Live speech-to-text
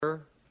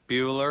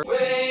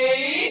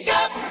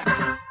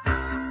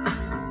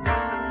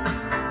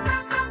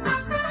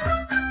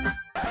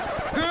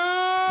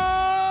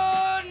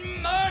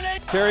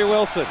Terry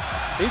Wilson.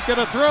 He's going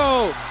to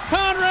throw.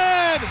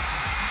 Conrad!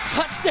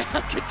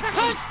 Touchdown, Kentucky!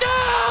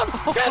 Touchdown!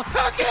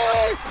 Kentucky!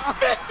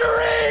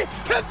 Victory!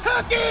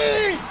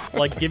 Kentucky!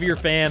 Like, give your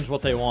fans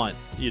what they want,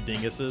 you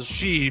dinguses.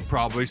 She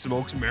probably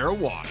smokes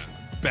marijuana.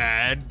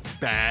 Bad,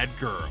 bad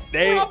girl.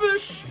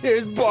 Rubbish!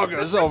 There's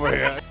buggers over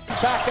here.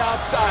 Back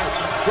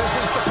outside. This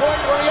is the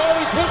point where he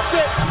always hits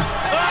it.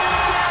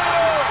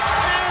 Oh!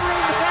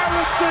 Aaron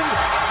Harrison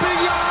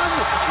beyond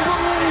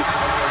belief.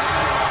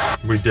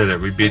 We did it.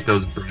 We beat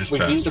those British We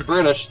beat bastards. the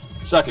British.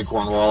 Suck it,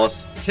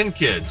 Cornwallis. 10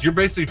 kids. You're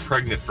basically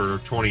pregnant for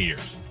 20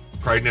 years.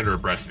 Pregnant or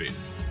breastfeeding.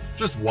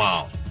 Just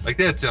wow. Like,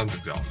 that sounds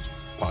exhausting.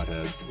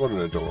 Potheads. What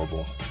an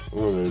adorable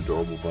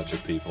bunch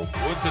of people.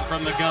 Woodson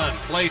from the gun.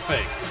 Play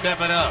fake.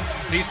 Stepping up.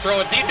 He's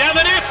throwing deep down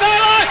the near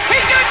sideline.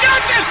 He's got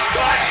Johnson.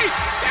 20.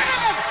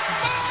 Down.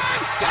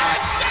 5.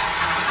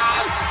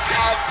 Touchdown.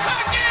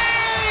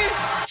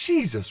 Kentucky.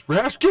 Jesus,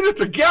 Rash, get it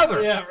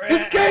together. Yeah, Rash.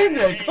 It's game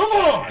day. Come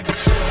on.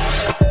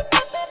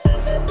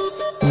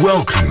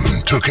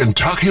 Welcome to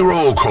Kentucky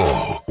Roll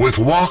Call with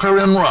Walker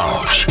and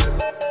Roush.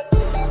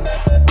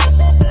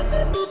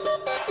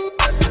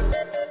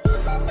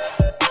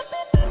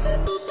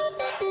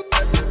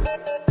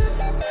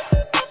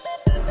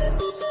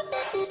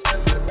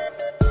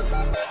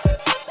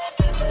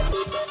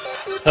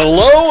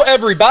 Hello,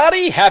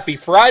 everybody. Happy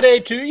Friday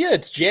to you.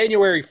 It's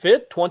January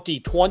 5th,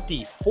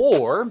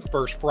 2024.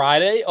 First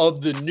Friday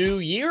of the new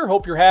year.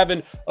 Hope you're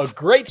having a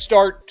great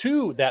start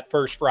to that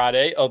first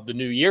Friday of the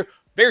new year.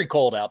 Very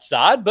cold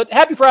outside, but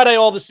happy Friday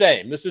all the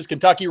same. This is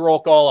Kentucky Roll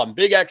Call on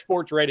Big X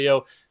Sports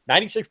Radio,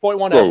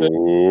 96.1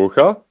 FM.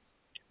 Okay.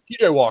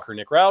 TJ Walker,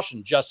 Nick Roush,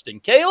 and Justin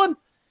Kalen.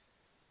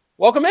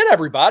 Welcome in,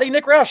 everybody.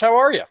 Nick Roush, how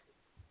are you?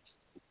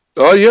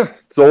 Oh, yeah.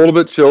 It's a little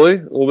bit chilly.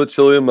 A little bit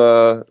chilly in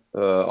my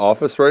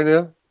office right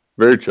now.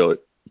 Very chilly.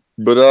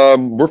 But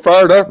we're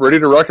fired up, ready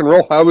to rock and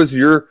roll. How was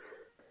your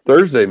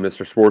Thursday,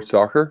 Mr. Sports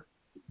Soccer?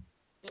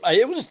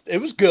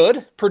 It was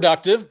good,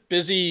 productive,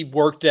 busy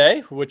work day,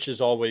 which is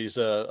always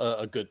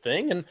a good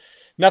thing, and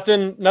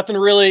nothing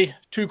really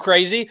too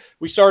crazy.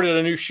 We started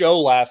a new show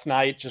last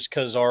night just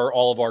because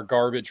all of our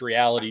garbage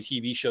reality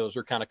TV shows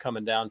are kind of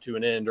coming down to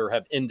an end or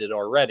have ended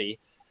already,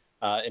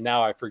 and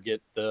now I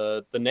forget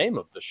the name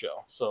of the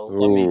show. So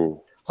let me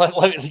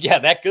yeah,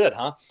 that good,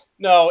 huh?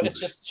 No, it's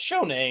just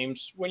show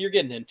names. When you're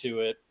getting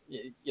into it,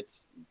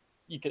 it's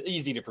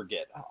easy to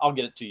forget. I'll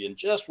get it to you in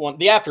just one.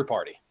 The After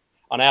Party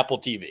on Apple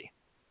TV.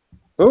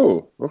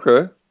 Oh,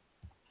 okay.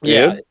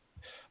 Yeah.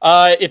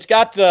 It's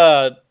got,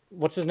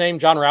 what's his name?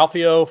 John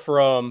Ralphio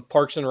from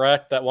Parks and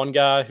Rec, that one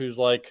guy who's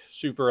like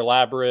super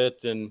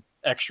elaborate and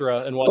extra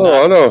and whatnot.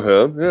 Oh, I know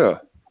him. Yeah.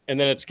 And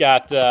then it's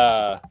got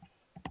the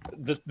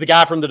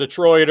guy from the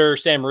Detroiter,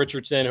 Sam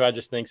Richardson, who I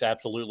just think's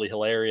absolutely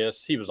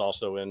hilarious. He was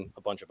also in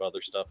a bunch of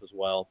other stuff as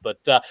well. But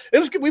it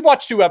was good. We've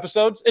watched 2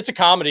 episodes. It's a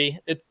comedy.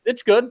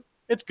 It's good.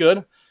 It's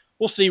good.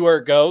 We'll see where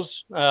it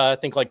goes. I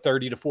think like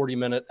 30 to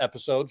 40-minute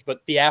episodes. But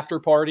the After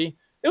Party,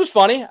 it was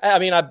funny. I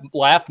mean, I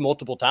laughed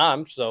multiple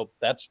times, so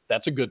that's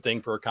a good thing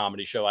for a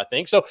comedy show, I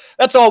think. So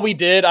that's all we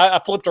did. I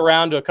flipped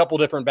around to a couple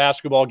different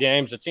basketball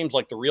games. It seems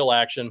like the real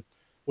action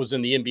was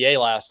in the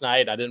NBA last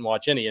night. I didn't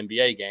watch any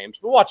NBA games,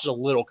 but watched a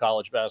little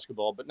college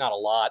basketball, but not a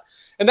lot.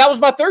 And that was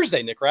my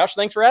Thursday, Nick Roush.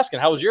 Thanks for asking.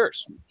 How was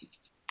yours?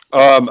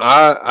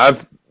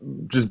 I've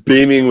just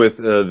beaming with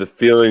the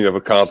feeling of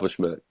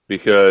accomplishment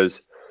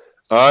because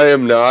I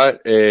am not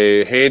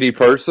a handy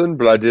person,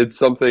 but I did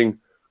something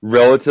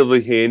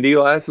relatively handy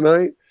last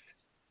night.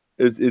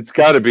 It's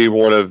got to be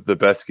one of the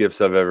best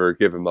gifts I've ever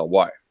given my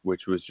wife,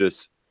 which was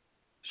just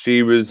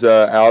she was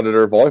out at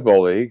her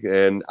volleyball league,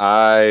 and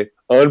I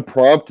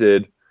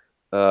unprompted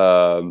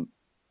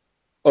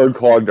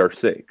unclogged our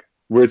sink,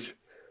 which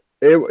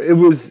it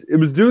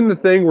was doing the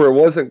thing where it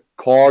wasn't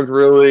clogged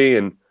really,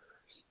 and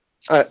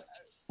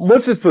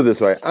let's just put it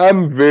this way: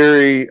 I'm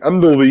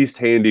the least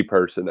handy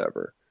person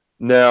ever.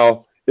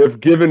 Now, if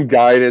given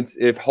guidance,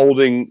 if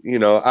holding,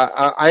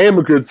 I am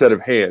a good set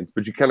of hands,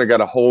 but you kind of got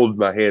to hold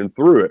my hand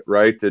through it,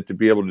 right, to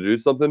be able to do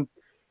something.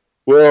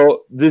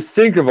 Well, this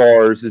sink of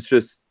ours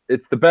is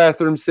it's the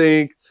bathroom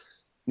sink.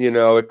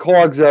 It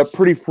clogs up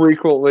pretty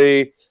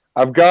frequently.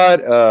 I've got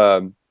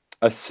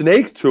a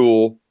snake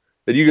tool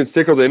that you can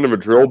stick on the end of a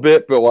drill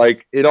bit, but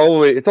like it's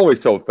only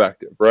so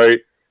effective, right?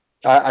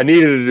 I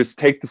needed to just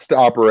take the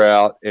stopper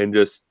out and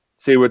just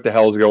see what the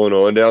hell's going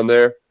on down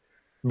there.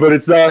 But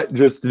it's not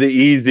just the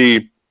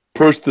easy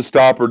push the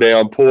stopper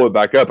down, pull it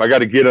back up. I got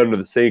to get under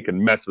the sink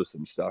and mess with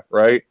some stuff,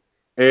 right?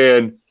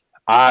 And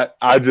I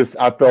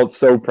felt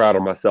so proud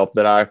of myself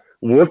that I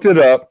looked it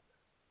up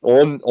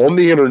on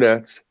the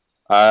internet.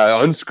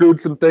 I unscrewed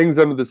some things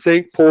under the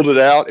sink, pulled it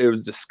out. It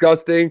was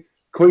disgusting.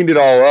 Cleaned it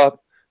all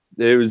up.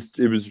 It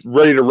was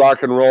ready to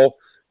rock and roll.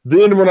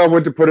 Then when I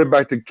went to put it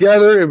back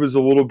together, it was a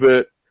little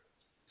bit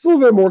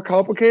more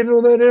complicated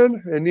on that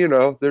end. And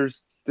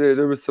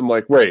there was some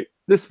like, wait,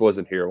 this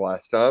wasn't here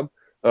last time.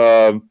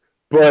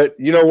 But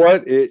you know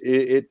what?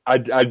 I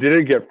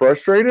didn't get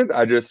frustrated.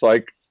 I just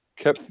like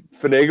kept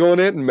finagling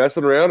it and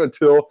messing around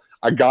until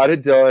I got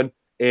it done.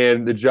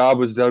 and the job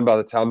was done by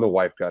the time the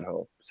wife got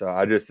home. So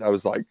I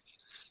was like,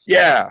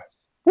 yeah,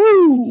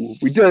 woo,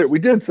 we did it. We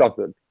did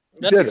something.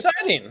 That's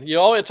exciting.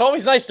 It's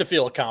always nice to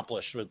feel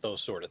accomplished with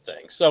those sort of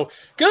things. So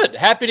good.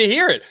 Happy to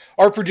hear it.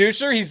 Our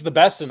producer, he's the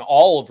best in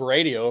all of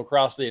radio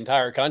across the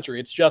entire country.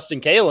 It's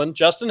Justin Kalen.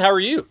 Justin, how are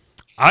you?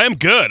 I am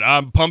good.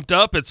 I'm pumped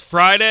up. It's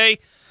Friday.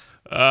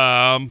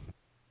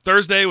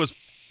 Thursday was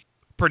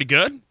pretty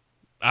good.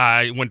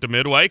 I went to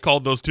Midway,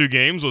 called those 2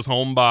 games, was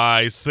home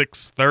by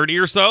 6:30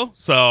 or so.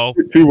 So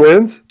 2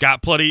 wins?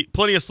 Got plenty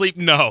of sleep.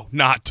 No,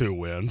 not 2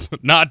 wins.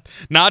 not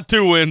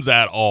 2 wins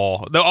at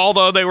all.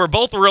 Although they were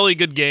both really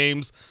good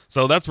games,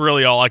 so that's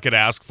really all I could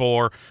ask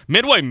for.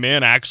 Midway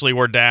men actually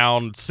were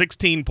down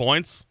 16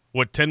 points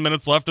with 10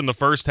 minutes left in the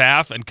first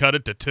half and cut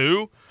it to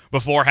 2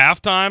 before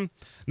halftime.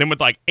 Then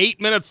with like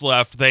 8 minutes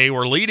left, they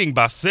were leading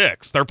by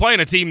 6. They're playing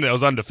a team that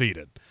was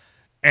undefeated,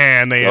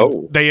 and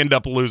they end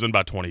up losing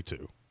by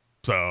 22.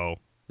 So,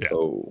 yeah,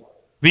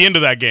 The end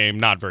of that game,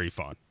 not very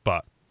fun.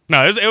 But,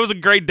 no, it was a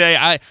great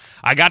day.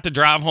 I got to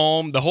drive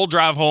home. The whole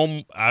drive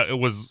home, it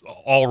was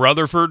all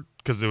Rutherford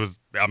because it was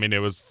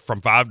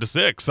from 5 to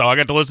 6. So I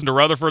got to listen to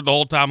Rutherford the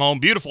whole time home.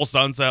 Beautiful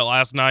sunset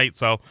last night.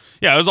 So,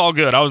 yeah, it was all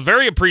good. I was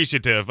very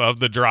appreciative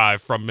of the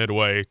drive from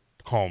Midway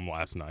home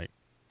last night.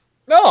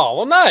 Oh,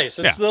 well, nice.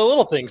 It's the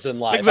little things in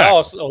life. Exactly. I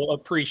also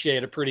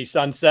appreciate a pretty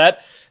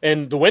sunset.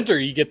 In the winter,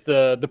 you get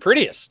the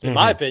prettiest, in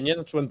my opinion.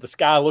 It's when the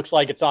sky looks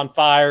like it's on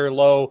fire,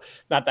 low,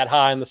 not that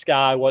high in the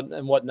sky,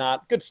 and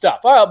whatnot. Good stuff.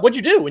 What'd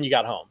you do when you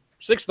got home?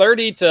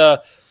 6:30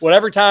 to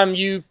whatever time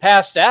you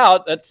passed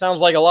out. That sounds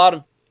like a lot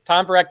of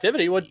time for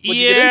activity. What'd you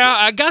get into?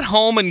 I got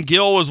home and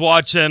Gil was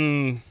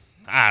watching,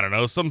 I don't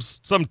know, some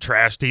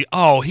trash TV.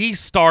 Oh, he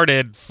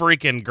started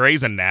freaking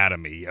Grey's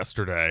Anatomy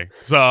yesterday.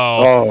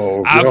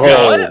 So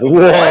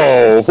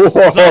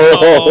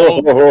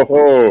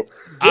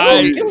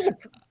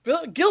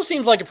Gil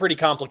seems like a pretty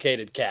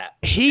complicated cat.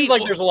 Seems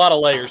like there's a lot of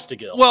layers to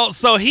Gil. Well,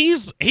 so he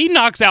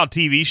knocks out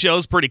TV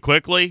shows pretty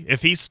quickly.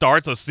 If he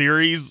starts a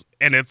series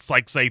and it's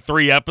like, say,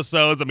 3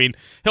 episodes, I mean,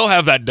 he'll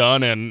have that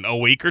done in a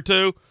week or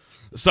 2.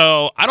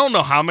 So I don't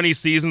know how many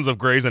seasons of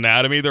Grey's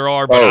Anatomy there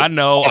are, but I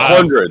know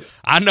 100.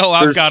 I've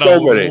got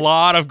a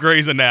lot of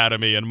Grey's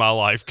Anatomy in my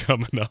life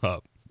coming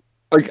up.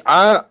 Like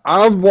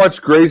I've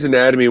watched Grey's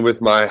Anatomy with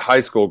my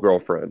high school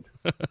girlfriend,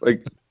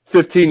 like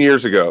 15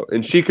 years ago,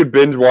 and she could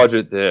binge watch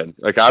it then.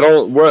 Like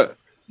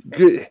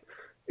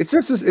it's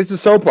a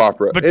soap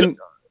opera. But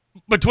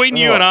between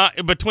you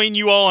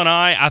all and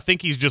I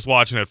think he's just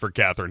watching it for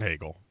Katherine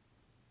Hagel.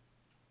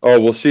 Oh,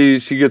 well, she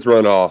gets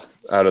run off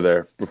out of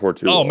there before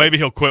too long. Oh, maybe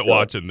he'll quit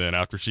watching then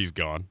after she's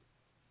gone.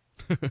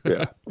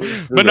 Yeah.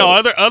 But no,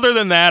 other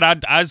than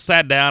that, I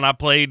sat down. I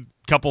played a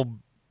couple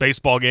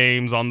baseball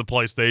games on the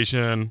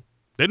PlayStation.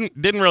 Didn't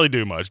really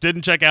do much.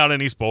 Didn't check out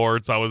any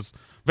sports. I was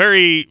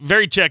very,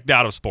 very checked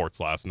out of sports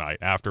last night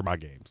after my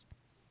games.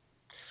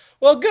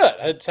 Well,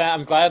 good.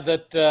 I'm glad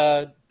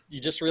that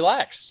you just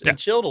relaxed and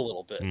chilled a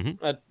little bit.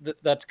 Mm-hmm.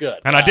 That's good.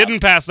 And I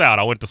didn't pass out.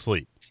 I went to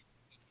sleep.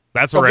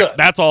 That's rare. Good.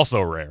 That's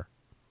also rare.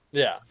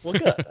 Yeah, well,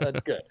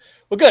 good. Good.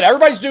 Well, good.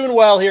 Everybody's doing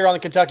well here on the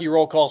Kentucky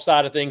Roll Call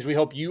side of things. We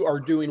hope you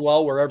are doing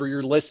well wherever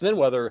you're listening,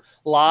 whether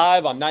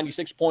live on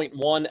 96.1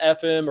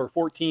 FM or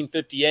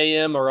 1450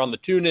 AM or on the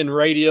TuneIn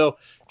radio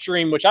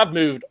stream, which I've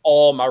moved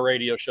all my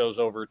radio shows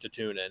over to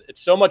TuneIn.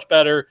 It's so much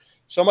better,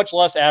 so much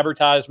less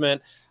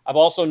advertisement. I've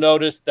also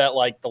noticed that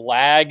like the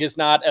lag is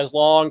not as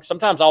long.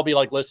 Sometimes I'll be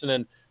like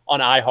listening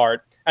on iHeart.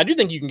 I do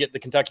think you can get the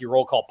Kentucky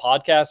Roll Call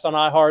podcast on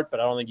iHeart, but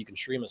I don't think you can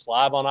stream us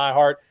live on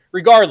iHeart.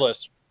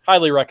 Regardless,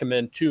 highly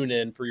recommend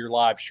TuneIn for your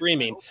live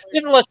streaming.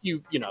 Unless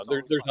there's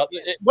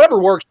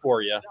whatever works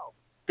for you,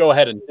 go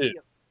ahead and do.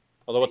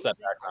 Although, what's that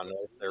background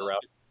noise there,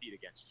 Ralph?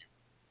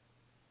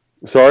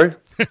 Sorry?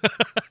 Did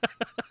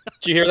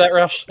you hear that,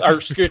 Roush? Or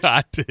Scooch?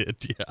 I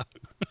did, yeah.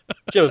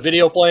 Did you have a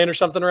video playing or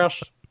something,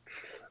 Roush?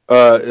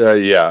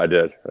 Yeah, I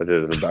did. I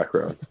did in the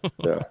background.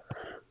 Yeah.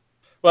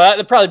 Well,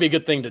 that'd probably be a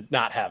good thing to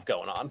not have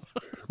going on.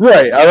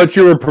 Right. I thought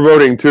you were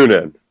promoting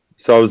TuneIn.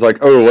 So I was like,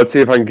 oh, let's see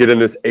if I can get in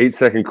this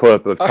 8-second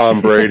clip of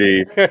Tom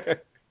Brady.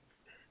 It's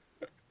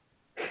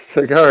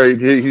like, all right,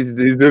 he's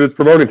doing his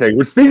promoting thing.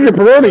 We're speaking of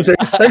promoting things.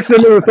 Text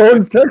into the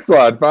Thorns text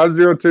line,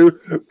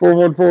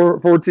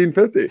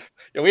 502-414-1450.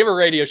 Yeah, we have a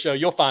radio show.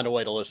 You'll find a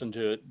way to listen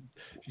to it.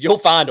 You'll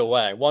find a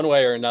way, one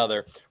way or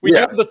another. We do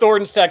have the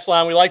Thornton's text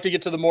line. We like to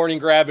get to the morning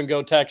grab and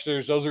go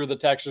texters. Those are the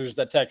texters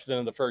that texted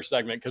in the first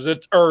segment because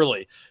it's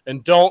early.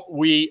 And don't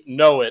we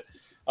know it?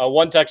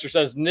 One texter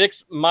says,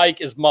 Nick's mic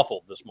is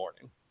muffled this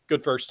morning.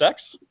 Good first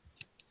text.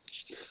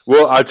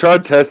 Well, I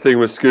tried testing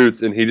with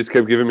Scoots, and he just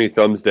kept giving me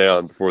thumbs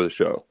down before the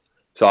show.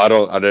 So I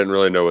didn't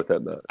really know what that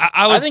meant.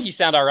 I think you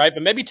sound all right,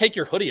 but maybe take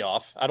your hoodie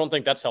off. I don't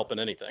think that's helping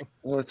anything.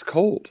 Well, it's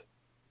cold.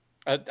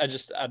 I'm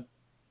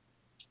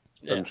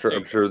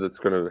sure that's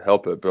going to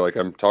help it, but like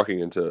I'm talking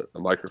into a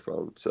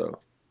microphone,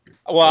 so.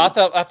 Well,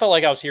 I felt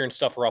like I was hearing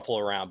stuff ruffle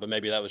around, but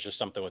maybe that was just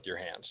something with your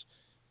hands.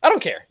 I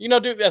don't care.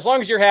 Dude, as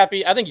long as you're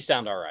happy, I think you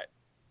sound all right.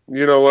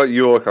 You know what?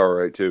 You look all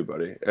right too,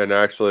 buddy. And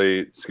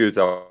actually, Scoots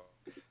out.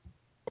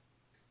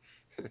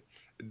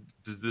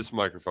 Does this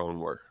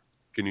microphone work?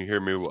 Can you hear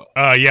me well?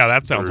 Yeah,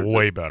 that sounds Or is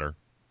way it- better.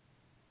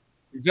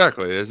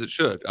 Exactly, as it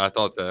should. I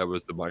thought that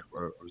was the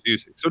microphone I was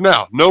using. So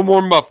now, no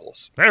more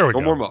muffles. There we No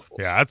go. more muffles.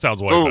 Yeah, that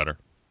sounds way Boom. better.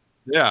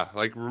 Yeah,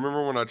 like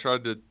remember when I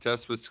tried to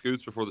test with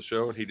Scoots before the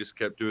show and he just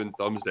kept doing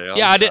thumbs down?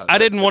 Yeah, I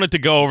didn't want it to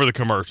go over the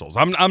commercials.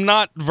 I'm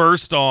not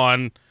versed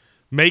on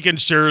making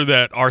sure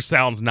that our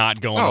sound's not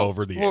going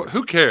over the air.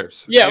 Who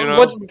cares? Yeah, You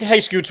know?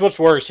 hey Scoots, what's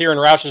worse, hearing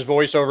Roush's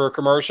voice over a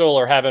commercial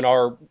or having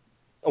our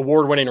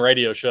award-winning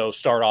radio show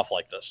start off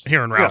like this?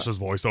 Hearing Roush's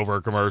voice over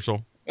a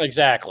commercial.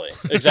 Exactly.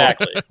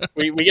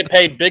 we get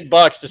paid big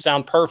bucks to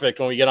sound perfect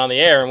when we get on the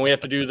air, and we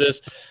have to do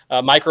this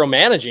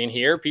micromanaging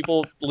here.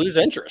 People lose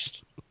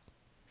interest.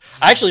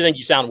 I actually think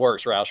you sound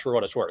worse, Roush, for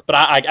what it's worth. But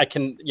I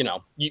can,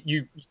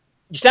 you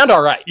sound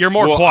all right. You're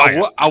more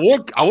quiet. I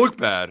look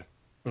bad.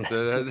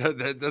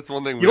 That's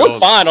one thing. You look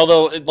fine,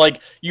 although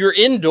like you're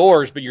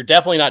indoors, but you're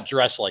definitely not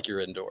dressed like you're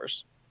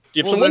indoors. Do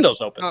you have some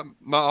windows open?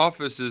 My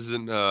office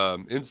isn't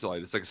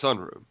insulated. It's like a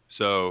sunroom.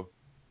 So,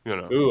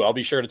 Ooh, I'll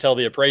be sure to tell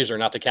the appraiser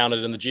not to count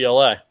it in the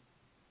GLA.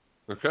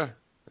 Okay.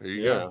 There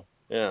you go.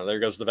 Yeah, there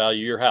goes the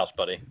value of your house,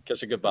 buddy.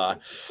 Kiss it goodbye.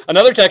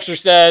 Another texter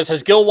says,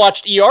 has Gil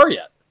watched ER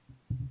yet?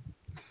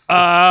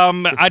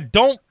 I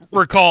don't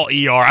recall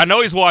ER. I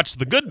know he's watched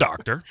The Good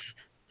Doctor.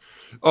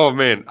 Oh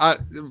man!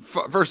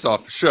 First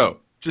off,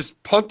 show.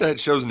 Just punt that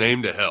show's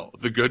name to hell.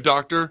 The Good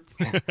Doctor.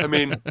 I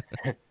mean,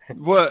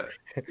 what?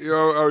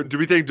 Do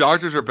we think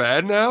doctors are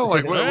bad now?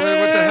 Like what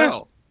the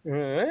hell?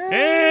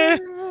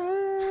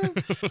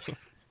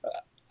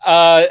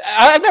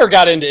 I never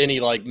got into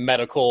any like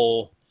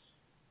medical,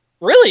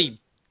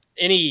 really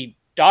any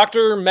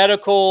doctor,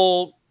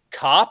 medical,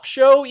 cop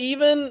show.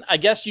 Even I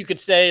guess you could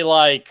say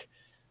like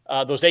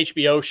those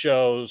HBO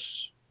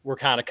shows were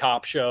kind of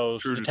cop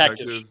shows, True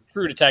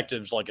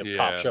Detectives, like a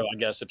cop show, I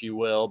guess, if you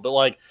will. But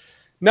like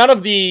none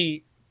of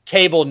the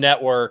cable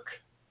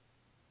network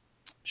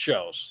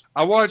shows.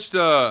 I watched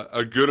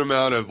a good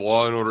amount of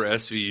Law and Order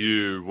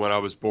SVU when I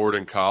was bored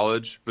in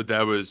college, but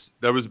that was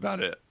about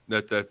it.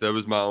 That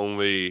was my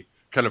only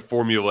kind of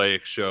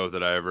formulaic show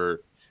that I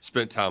ever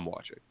spent time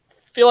watching.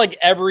 I feel like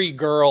every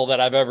girl that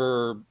I've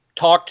ever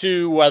talked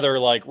to, whether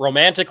like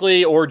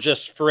romantically or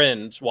just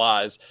friends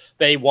wise,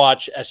 they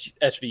watch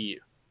SVU.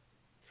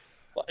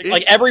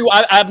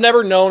 I've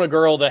never known a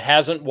girl that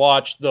hasn't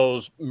watched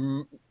those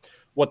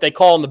what they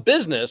call in the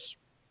business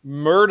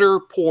murder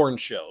porn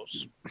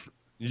shows.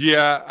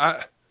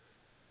 Yeah,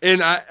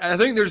 I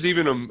think there's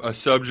even a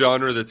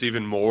subgenre that's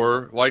even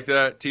more like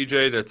that,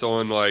 TJ, that's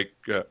on like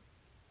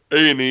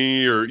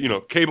A&E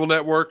or cable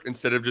network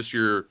instead of just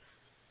your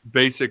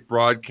basic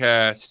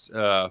broadcast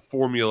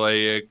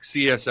formulaic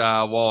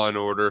CSI Law and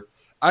Order.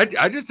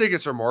 I just think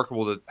it's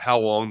remarkable that how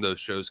long those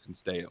shows can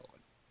stay on.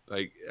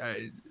 Like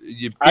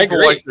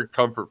people like their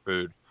comfort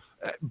food.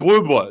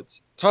 Blue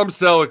Bloods. Tom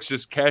Selleck's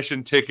just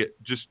cashing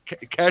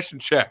cashing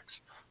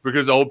checks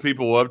because old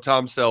people love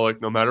Tom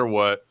Selleck no matter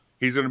what.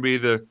 He's going to be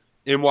the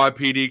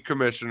NYPD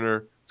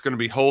commissioner. It's going to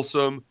be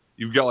wholesome.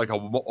 You've got like a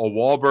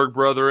Wahlberg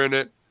brother in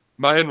it.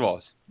 My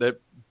in-laws, that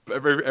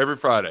every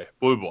Friday,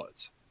 Blue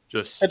Bloods.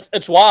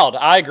 It's wild.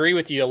 I agree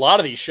with you. A lot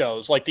of these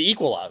shows, like The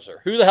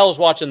Equalizer. Who the hell is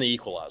watching The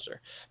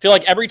Equalizer? I feel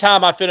like every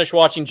time I finish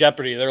watching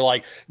Jeopardy, they're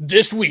like,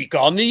 this week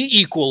on The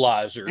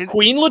Equalizer,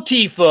 Queen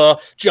Latifah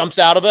jumps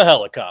out of a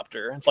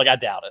helicopter. It's like, I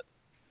doubt it.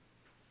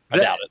 I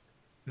doubt it.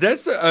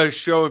 That's a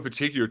show in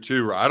particular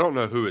too, where I don't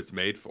know who it's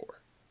made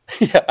for.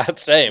 Yeah,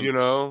 same.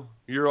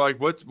 You're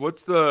like, what's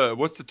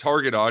the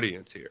target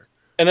audience here?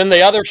 And then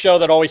the other show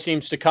that always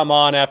seems to come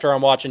on after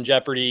I'm watching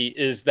Jeopardy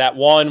is that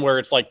one where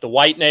it's like the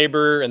white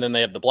neighbor, and then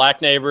they have the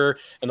black neighbor,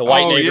 and the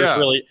white neighbor is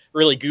really,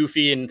 really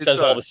goofy and says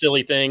all the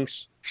silly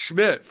things.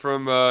 Schmidt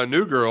from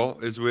New Girl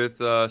is with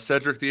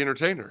Cedric the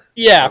Entertainer.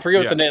 Yeah, I forget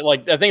what the name.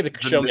 Like I think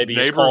the show maybe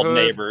is called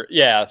Neighbor.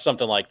 Yeah,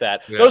 something like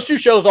that. Yeah. Those two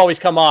shows always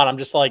come on. I'm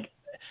just like,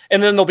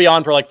 and then they'll be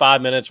on for like 5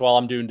 minutes while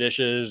I'm doing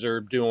dishes or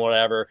doing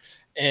whatever.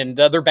 And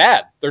they're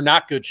bad. They're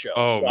not good shows.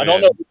 So I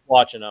don't know who's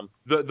watching them.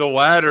 The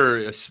latter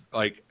is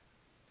like.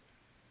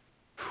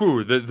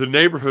 The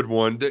neighborhood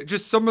one,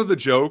 just some of the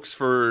jokes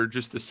for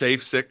just the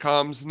safe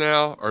sitcoms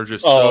now are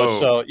just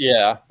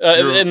yeah.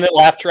 And the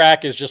laugh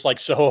track is just like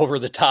so over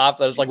the top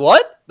that it's like,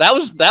 what? That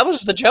was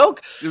the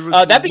joke.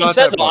 That being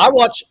said, though, I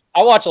watch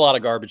a lot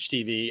of garbage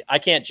TV. I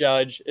can't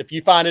judge. If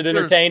you find it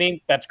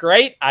entertaining, that's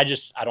great. I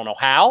don't know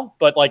how,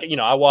 but like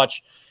I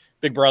watch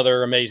Big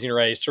Brother, Amazing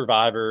Race,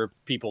 Survivor.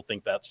 People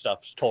think that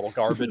stuff's total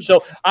garbage.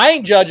 So I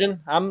ain't judging.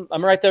 I'm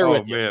right there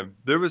with you. Oh man,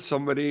 there was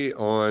somebody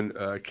on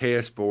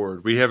KS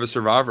Board. We have a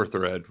Survivor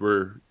thread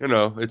where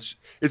it's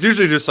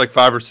usually just like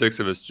 5 or 6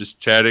 of us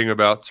just chatting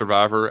about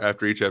Survivor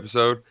after each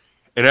episode.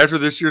 And after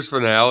this year's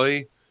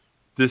finale,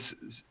 this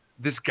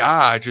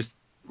guy just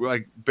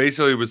like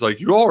basically was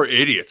like, "You all are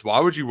idiots. Why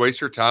would you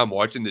waste your time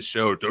watching this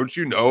show? Don't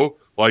you know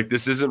like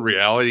this isn't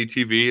reality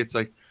TV?" It's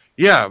like.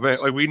 Yeah, man.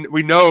 Like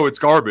we know it's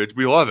garbage.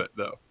 We love it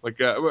though. Like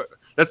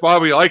that's why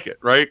we like it,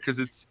 right? Because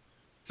it's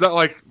not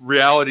like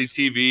reality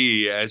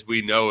TV as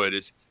we know it.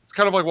 It's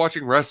kind of like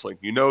watching wrestling.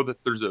 You know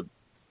that there's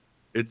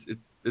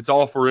it's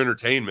all for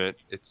entertainment.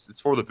 It's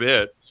for the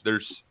bit.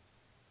 There's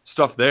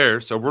stuff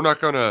there. So we're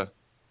not gonna.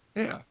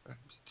 Yeah,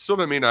 still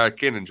doesn't mean I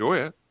can't enjoy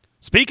it.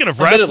 Speaking of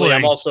Admittedly,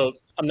 wrestling,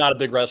 I'm not a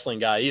big wrestling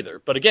guy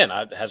either. But again,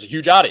 it has a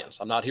huge audience.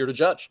 I'm not here to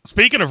judge.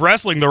 speaking of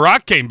wrestling, The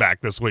Rock came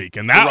back this week,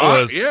 and that The Rock,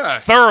 was yeah.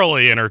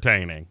 thoroughly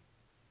entertaining.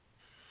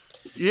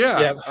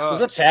 Yeah, Was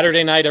that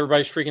Saturday night?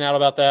 Everybody's freaking out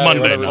about that.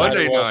 Monday Whatever night.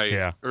 Monday it was? night,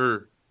 Yeah.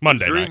 or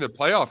Monday during night. the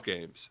playoff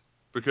games,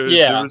 because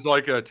Yeah. there was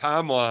like a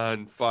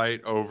timeline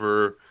fight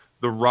over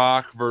The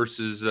Rock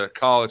versus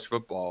college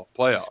football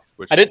playoff.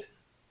 Which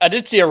I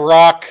did see a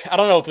Rock. I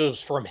don't know if it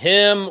was from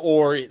him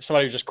or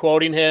somebody was just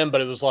quoting him, but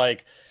it was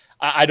like,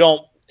 I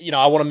don't,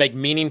 I want to make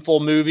meaningful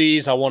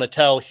movies. I want to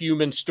tell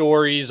human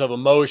stories of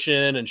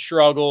emotion and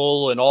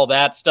struggle and all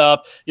that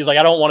stuff. He's like,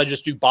 I don't want to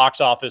just do box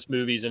office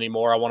movies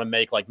anymore. I want to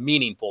make like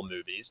meaningful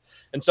movies.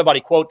 And somebody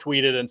quote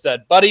tweeted and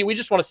said, buddy, we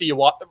just want to see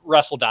you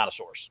wrestle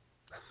dinosaurs.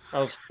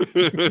 But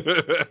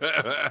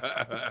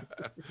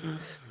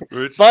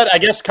I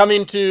guess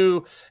coming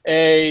to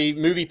a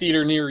movie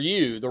theater near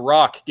you, The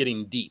Rock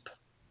getting deep.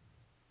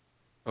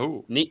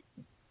 Oh, Neat.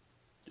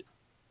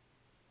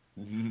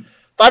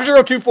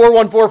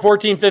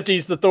 502-414-1450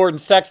 is the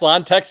Thornton's text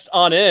line. Text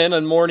on in.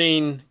 And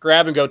morning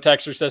grab and go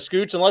texter says,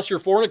 Scoots, unless you're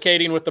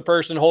fornicating with the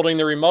person holding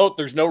the remote,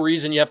 there's no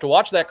reason you have to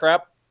watch that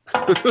crap.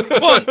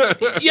 Well,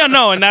 yeah,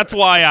 no, and that's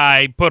why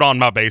I put on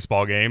my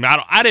baseball game.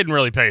 I didn't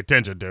really pay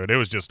attention to it. It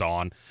was just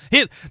on.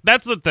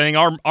 That's the thing.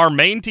 Our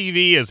main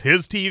TV is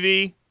his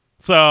TV.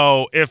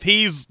 So if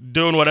he's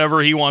doing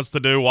whatever he wants to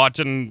do,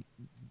 watching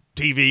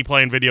TV,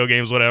 playing video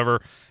games,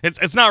 whatever,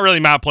 it's not really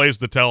my place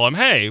to tell him,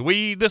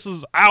 hey, this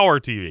is our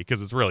TV,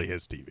 because it's really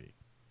his TV.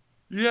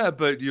 yeah,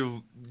 but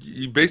you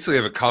basically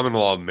have a common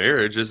law of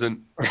marriage,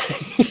 isn't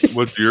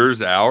what's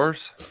yours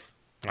ours?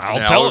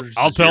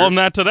 I'll tell him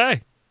that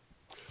today.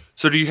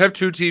 So do you have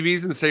two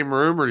TVs in the same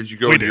room, or did you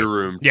go We in do. your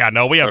room? Yeah,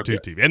 no, we have Okay.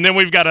 two TVs. And then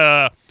we've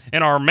got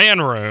in our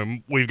man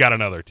room, we've got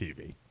another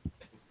TV,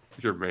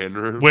 Your man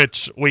room?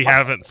 which we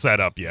haven't set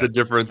up Is yet. it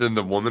different than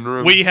the woman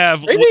room? We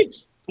have Maybe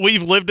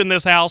we've lived in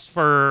this house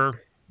for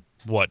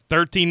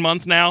 13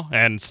 months now,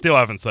 and still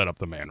haven't set up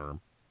the man room.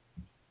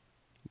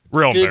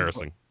 Real Did-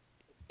 embarrassing.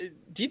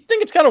 do you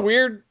think it's kind of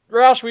weird,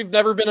 Roush? We've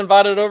never been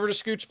invited over to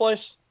Scoot's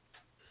place.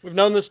 We've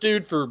known this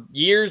dude for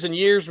years and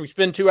years. We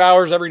spend 2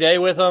 hours every day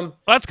with him.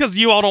 Well, that's because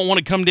you all don't want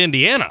to come to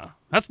Indiana.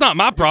 That's not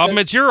my problem.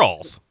 It's your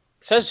all's.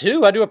 Says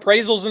who? I do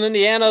appraisals in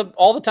Indiana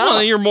all the time.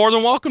 Well, you're more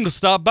than welcome to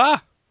stop by.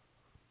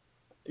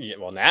 Yeah,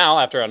 well, now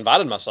after I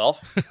invited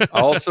myself, I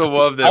also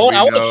love that I want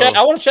we know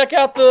to check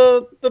out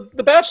the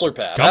bachelor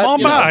pad. Come on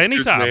You know, by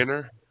Scoot's anytime.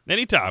 Manor.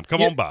 Anytime.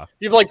 Come Yeah. on by. Do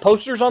you have like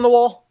posters on the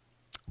wall,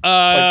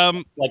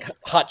 Like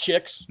hot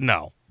chicks?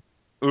 no.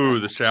 Ooh,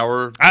 the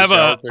shower. I have the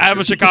shower a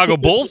picture. Chicago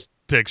Bulls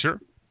picture.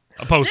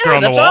 A poster Yeah,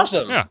 on the that's wall.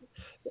 awesome. Yeah.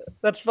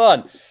 That's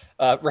fun.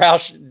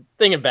 Roush,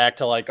 thinking back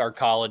to like our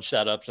college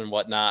setups and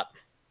whatnot.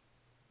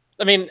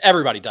 I mean,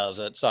 everybody does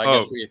it, so I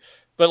guess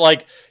but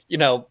like,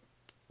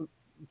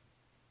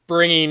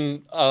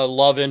 bringing a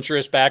love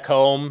interest back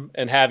home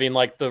and having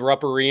like the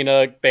Rupp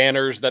Arena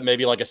banners that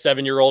maybe like a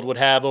 7-year-old would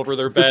have over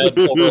their bed,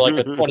 over like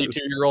a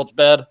 22-year-old's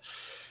bed.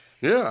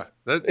 Yeah,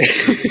 yeah,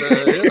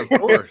 of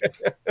course.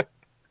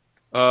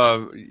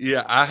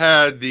 Yeah, I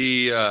had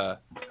a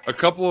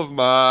couple of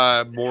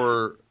my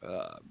more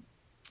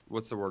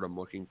what's the word I'm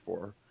looking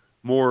for?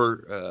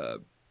 More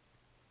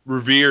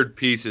revered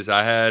pieces.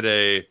 I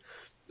had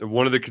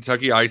one of the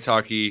Kentucky ice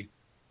hockey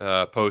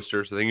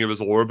posters. I think it was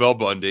Laura Bell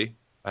Bundy.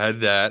 I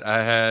had that.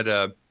 I had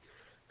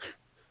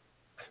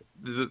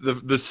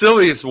the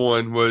silliest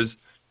one was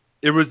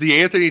it was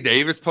the Anthony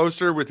Davis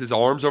poster with his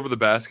arms over the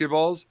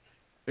basketballs,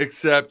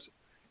 except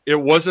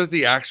it wasn't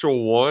the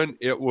actual one.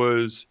 It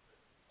was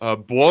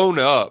blown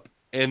up,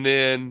 and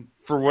then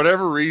for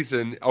whatever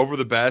reason, over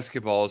the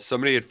basketballs,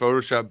 somebody had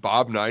photoshopped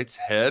Bob Knight's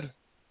head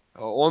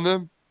on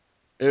them.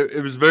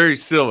 It was very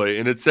silly,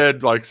 and it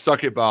said like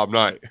 "Suck it, Bob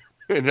Knight,"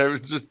 and it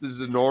was just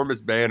this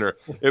enormous banner.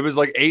 It was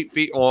like 8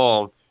 feet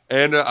long,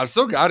 and I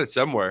still got it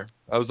somewhere.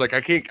 I was like, I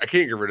can't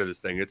get rid of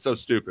this thing. It's so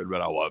stupid,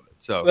 but I love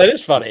it. So That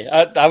is funny.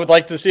 I would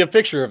like to see a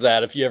picture of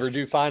that. If you ever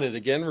do find it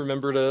again,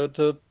 remember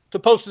to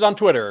post it on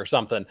Twitter or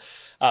something.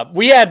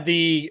 We had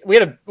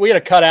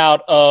a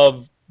cutout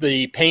of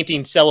the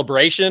painting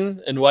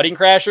Celebration and Wedding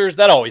Crashers.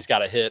 That always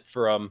got a hit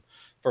from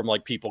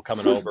like people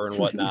coming over and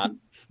whatnot.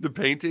 the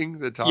painting,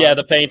 the top. Yeah,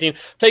 the painting.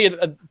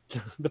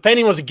 The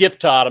painting was a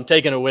gift, Todd. I'm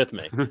taking it with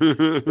me.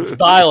 It's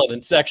violent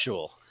and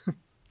sexual.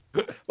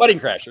 Wedding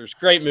Crashers,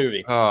 great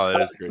movie. Oh,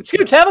 that is great.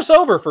 Scoots, have us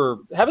over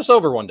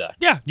one day.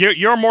 Yeah,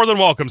 you're more than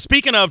welcome.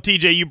 Speaking of,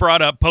 TJ, you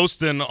brought up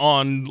posting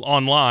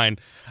online.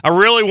 I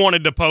really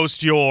wanted to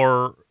post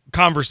your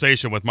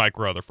conversation with Mike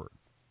Rutherford.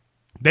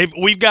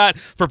 We've got,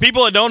 for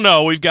people that don't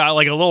know, we've got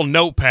like a little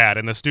notepad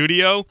in the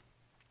studio,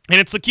 and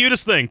it's the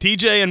cutest thing.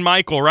 TJ and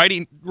Michael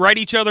write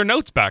each other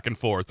notes back and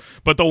forth.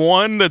 But the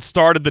one that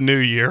started the new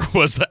year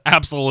was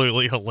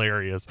absolutely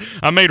hilarious.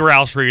 I made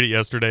Roush read it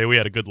yesterday. We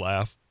had a good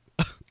laugh.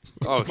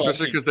 Oh,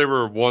 especially because they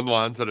were one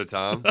lines at a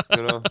time.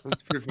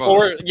 It's pretty fun.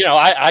 Or,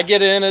 I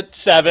get in at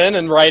 7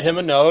 and write him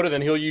a note, and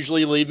then he'll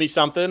usually leave me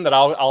something that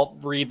I'll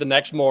read the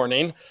next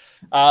morning.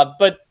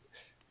 But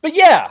But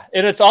yeah,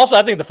 and it's also,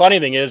 I think the funny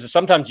thing is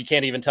sometimes you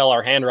can't even tell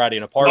our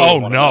handwriting apart.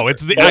 Oh no,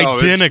 it's the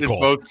identical.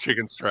 It's both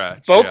chicken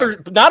scratch. Both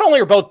are not only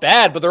are both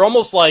bad, but they're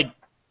almost like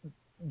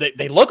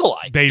they look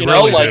alike. They you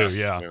really know? Like, do.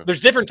 Yeah.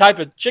 There's different type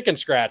of chicken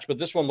scratch, but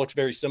this one looks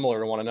very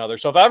similar to one another.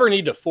 So if I ever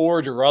need to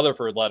forge a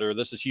Rutherford letter,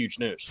 this is huge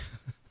news.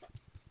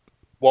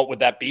 What would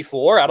that be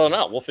for? I don't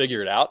know. We'll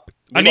figure it out.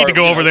 I need to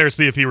go over there and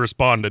see if he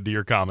responded to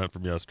your comment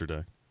from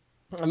yesterday.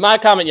 My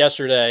comment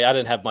yesterday, I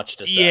didn't have much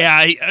to say.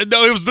 Yeah, it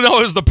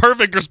was the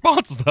perfect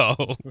response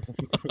though.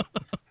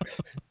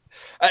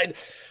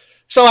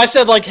 So I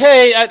said, like,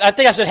 hey, I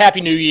think I said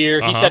Happy New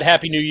Year. He Uh-huh. said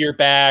Happy New Year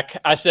back.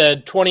 I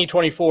said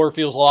 2024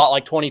 feels a lot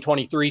like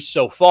 2023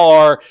 so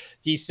far.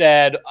 He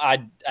said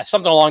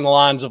something along the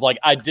lines of, like,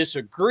 I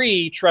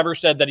disagree. Trevor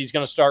said that he's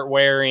going to start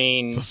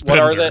wearing Suspenders. what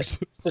are they?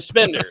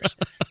 Suspenders.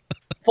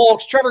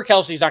 Folks, Trevor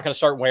Kelsey's not going to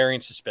start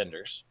wearing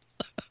suspenders.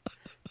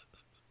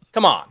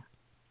 Come on.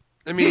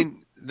 I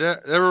mean,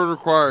 that would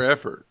require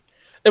effort.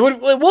 It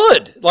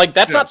would. Like,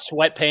 that's Yeah. not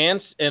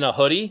sweatpants and a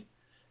hoodie.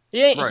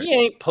 He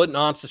ain't putting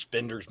on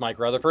suspenders, Mike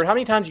Rutherford. How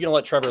many times are you going to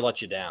let Trevor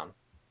let you down?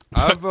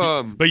 I've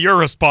But your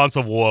response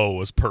of "whoa"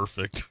 was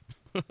perfect.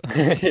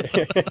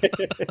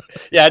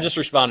 Yeah, I just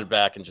responded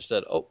back and just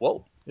said, "Oh,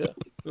 whoa, yeah."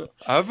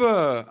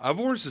 I've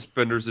worn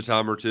suspenders a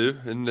time or two,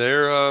 and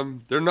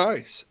they're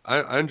nice.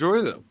 I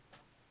enjoy them.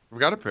 I've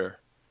got a pair.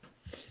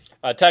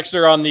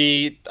 Texter on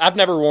I've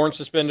never worn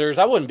suspenders.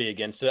 I wouldn't be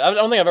against it. I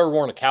don't think I've ever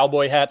worn a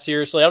cowboy hat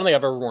seriously. I don't think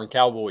I've ever worn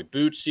cowboy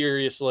boots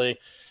seriously.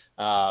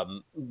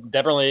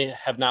 Definitely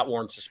have not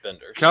worn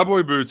suspenders.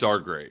 Cowboy boots are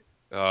great.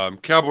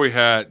 Cowboy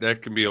hat,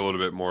 that can be a little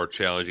bit more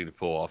challenging to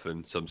pull off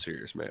in some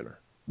serious manner.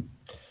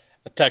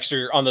 A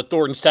texter on the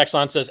Thornton's text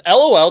line says,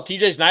 LOL,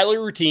 TJ's nightly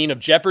routine of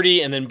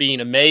Jeopardy and then being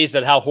amazed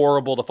at how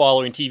horrible the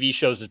following TV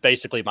shows is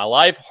basically my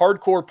life.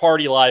 Hardcore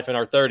party life in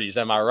our 30s.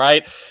 Am I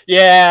right?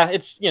 Yeah,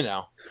 it's,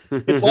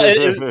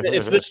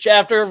 it's this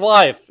chapter of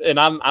life, and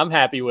I'm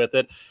happy with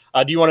it.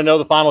 Do you want to know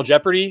the final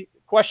Jeopardy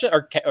question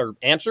or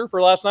answer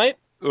for last night?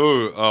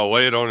 Oh,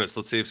 lay it on us.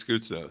 Let's see if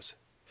Scoots knows.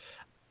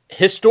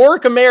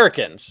 Historic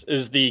Americans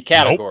is the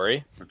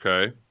category. Nope.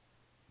 Okay.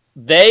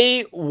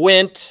 They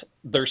went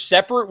their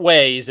separate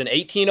ways in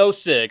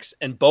 1806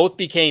 and both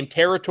became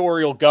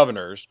territorial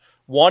governors,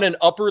 one in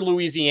Upper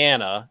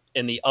Louisiana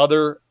and the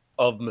other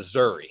of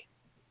Missouri.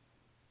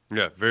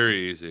 Yeah,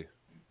 very easy.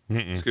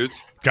 Scoots?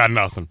 Got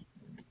nothing.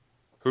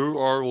 Who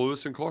are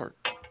Lewis and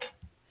Clark?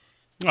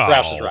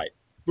 Grouse is right.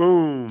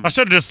 Boom. I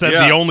should have just said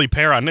the only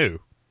pair I knew.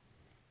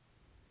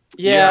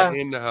 Yeah.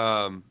 And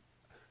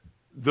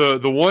the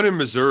one in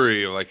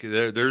Missouri, like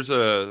there's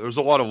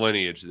a lot of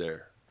lineage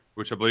there,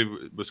 which I believe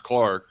was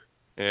Clark.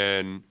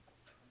 And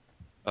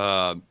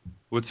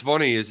what's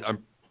funny is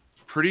I'm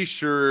pretty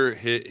sure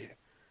it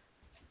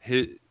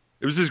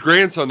was his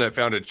grandson that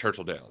founded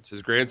Churchill Downs,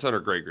 his grandson or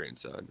great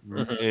grandson,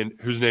 and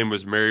whose name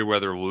was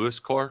Meriwether Lewis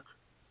Clark,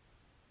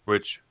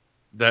 which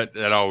that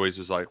always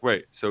was like,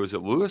 wait, so is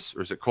it Lewis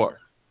or is it Clark?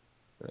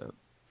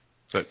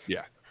 But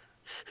yeah.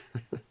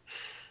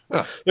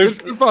 There's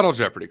the final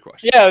Jeopardy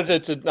question. Yeah,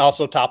 it's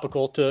also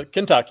topical to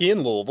Kentucky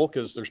and Louisville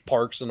because there's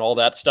parks and all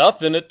that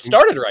stuff, and it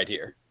started right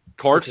here.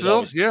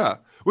 Clarksville, yeah.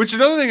 Which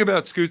another thing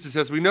about Scoots is,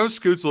 as we know,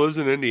 Scoots lives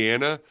in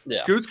Indiana. Yeah.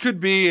 Scoots could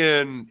be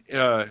in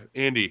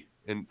Indy,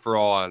 and for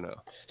all I know.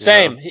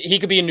 Same. He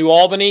could be in New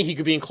Albany. He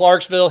could be in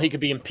Clarksville. He could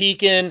be in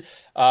Pekin.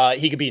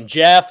 He could be in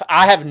Jeff.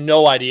 I have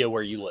no idea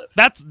where you live.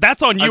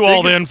 That's on you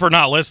all then for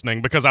not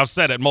listening, because I've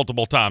said it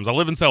multiple times. I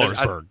live in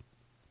Sellersburg.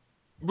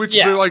 But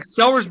like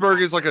Sellersburg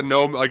is like a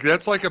no, like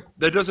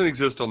that doesn't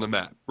exist on the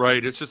map,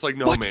 right? It's just like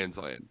no man's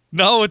land.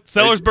 No,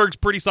 Sellersburg's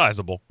pretty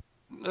sizable.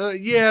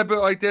 Yeah, but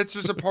like that's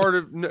just a part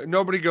of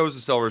nobody goes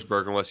to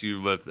Sellersburg unless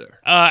you live there.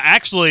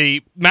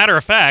 Actually, matter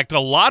of fact, a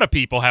lot of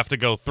people have to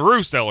go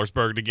through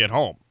Sellersburg to get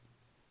home.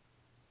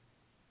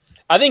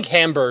 I think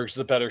Hamburg's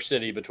the better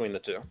city between the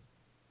two.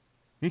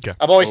 Okay.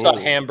 I've always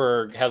thought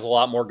Hamburg has a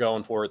lot more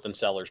going for it than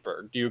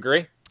Sellersburg. Do you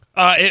agree?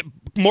 It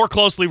more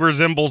closely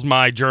resembles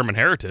my German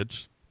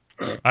heritage.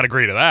 I'd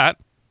agree to that.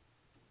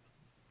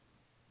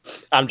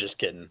 I'm just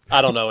kidding.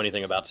 I don't know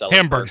anything about Sellersburg.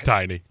 Hamburg's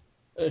tiny.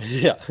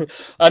 Yeah.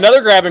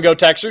 Another grab and go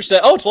texter said,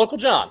 it's local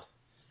John.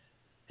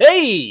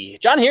 Hey,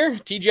 John here.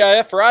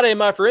 TGIF Friday,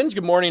 my friends.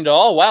 Good morning to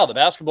all. Wow, the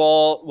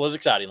basketball was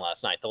exciting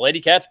last night. The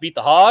Lady Cats beat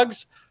the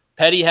Hogs.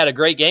 Petty had a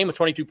great game with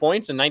 22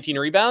 points and 19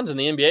 rebounds. In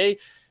the NBA,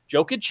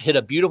 Jokic hit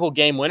a beautiful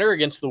game winner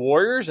against the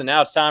Warriors, and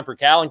now it's time for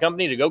Cal and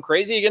company to go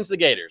crazy against the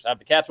Gators. I have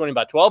the Cats winning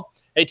by 12.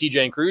 Hey,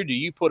 TJ and crew, do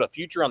you put a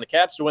future on the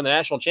Cats to win the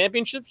national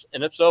championships?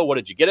 And if so, what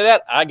did you get it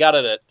at? I got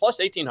it at plus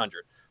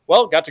 1,800.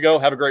 Well, got to go.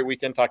 Have a great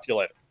weekend. Talk to you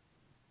later.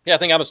 Yeah, I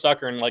think I'm a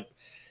sucker and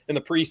in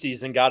the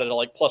preseason got it at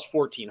like plus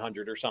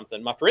 1,400 or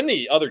something. My friend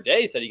the other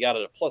day said he got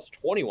it at plus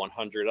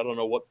 2,100. I don't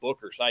know what book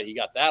or site he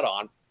got that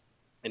on.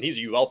 And he's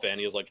a UL fan.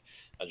 He was like,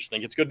 I just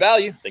think it's good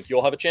value. Think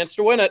you'll have a chance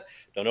to win it.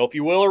 Don't know if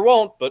you will or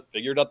won't, but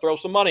figured I'd throw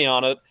some money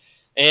on it.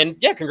 And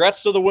yeah,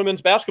 congrats to the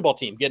women's basketball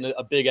team getting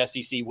a big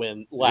SEC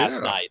win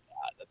last night.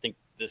 I think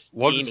this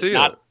team is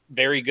not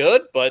very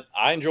good, but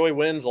I enjoy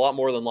wins a lot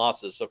more than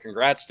losses. So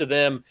congrats to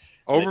them.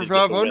 Over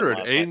 500,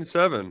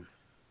 8-7.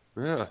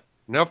 Yeah.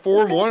 Now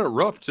 4-1 at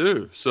Rupp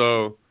too.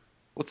 So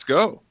let's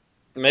go.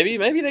 Maybe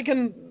they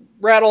can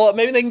rattle up.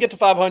 Maybe they can get to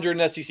 500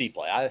 in SEC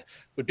play. I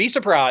would be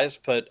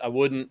surprised, but I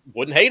wouldn't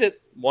hate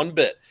it one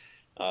bit.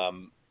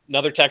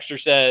 Another texter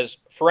says,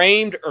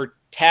 framed or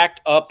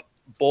tacked up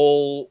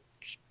bowl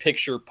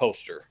picture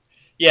poster.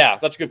 Yeah,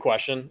 that's a good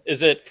question.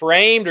 Is it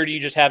framed or do you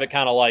just have it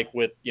kind of like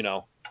with,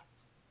 a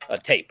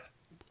tape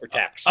or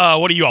tacks?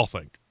 What do you all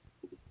think?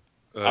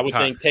 I would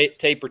think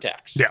tape or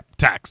tacks. Yeah,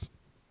 tacks.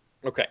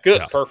 Okay, good.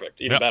 Yeah.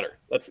 Perfect. Even Yeah. better.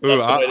 That's the way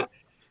to...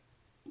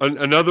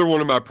 Another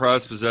one of my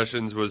prized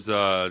possessions was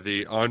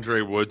the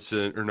Andre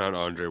Woodson, or not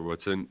Andre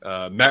Woodson,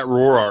 Matt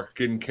Rohrer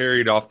getting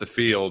carried off the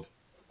field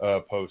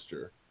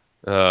poster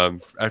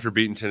after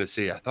beating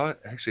Tennessee. I thought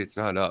actually it's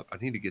not up. I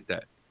need to get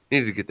that.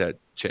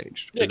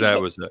 Changed because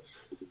that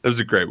was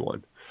a great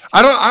one.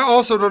 I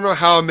also don't know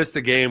how I missed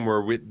a game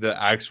where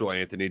the actual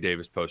Anthony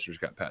Davis posters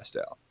got passed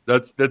out.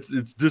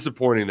 It's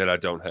disappointing that I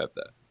don't have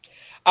that.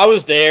 I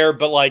was there,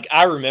 but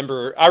I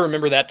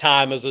remember that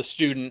time as a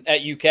student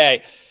at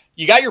UK.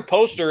 You got your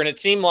poster, and it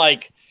seemed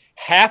like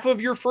half of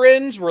your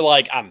friends were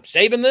like, I'm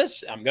saving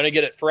this. I'm going to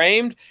get it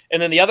framed.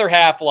 And then the other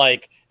half,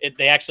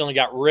 they accidentally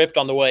got ripped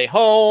on the way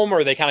home,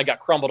 or they kind of got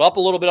crumbled up a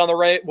little bit on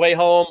the way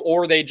home,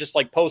 or they just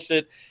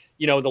posted,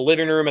 the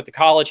living room at the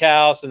college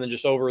house. And then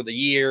just over the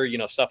year,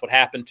 stuff would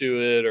happen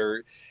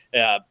to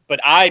it. But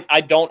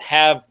I don't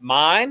have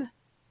mine.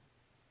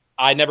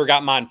 I never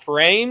got mine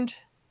framed,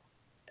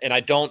 and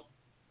I don't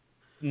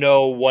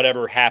know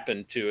whatever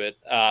happened to it.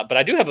 But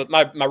I do have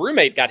my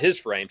roommate got his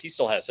framed. He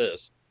still has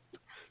his.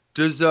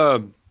 Does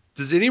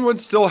anyone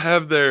still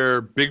have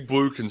their big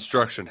blue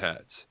construction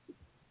hats?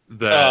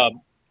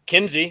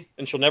 Kinsey,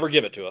 and she'll never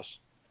give it to us.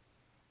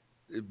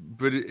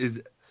 But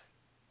is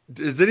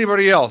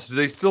anybody else? Do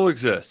they still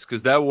exist?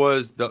 Because that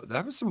was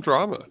some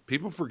drama.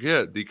 People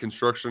forget the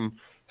construction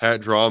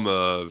hat drama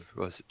of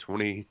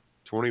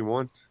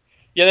 2021.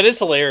 Yeah, that is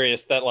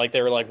hilarious. That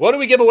they were like, what do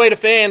we give away to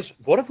fans?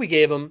 What if we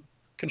gave them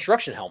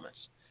construction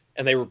helmets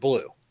and they were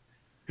blue?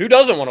 Who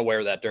doesn't want to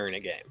wear that during a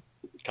game?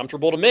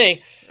 Comfortable to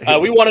me.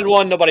 We wanted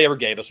one. Nobody ever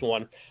gave us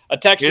one. A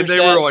texter and they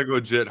says, were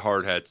legit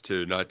hard hats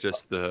too, not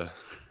just the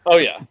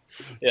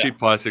cheap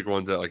plastic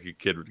ones that a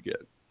kid would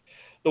get.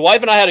 The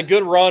wife and I had a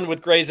good run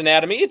with Grey's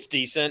Anatomy. It's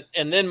decent.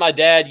 And then my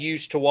dad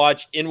used to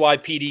watch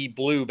NYPD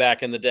Blue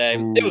back in the day.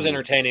 Ooh. It was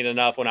entertaining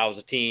enough when I was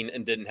a teen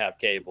and didn't have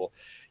cable.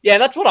 Yeah,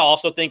 that's what I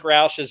also think,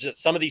 Roush, is that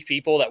some of these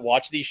people that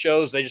watch these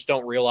shows, they just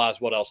don't realize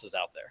what else is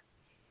out there.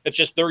 It's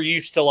just they're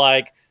used to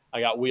I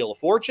got Wheel of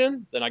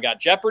Fortune, then I got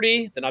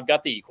Jeopardy, then I've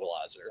got The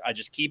Equalizer. I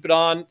just keep it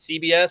on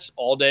CBS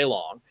all day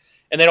long.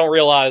 And they don't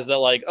realize that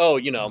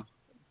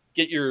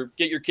get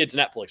your kid's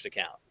Netflix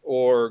account,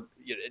 or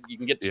you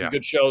can get some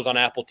good shows on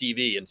Apple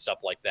TV and stuff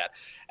like that.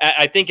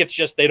 I think it's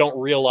just they don't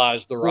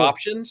realize their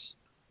options,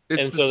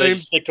 and so they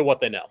stick to what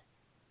they know.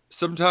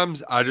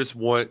 Sometimes I just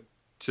want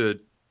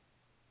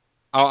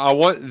I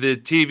want the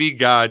TV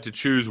guide to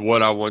choose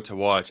what I want to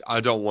watch. I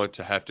don't want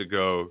to have to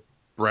go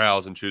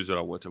browse and choose what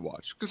I want to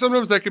watch, because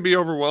sometimes that can be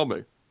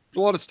overwhelming. There's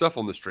a lot of stuff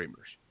on the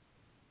streamers.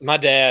 My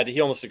dad,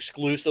 he almost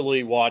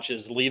exclusively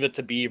watches Leave It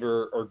to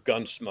Beaver or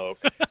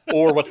Gunsmoke,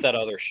 or what's that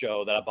other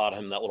show that I bought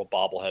him that little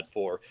bobblehead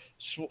for?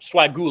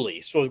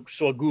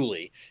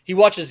 Swaguli. He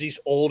watches these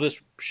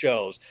oldest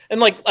shows.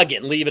 And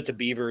again, Leave It to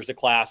Beaver is a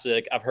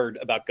classic. I've heard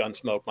about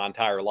Gunsmoke my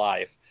entire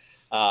life.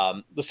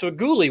 The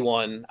Swaguli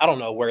one, I don't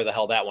know where the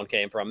hell that one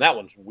came from. That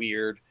one's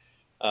weird.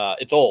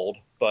 It's old,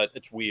 but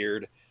it's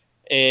weird.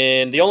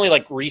 And the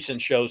only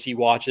recent shows he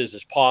watches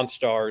is Pawn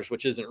Stars,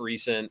 which isn't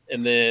recent.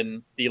 And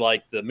then the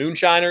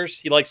Moonshiners.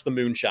 He likes the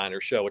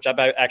Moonshiners show, which I've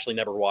actually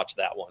never watched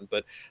that one.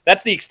 But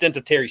that's the extent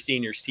of Terry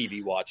Senior's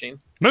TV watching.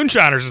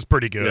 Moonshiners is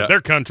pretty good. Yeah.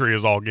 Their country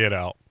is all get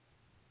out.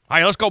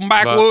 Hey, let's go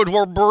backwoods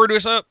where brew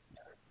this up.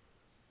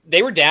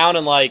 They were down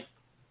in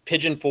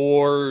Pigeon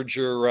Forge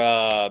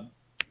or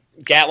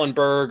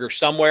Gatlinburg or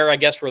somewhere, I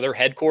guess, where their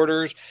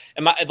headquarters.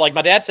 And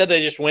my dad said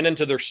they just went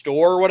into their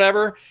store or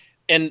whatever.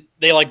 And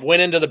they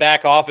went into the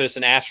back office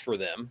and asked for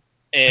them,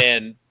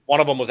 and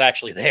one of them was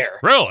actually there.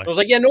 Really? I was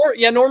like,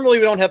 normally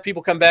we don't have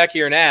people come back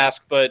here and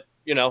ask, but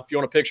if you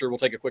want a picture, we'll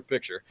take a quick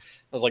picture.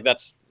 I was like,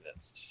 that's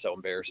so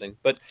embarrassing,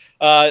 but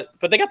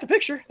they got the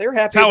picture. They were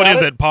happy. That's how it is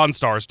at at Pawn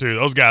Stars too.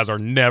 Those guys are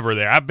never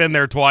there. I've been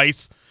there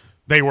twice.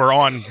 They were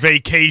on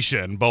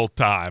vacation both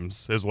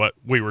times, is what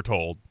we were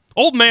told.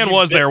 Old man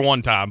was there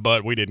one time,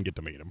 but we didn't get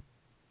to meet him.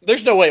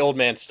 There's no way Old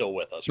Man's still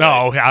with us. Right?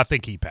 No, I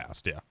think he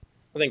passed. Yeah.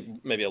 I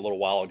think maybe a little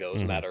while ago,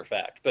 as a matter of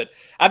fact. But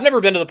I've never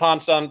been to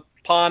the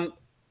pawn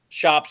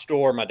shop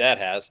store. My dad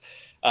has.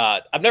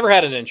 I've never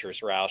had an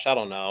interest, Roush. I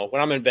don't know.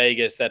 When I'm in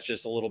Vegas, that's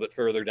just a little bit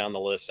further down the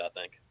list, I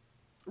think.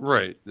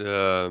 Right.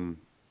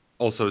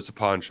 Also, it's a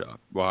pawn shop.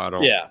 Well, I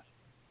don't. Yeah.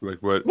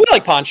 What? We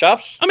like pawn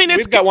shops. I mean,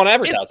 we've got one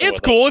advertising.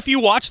 It's cool if you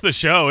watch the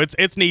show.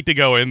 It's neat to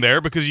go in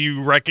there because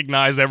you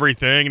recognize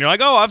everything, and you're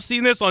like, oh, I've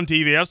seen this on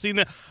TV. I've seen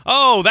that.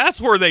 Oh, that's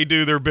where they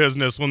do their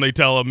business when they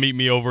tell them meet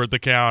me over at the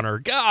counter.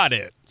 Got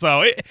it.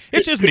 So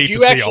it's just neat to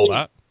see all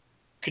that.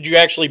 Could you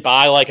actually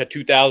buy a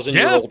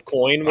 2,000-year-old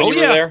coin when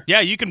you were there? Yeah,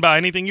 you can buy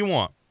anything you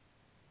want.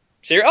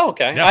 Oh,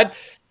 okay. Yeah.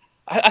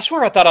 I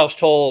swear I thought I was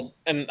told,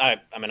 and I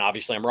mean,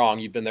 obviously I'm wrong.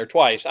 You've been there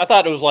twice. I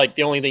thought it was like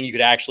the only thing you could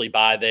actually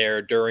buy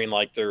there during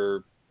like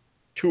their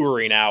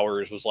touring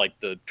hours was like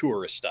the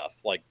tourist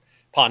stuff, like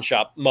pawn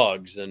shop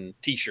mugs and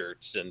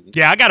T-shirts and.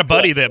 Yeah, I got a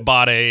buddy that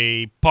bought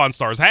a Pawn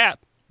Stars hat,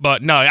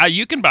 but no,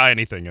 you can buy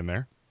anything in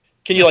there.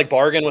 Can you like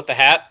bargain with the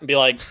hat and be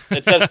like,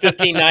 it says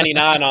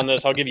 $15.99 on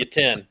this, I'll give you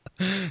 10.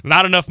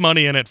 Not enough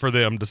money in it for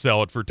them to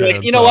sell it for 10.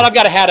 Like, you know what? I've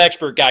got a hat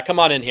expert guy. Come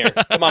on in here.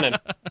 Come on in.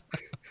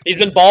 He's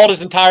been bald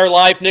his entire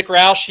life. Nick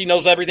Roush. He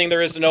knows everything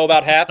there is to know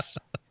about hats.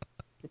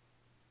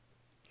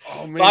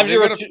 Oh man, they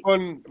got a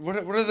fun. What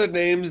are the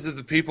names of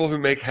the people who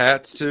make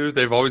hats too?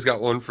 They've always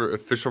got one for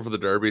official for the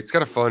Derby. It's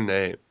got a fun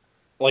name,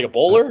 like a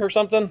bowler or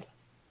something.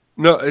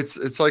 No,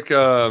 it's like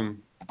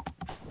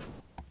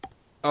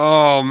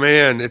Oh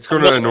man, it's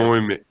going to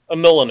annoy me. A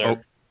milliner.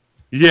 Oh,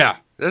 yeah,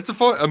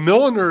 a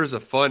milliner is a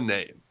fun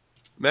name.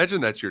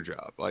 Imagine that's your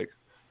job. Like,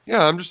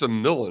 yeah, I'm just a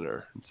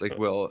milliner. It's like,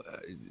 well,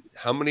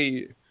 how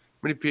many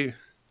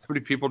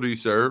people do you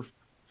serve?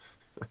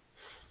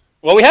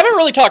 Well, we haven't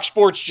really talked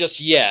sports just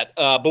yet,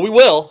 but we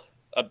will.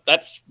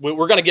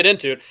 We're going to get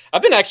into it.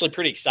 I've been actually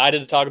pretty excited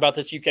to talk about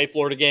this UK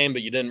Florida game,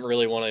 but you didn't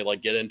really want to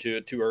like get into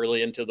it too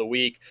early into the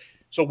week.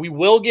 So we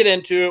will get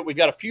into it. We've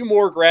got a few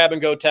more grab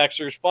and go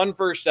texters. Fun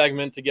first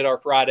segment to get our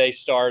Friday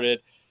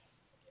started.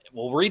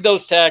 We'll read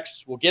those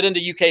texts. We'll get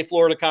into UK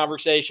Florida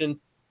conversation.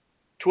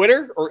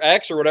 Twitter or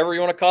X or whatever you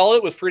want to call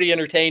it was pretty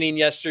entertaining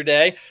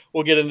yesterday.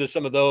 We'll get into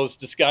some of those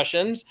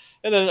discussions.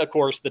 And then, of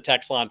course, the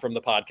text line from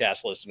the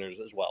podcast listeners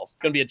as well. It's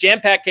going to be a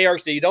jam-packed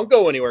KRC. Don't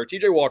go anywhere.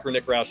 TJ Walker,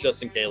 Nick Roush,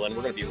 Justin Kalen.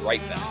 We're going to be right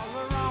back.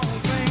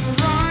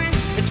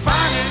 It's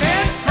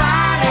finally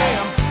Friday.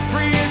 I'm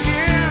free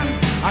again.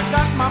 I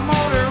got my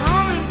motor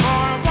running for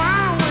a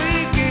wild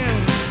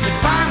weekend. It's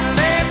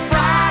finally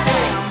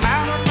Friday. I'm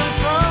out of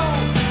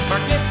patrol.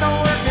 Forget the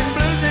working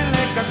blues and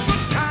make a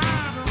good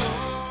time to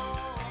roll.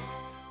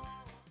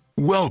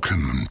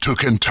 Welcome to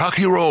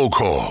Kentucky Roll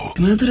Call.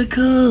 Come out to the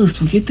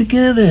coast. We'll get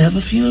together. Have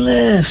a few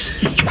laughs.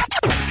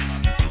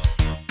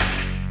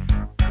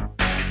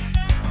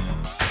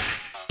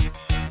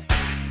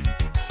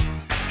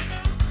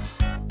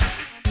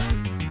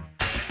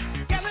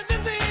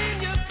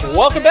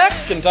 Welcome back.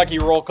 Kentucky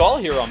Roll Call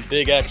here on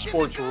Big X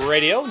Sports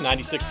Radio,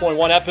 96.1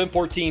 FM,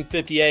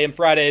 1450 AM,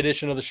 Friday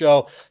edition of the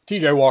show.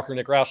 TJ Walker,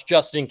 Nick Roush,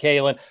 Justin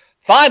Kalen.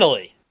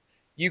 Finally,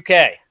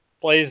 UK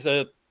plays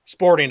a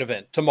sporting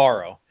event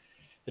tomorrow.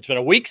 It's been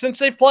a week since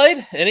they've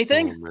played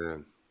anything. Oh,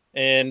 man.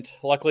 And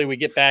luckily we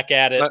get back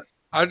at it.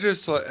 I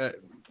just,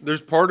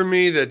 there's part of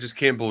me that just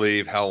can't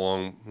believe how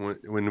long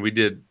when we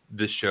did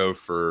this show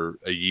for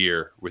a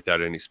year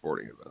without any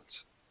sporting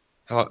events.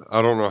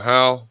 I don't know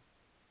how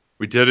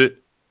we did it.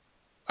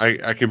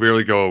 I can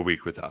barely go a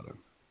week without him.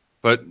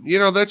 But, you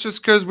know, that's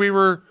just because we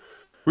were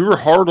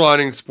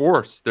hardlining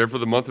sports there for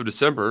the month of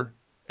December,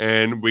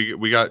 and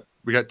we got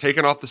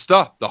taken off the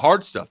stuff, the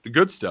hard stuff, the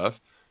good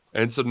stuff.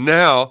 And so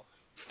now,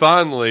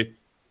 finally,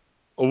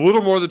 a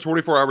little more than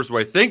 24 hours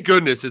away. Thank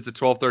goodness it's a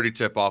 12:30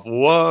 tip-off.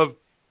 Love.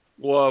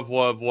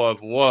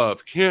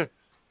 Can't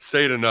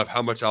say it enough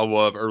how much I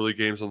love early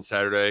games on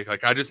Saturday.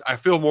 Like, I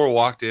feel more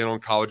locked in on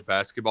college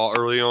basketball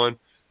early on.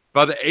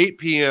 By the 8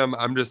 p.m.,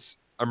 I'm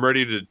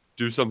ready to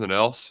do something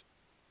else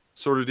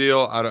sort of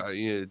deal.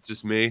 It's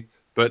just me,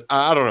 but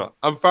I don't know.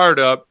 I'm fired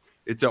up.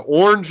 It's an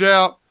orange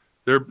out.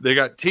 They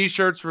got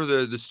T-shirts for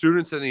the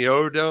students in the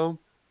O-Dome.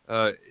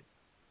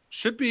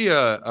 Should be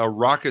a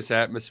raucous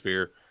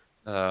atmosphere.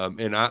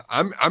 And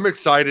I'm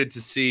excited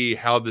to see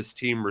how this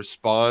team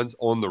responds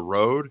on the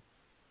road.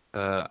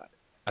 I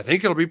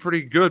think it'll be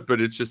pretty good,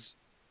 but it's just,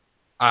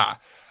 I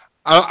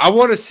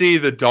want to see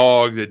the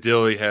dog that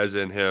Dilly has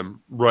in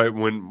him right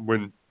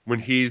when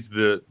he's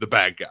the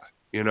bad guy.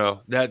 You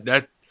know, that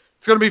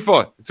it's going to be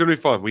fun. It's going to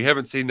be fun. We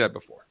haven't seen that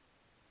before.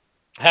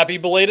 Happy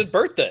belated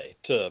birthday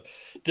to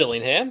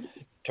Dillingham.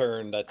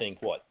 Turned, I think,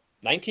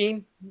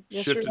 19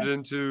 yesterday? Shifted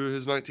into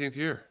his 19th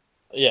year.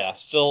 Yeah,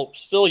 still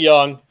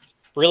young.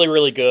 Really,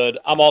 really good.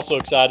 I'm also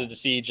excited to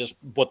see just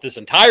what this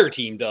entire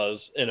team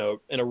does in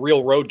a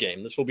real road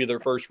game. This will be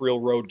their first real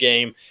road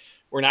game.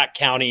 We're not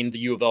counting the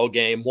U of L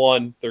game.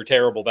 1, they're a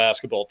terrible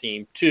basketball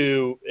team.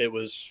 2, it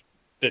was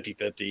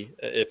 50-50,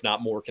 if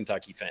not more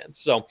Kentucky fans.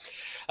 So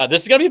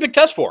this is going to be a big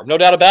test for them, no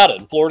doubt about it.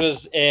 And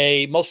Florida's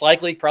most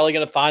likely probably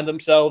going to find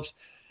themselves,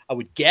 I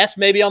would guess,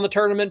 maybe on the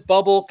tournament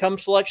bubble come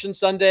Selection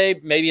Sunday,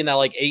 maybe in that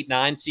like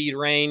 8-9 seed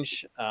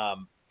range.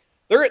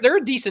 They're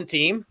a decent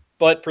team,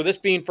 but for this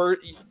being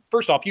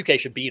first off, UK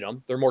should beat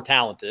them. They're more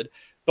talented.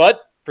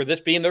 But for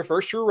this being their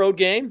first true road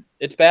game,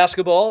 it's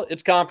basketball,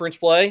 it's conference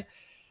play.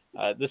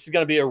 This is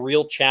going to be a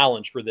real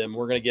challenge for them.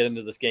 We're going to get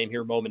into this game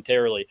here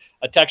momentarily.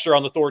 A texter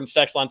on the Thornton's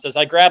text line says,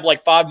 I grabbed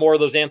like 5 more of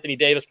those Anthony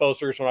Davis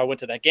posters when I went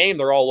to that game.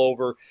 They're all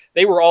over.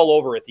 They were all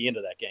over at the end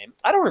of that game.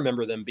 I don't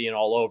remember them being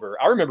all over.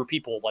 I remember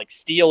people like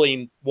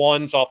stealing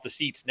ones off the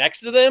seats next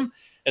to them,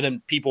 and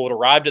then people would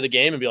arrive to the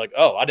game and be like,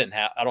 oh, I don't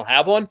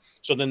have one.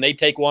 So then they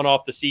take one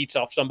off the seats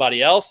off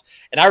somebody else.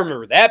 And I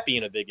remember that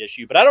being a big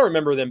issue, but I don't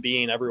remember them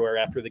being everywhere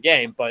after the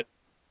game, but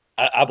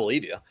I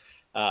believe you.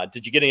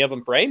 Did you get any of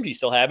them framed? Do you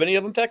still have any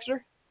of them,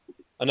 Texter?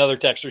 Another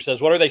texter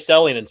says, what are they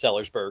selling in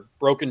Sellersburg?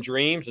 Broken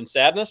dreams and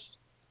sadness?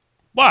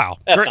 Wow.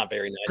 That's not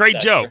very nice. Great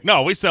Texter. joke.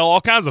 No, we sell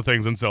all kinds of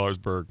things in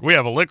Sellersburg. We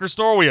have a liquor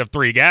store. We have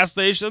 3 gas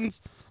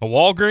stations, a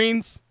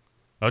Walgreens,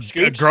 a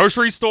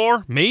grocery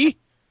store. Me?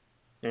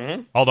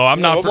 Mm-hmm. Although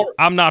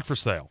I'm not for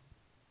sale.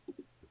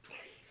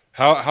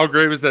 How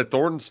great was that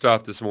Thornton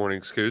stop this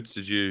morning, Scoots?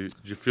 Did you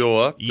fuel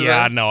up?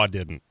 Yeah, no, I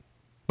didn't.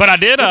 But I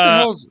did.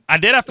 I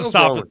did have to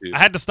stop. I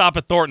had to stop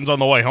at Thornton's on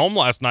the way home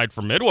last night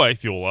for Midway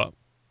fuel up.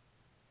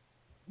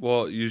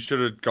 Well, you should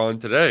have gone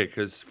today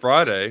because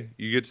Friday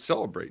you get to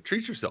celebrate.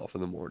 Treat yourself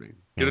in the morning.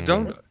 Get a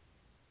donut.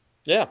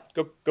 Yeah,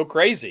 go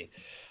crazy.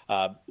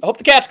 I hope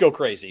the Cats go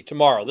crazy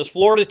tomorrow. This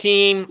Florida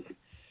team,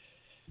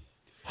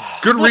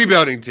 good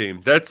rebounding team.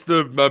 That's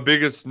my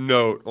biggest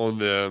note on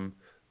them.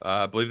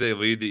 I believe they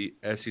lead the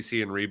SEC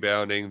in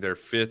rebounding. They're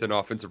 5th in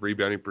offensive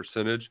rebounding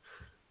percentage.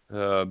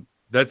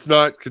 That's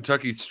not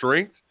Kentucky's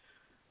strength.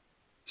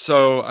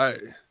 So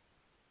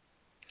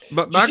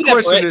my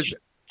question is,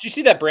 did you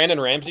see that Brandon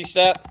Ramsey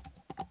stat?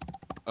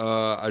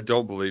 I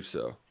don't believe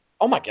so.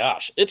 Oh my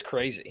gosh, it's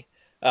crazy.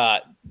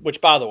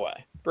 Which, by the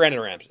way, Brandon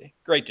Ramsey,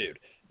 great dude.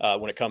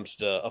 When it comes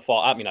to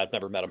I mean, I've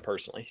never met him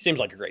personally. He seems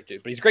like a great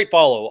dude, but he's a great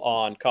follow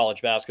on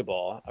college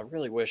basketball. I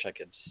really wish I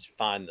could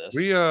find this.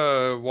 We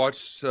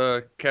watched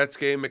Cats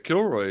game at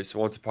Kilroy's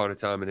once upon a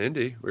time in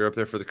Indy. We were up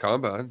there for the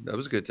combine. That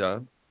was a good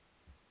time.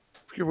 I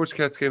forget which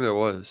Cats game that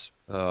was.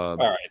 All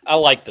right, I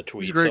like the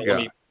tweet. He's a great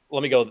guy.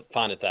 Let me go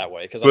find it that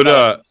way because.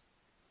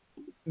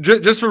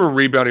 Just from a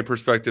rebounding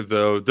perspective,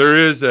 though, there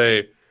is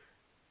a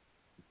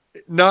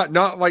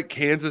not like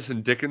Kansas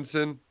and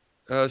Dickinson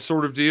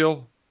sort of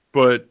deal,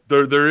 but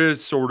there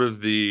is sort of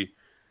the,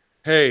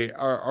 hey,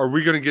 are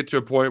we going to get to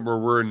a point where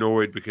we're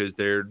annoyed because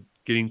they're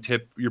getting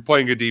you're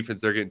playing good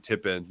defense, they're getting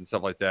tip ins and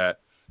stuff like that.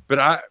 But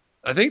I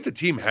think the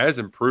team has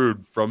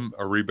improved from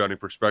a rebounding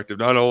perspective.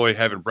 Not only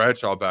having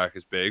Bradshaw back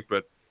is big,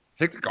 but I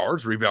think the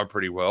guards rebound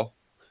pretty well.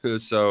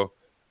 So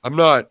I'm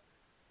not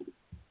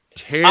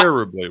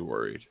terribly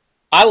worried.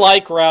 I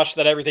like, Roush,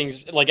 that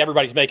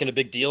everybody's making a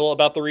big deal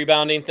about the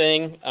rebounding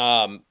thing.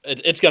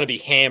 It's going to be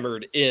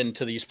hammered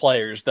into these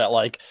players that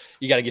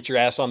you got to get your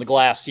ass on the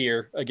glass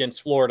here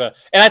against Florida.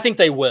 And I think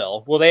they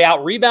will. Will they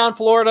out rebound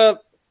Florida?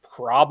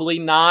 Probably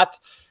not.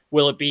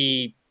 Will it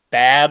be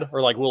bad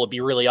or will it be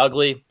really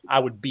ugly? I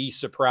would be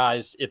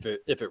surprised if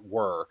it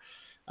were.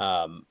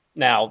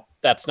 Now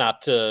that's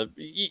not to,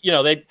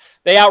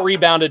 they out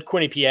rebounded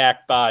Quinnipiac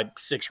by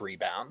 6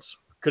 rebounds.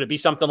 Could it be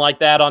something like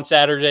that on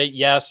Saturday?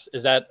 Yes.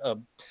 Is that a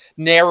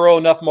narrow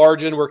enough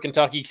margin where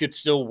Kentucky could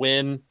still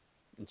win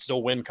and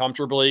still win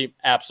comfortably?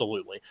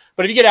 Absolutely.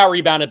 But if you get out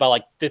rebounded by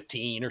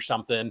 15 or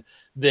something,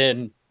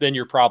 then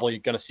you're probably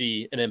going to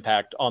see an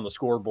impact on the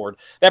scoreboard.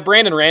 That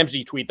Brandon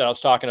Ramsey tweet that I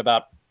was talking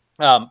about,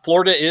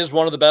 Florida is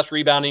one of the best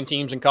rebounding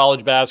teams in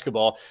college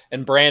basketball.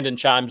 And Brandon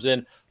chimes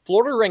in,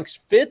 Florida ranks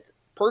 5th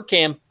per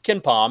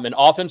KenPom in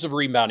offensive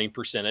rebounding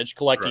percentage,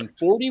 collecting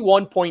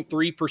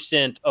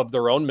 41.3% of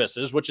their own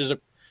misses, which is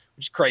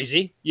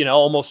crazy.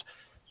 Almost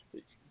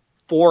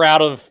 2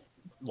 out of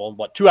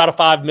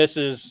 5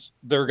 misses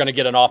they're going to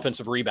get an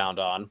offensive rebound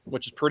on,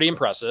 which is pretty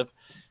impressive.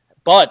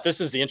 But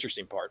this is the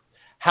interesting part.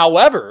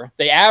 However,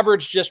 they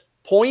average just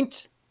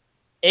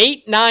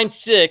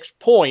 0.896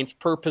 points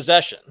per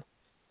possession.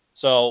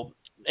 So,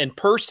 and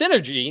per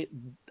synergy,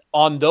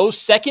 on those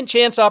second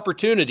chance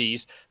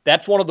opportunities,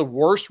 that's one of the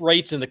worst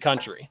rates in the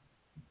country.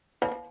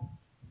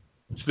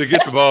 So they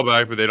get the ball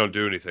back, but they don't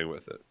do anything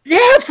with it. Yeah,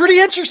 it's pretty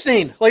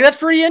interesting. That's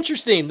pretty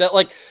interesting that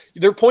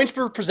their points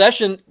per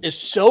possession is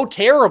so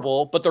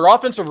terrible, but their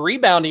offensive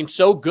rebounding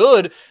so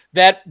good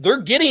that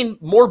they're getting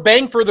more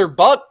bang for their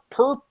buck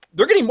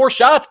they're getting more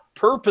shots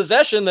per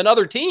possession than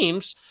other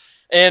teams.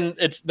 And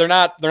they're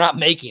not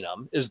making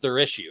them is their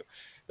issue.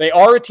 They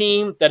are a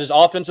team that is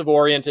offensive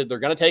oriented. They're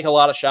going to take a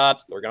lot of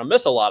shots. They're going to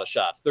miss a lot of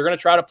shots. They're going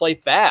to try to play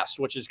fast,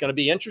 which is going to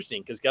be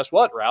interesting because guess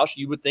what, Roush?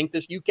 You would think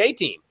this UK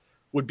team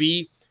would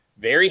be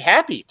very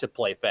happy to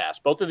play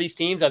fast. Both of these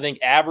teams, I think,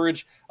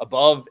 average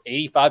above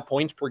 85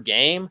 points per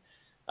game.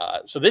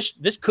 So this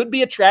could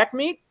be a track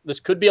meet. This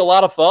could be a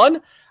lot of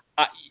fun.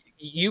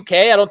 UK,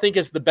 I don't think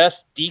is the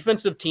best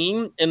defensive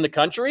team in the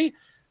country.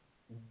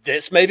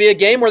 This may be a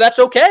game where that's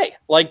okay.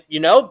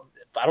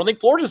 I don't think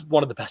Florida's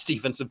one of the best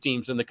defensive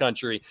teams in the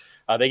country.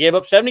 They gave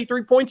up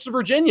 73 points to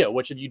Virginia,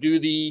 which if you do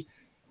the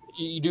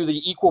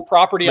equal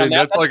property on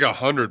that, that's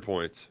 100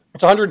 points.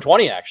 It's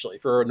 120 actually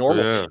for a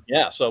normal team.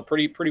 Yeah, so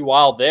pretty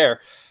wild there.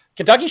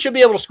 Kentucky should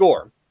be able to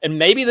score, and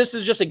maybe this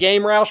is just a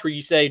game, Roush, where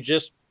you say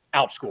just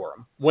outscore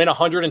them, win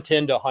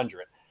 110 to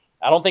 100.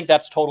 I don't think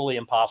that's totally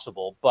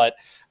impossible, but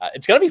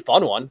it's going to be a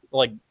fun one.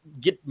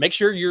 Make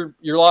sure you're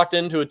locked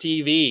into a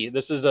TV.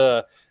 This is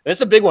a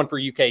big one for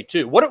UK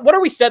too. What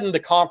are we setting the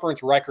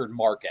conference record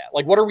mark at?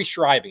 What are we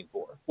striving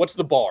for? What's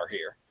the bar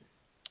here?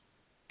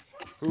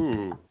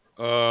 Ooh,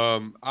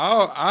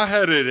 I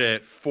had it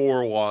at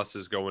 4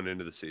 losses going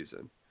into the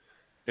season,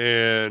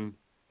 and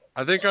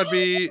I think I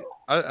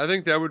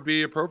think that would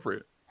be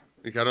appropriate.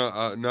 I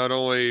don't not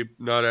only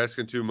not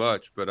asking too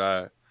much,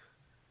 but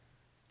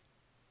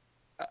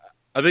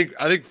I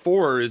think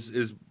 4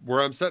 is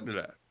where I'm setting it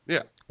at.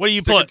 Yeah. What do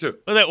you play? What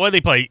do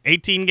they play?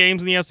 18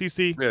 games in the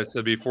SEC? Yeah, so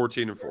it'd be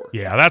 14-4.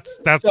 Yeah, that's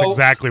So-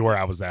 exactly where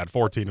I was at.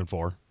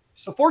 14-4.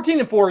 So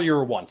 14-4,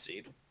 you're a 1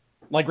 seed.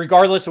 Like,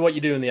 regardless of what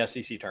you do in the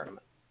SEC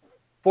tournament.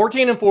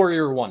 14-4,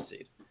 you're a 1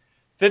 seed.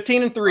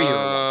 15-3, you're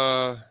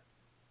a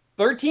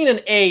 1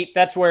 seed. 13-8,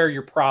 that's where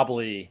you're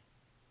probably,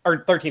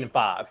 or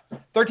 13-5.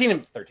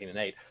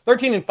 13-8.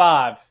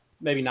 13-5,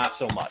 maybe not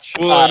so much.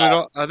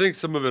 Well, I think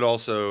some of it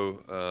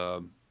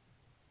also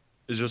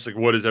is just like,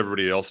 what is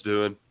everybody else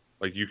doing?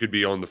 Like, you could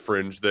be on the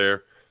fringe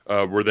there,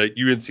 where that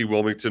UNC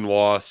Wilmington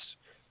loss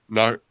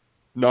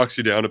knocks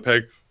you down a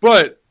peg.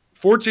 But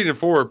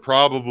 14-4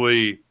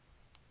 probably,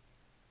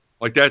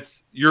 like,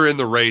 you're in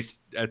the race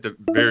at the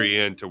very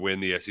end to win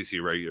the SEC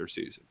regular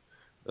season.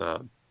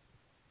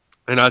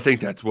 And I think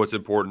that's what's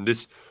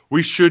important.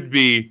 We should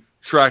be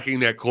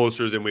tracking that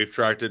closer than we've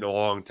tracked it in a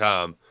long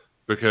time,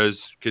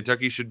 because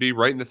Kentucky should be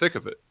right in the thick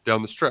of it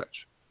down the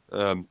stretch.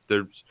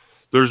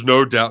 There's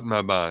no doubt in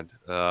my mind.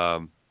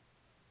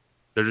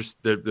 They're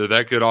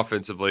that good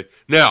offensively.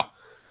 Now,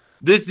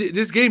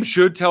 this game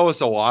should tell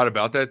us a lot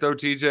about that, though,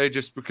 TJ,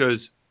 just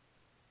because,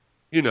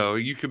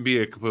 you can be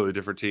a completely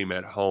different team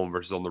at home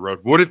versus on the road.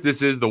 What if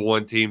this is the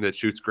one team that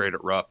shoots great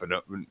at Rupp and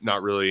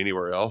not really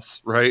anywhere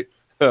else, right?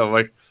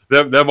 Like,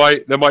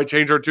 that might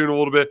change our tune a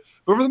little bit.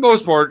 But for the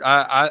most part,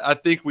 I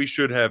think we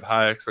should have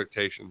high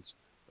expectations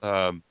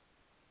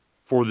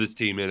for this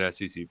team in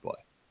SEC play.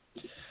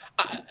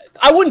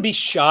 I wouldn't be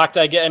shocked.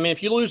 I mean,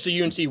 if you lose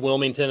to UNC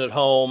Wilmington at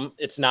home,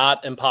 it's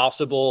not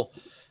impossible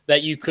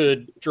that you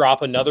could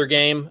drop another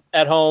game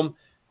at home.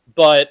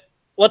 But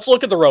let's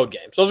look at the road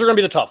games. Those are going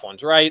to be the tough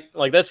ones, right?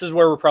 Like, this is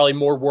where we're probably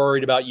more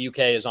worried about UK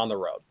is on the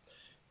road.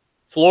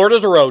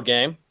 Florida's a road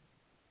game.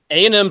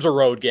 A&M's a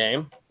road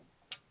game.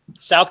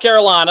 South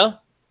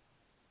Carolina,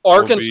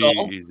 Arkansas,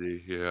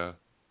 easy, yeah.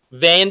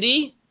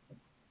 Vandy,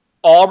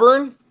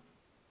 Auburn,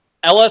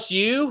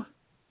 LSU,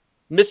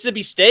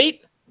 Mississippi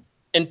State,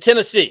 and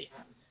Tennessee.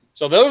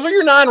 So those are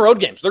your 9 road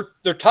games.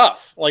 They're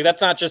tough. Like,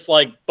 that's not just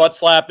like butt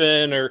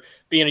slapping or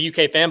being a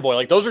UK fanboy.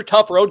 Like, those are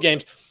tough road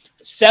games.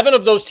 7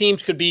 of those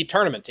teams could be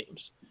tournament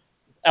teams.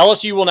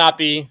 LSU will not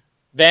be.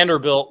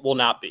 Vanderbilt will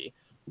not be.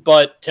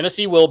 But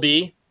Tennessee will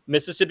be.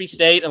 Mississippi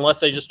State, unless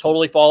they just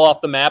totally fall off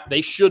the map,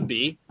 they should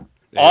be.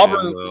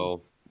 Auburn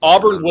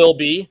will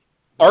be.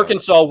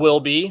 Arkansas will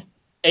be.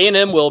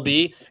 A&M will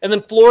be. And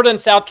then Florida and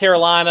South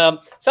Carolina.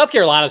 South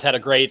Carolina's had a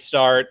great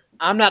start.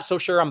 I'm not so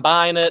sure I'm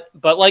buying it,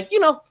 but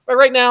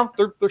right now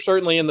they're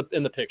certainly in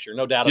the picture,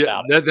 no doubt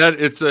about it. That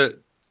it's a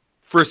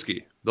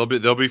frisky.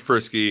 They'll be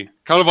frisky,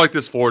 kind of like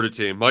this Florida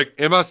team. Like,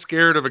 am I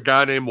scared of a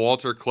guy named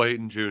Walter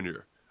Clayton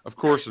Jr.? Of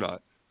course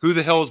not. Who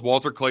the hell is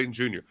Walter Clayton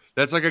Jr.?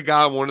 That's like a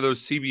guy on one of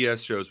those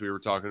CBS shows we were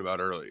talking about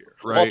earlier,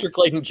 right? Walter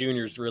Clayton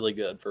Jr. is really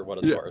good for what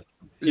it's worth.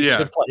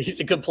 He's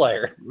a good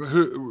player.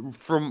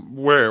 From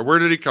where? Where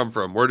did he come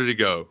from? Where did he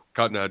go?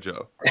 Cotton Eye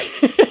Joe.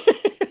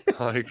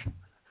 Like,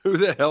 who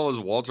the hell is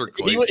Walter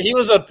Clayton? He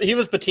was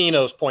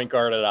Patino's point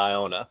guard at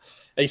Iona.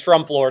 He's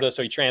from Florida,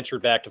 so he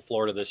transferred back to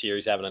Florida this year.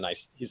 He's having a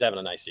nice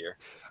year.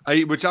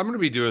 Which I'm going to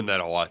be doing that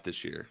a lot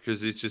this year,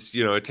 because it's just,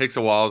 it takes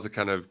a while to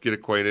kind of get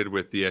acquainted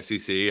with the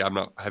SEC.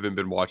 Haven't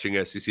been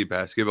watching SEC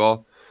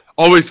basketball.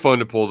 Always fun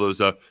to pull those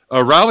up.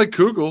 Riley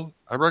Kugel,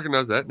 I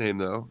recognize that name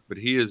though, but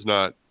he is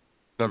not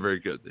very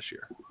good this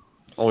year.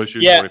 Only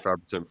shooting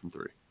 25% from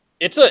 3.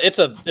 It's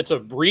a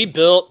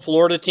rebuilt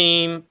Florida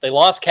team. They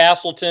lost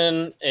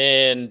Castleton,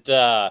 and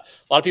a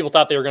lot of people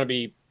thought they were going to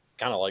be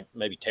kind of like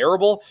maybe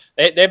terrible.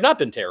 They've not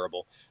been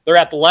terrible. They're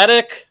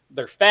athletic.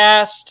 They're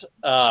fast.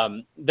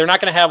 They're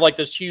not going to have like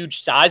this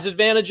huge size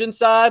advantage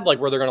inside, like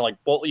where they're going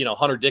to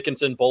Hunter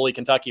Dickinson bully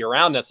Kentucky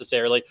around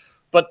necessarily.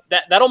 But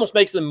that almost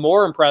makes them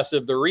more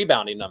impressive, their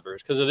rebounding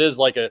numbers, because it is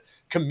like a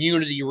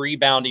community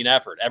rebounding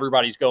effort.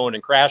 Everybody's going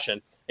and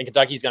crashing, and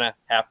Kentucky's going to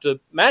have to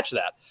match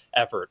that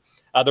effort.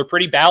 They're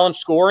pretty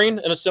balanced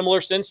scoring in a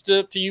similar sense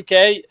to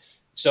UK.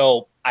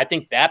 So I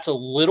think that's a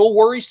little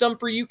worrisome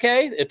for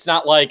UK. It's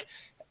not like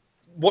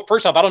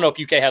first off, I don't know if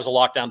UK has a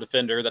lockdown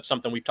defender. That's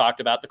something we've talked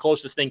about. The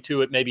closest thing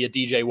to it may be a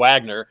DJ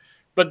Wagner.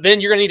 But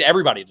then you're going to need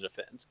everybody to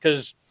defend,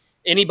 because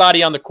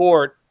anybody on the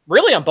court,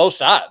 really on both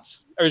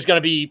sides, is going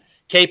to be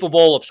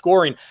capable of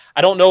scoring.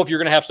 I don't know if you're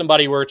going to have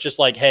somebody where it's just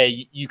like,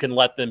 hey, you can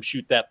let them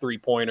shoot that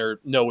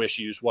three-pointer, no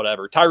issues,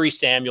 whatever. Tyrese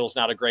Samuel's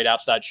not a great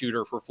outside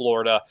shooter for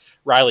Florida.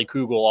 Riley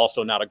Kugel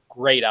also not a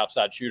great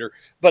outside shooter.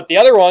 But the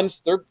other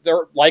ones,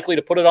 they're likely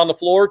to put it on the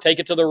floor, take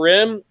it to the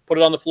rim, put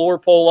it on the floor,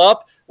 pull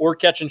up, or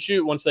catch and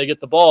shoot once they get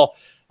the ball.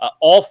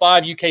 All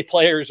 5 UK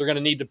players are going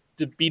to need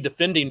to be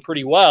defending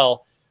pretty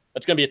well.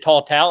 That's going to be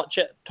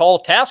a tall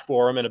task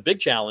for them and a big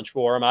challenge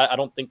for them. I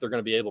don't think they're going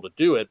to be able to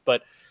do it,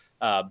 but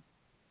I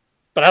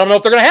don't know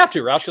if they're going to have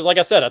to, Roush, because like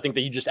I said, I think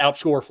that you just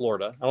outscore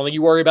Florida. I don't think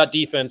you worry about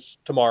defense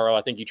tomorrow.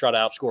 I think you try to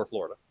outscore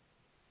Florida,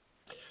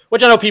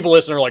 which I know people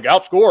listening are like,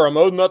 outscore them,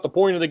 isn't that the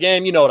point of the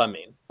game? You know what I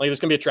mean? Like, it's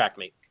going to be a track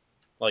meet.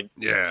 Like,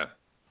 yeah.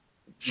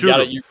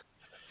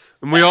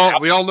 And we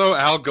all know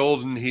Al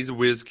Golden. He's a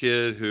whiz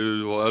kid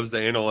who loves the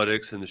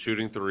analytics and the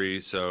shooting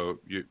 3. So,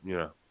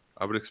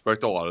 I would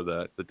expect a lot of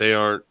that. But they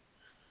aren't.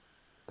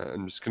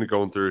 I'm just going to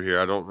go through here.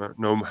 I don't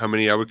know how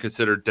many I would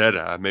consider dead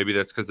eye. Maybe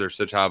that's because they're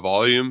such high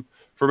volume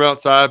from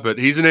outside. But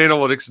he's an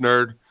analytics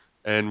nerd,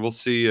 and we'll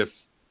see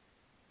if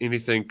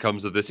anything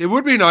comes of this. It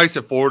would be nice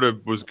if Florida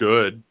was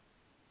good,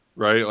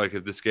 right? Like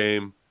if this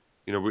game,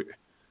 it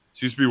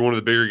used to be one of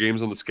the bigger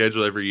games on the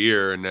schedule every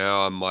year, and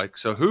now I'm like,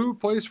 so who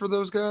plays for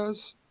those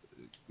guys?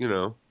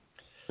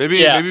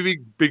 Maybe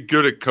be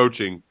good at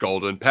coaching.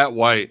 Golden Pat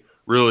White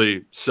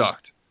really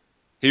sucked.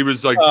 He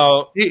was like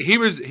he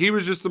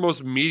was just the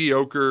most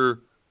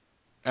mediocre,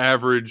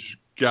 average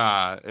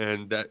guy,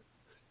 and that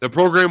the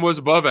program was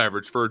above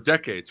average for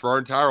decades, for our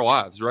entire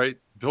lives, right?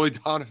 Billy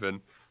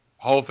Donovan,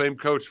 Hall of Fame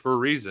coach for a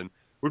reason.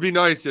 Would be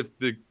nice if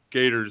the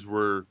Gators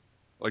were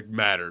like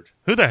mattered.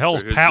 Who the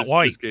hell's Pat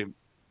White? This game,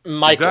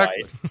 Mike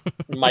White.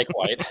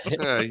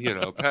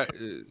 Pat,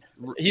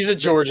 he's at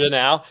Georgia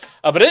now,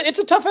 but it's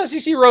a tough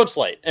SEC road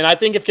slate, and I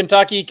think if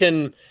Kentucky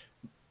can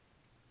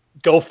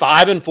go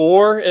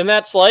 5-4 in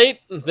that slate,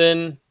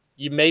 then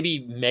you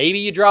maybe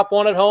you drop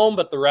one at home,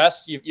 but the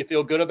rest you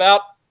feel good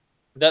about.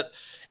 That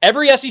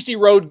every SEC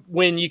road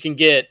win you can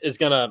get is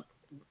gonna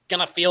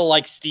feel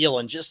like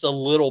stealing just a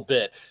little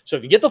bit. So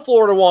if you get the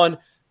Florida one,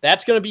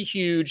 that's gonna be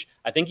huge.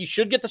 I think you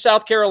should get the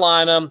South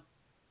Carolina.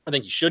 I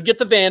think you should get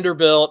the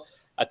Vanderbilt.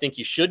 I think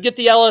you should get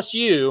the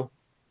LSU.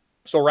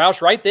 So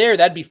Roush, right there,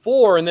 that'd be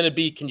 4, and then it'd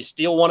be: can you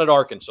steal one at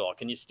Arkansas?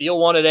 Can you steal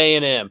one at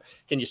A&M?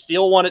 Can you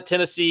steal one at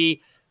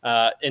Tennessee?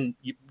 And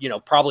you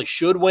probably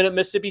should win at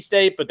Mississippi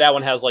State, but that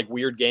one has like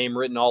weird game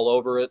written all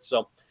over it.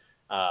 So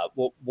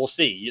we'll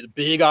see.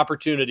 Big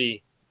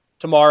opportunity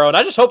tomorrow, and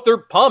I just hope they're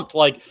pumped.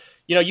 Like,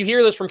 you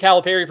hear this from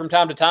Calipari from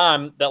time to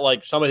time that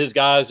like some of his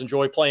guys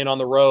enjoy playing on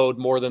the road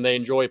more than they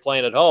enjoy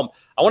playing at home.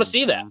 I want to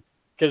see that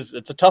because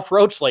it's a tough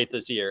road slate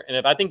this year, and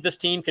if I think this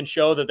team can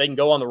show that they can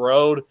go on the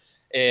road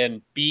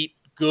and beat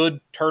good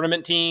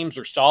tournament teams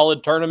or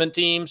solid tournament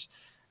teams,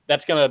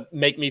 that's going to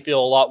make me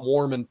feel a lot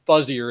warm and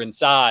fuzzier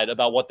inside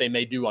about what they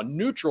may do on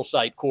neutral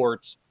site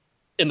courts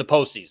in the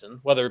postseason,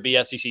 whether it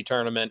be SEC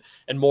tournament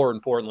and more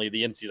importantly,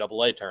 the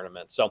NCAA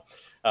tournament. So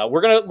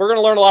we're going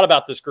to learn a lot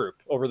about this group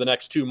over the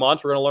next 2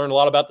 months. We're going to learn a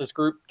lot about this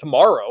group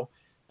tomorrow,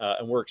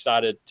 and we're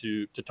excited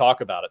to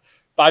talk about it.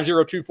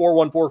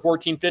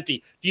 502-414-1450. Do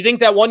you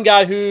think that one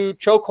guy who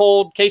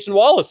chokehold Cason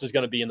Wallace is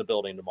going to be in the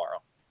building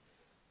tomorrow?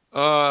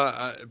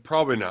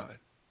 Probably not.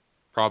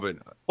 Probably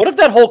not. What if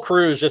that whole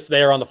crew is just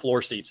there on the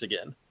floor seats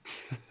again?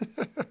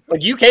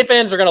 Like UK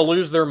fans are going to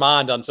lose their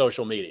mind on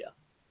social media.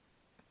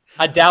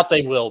 I doubt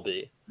they will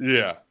be.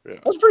 Yeah.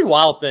 That's a pretty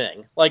wild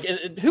thing. Like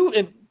who?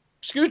 And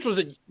Scooch, was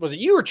it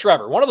you or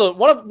Trevor?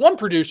 One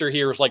producer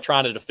here was like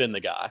trying to defend the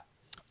guy.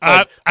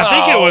 I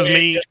think it was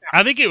me.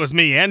 I think it was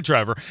me and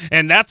Trevor,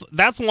 and that's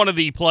one of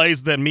the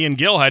plays that me and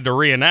Gil had to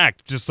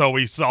reenact just so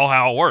we saw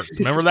how it worked.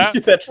 Remember that?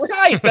 That's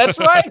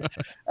right.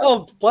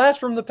 Oh,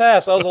 blast from the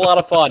past. That was a lot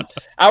of fun.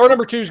 Hour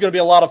number 2 is going to be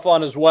a lot of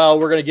fun as well.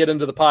 We're going to get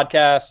into the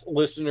podcast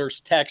listeners'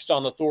 text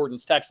on the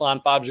Thornton's text line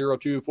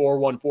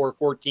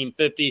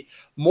 502-414-1450.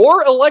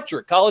 More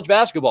electric college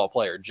basketball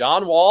player,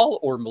 John Wall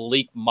or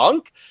Malik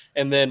Monk,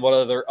 and then what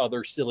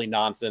other silly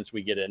nonsense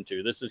we get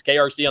into. This is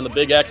KRC on the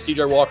Big X.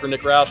 TJ Walker,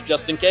 Nick Roush,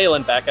 Justin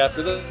Kalen back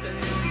after this.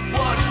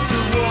 Watch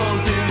the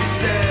walls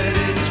instead,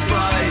 it's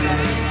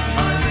Friday,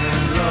 I'm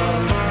in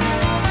love.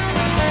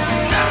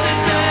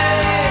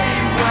 Saturday,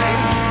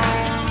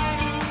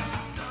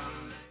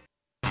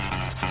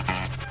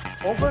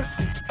 Over?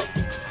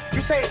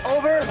 You say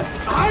over?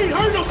 I ain't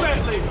heard no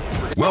bad thing.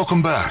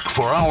 Welcome back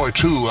for hour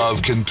 2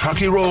 of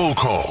Kentucky Roll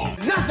Call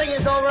Nothing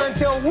is over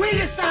until we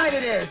decide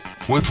it is.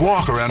 with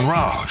Walker and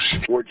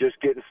Roush. We're just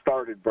getting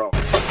started, bro.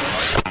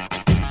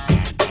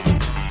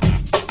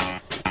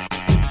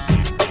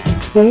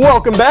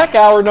 Welcome back.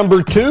 Hour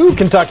number 2,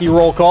 Kentucky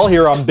Roll Call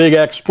here on Big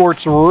X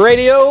Sports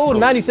Radio,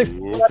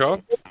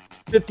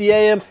 96.50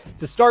 AM.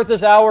 To start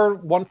this hour,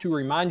 want to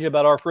remind you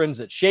about our friends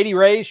at Shady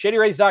Rays,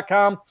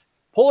 ShadyRays.com.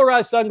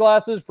 Polarized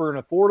sunglasses for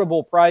an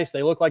affordable price.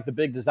 They look like the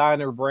big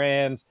designer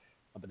brands,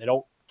 but they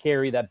don't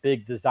carry that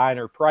big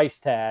designer price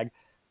tag.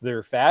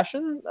 They're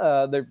fashion.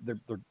 They're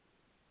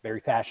very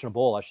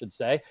fashionable, I should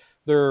say.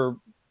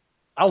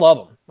 I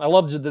love them. I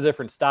love the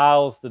different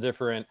styles, the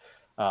different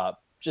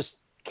just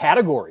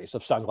categories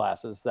of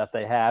sunglasses that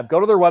they have. Go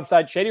to their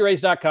website,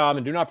 ShadyRays.com,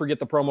 and do not forget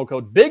the promo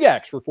code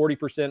BIGX for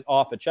 40%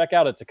 off at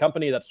checkout. It's a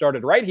company that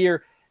started right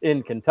here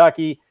in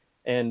Kentucky,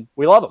 and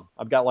we love them.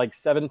 I've got like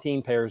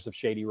 17 pairs of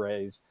Shady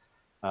Rays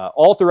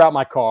all throughout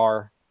my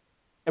car.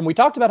 And we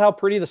talked about how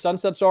pretty the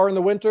sunsets are in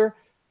the winter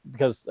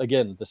because,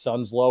 again, the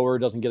sun's lower,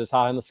 doesn't get as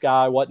high in the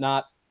sky,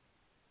 whatnot.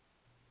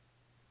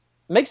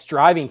 It makes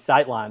driving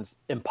sightlines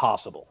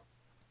impossible.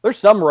 There's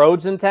some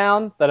roads in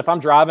town that if I'm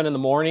driving in the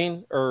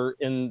morning or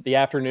in the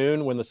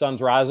afternoon when the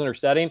sun's rising or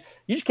setting,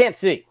 you just can't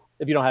see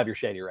if you don't have your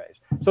Shady Rays.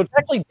 So it's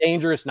actually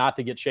dangerous not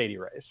to get Shady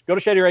Rays. Go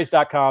to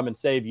ShadyRays.com and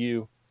save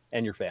you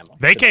and your family.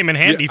 They came in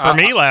handy for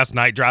me last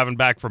night driving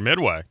back from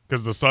Midway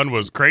because the sun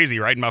was crazy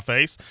right in my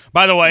face.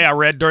 By the way, I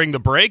read during the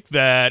break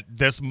that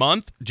this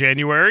month,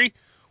 January,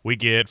 we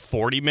get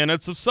 40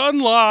 minutes of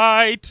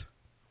sunlight.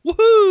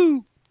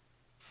 Woohoo!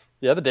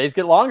 Yeah, the days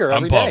get longer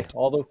every day,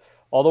 all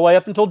the way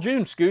up until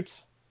June,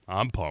 Scoots.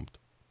 I'm pumped.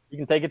 You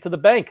can take it to the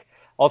bank.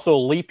 Also, a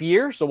leap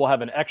year, so we'll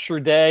have an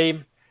extra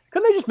day.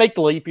 Couldn't they just make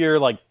the leap year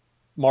like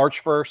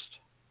March 1st?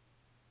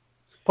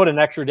 Put an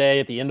extra day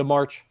at the end of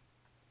March?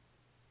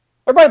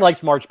 Everybody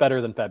likes March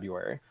better than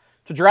February.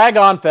 To drag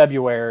on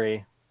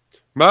February.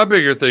 My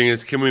bigger thing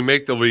is, can we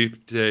make the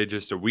leap day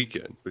just a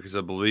weekend? Because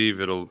I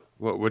believe it'll.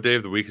 What day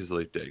of the week is the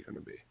leap day going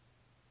to be?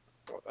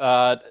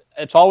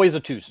 It's always a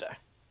Tuesday.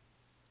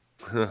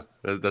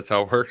 That's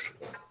how it works.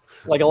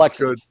 Like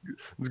elections.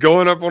 It's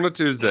going up on a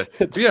Tuesday.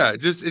 Yeah,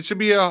 it should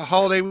be a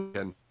holiday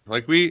weekend.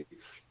 Like we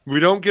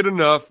don't get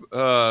enough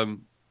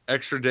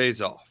extra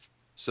days off.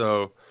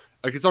 So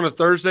like it's on a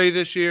Thursday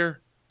this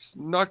year. Just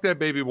knock that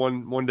baby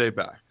one day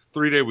back.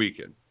 3-day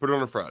weekend. Put it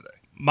on a Friday.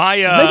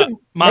 My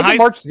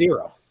March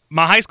 0.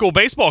 My high school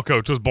baseball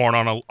coach was born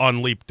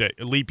on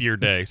leap year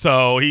day.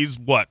 So he's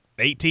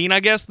 18, I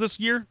guess, this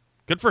year.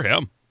 Good for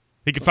him.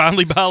 He could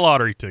finally buy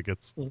lottery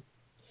tickets.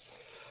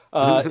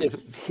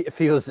 If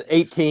he was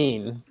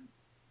 18,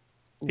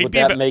 would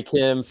that make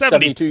him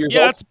 72 years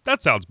old? Yeah,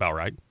 that sounds about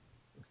right.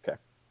 Okay.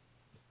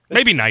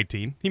 Maybe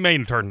 19. He may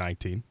turn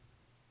 19.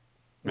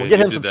 We'll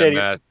get him some shady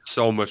math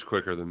so much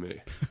quicker than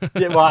me.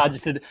 Yeah, well, I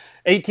just said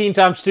 18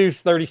 times 2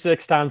 is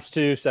 36 times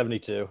 2 is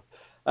 72.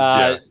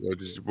 I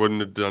just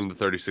wouldn't have done the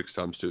 36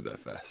 times 2 that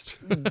fast.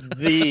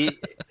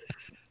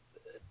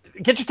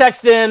 Get your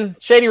text in.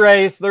 Shady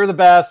Rays, they're the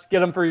best. Get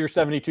them for your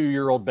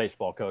 72-year-old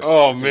baseball coach.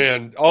 Oh,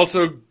 man.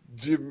 Also,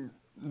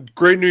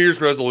 great New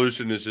Year's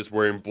resolution is just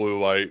wearing blue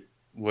light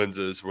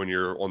lenses when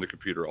you're on the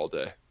computer all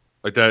day.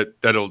 Like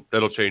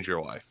that'll change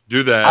your life.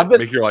 Do that.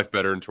 Make your life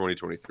better in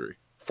 2023.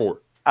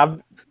 4.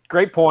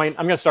 Great point.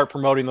 I'm going to start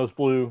promoting those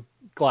blue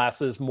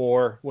glasses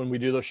more when we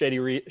do those Shady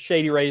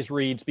Rays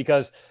reads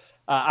because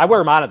I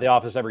wear mine at the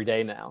office every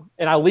day now.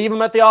 And I leave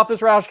them at the office,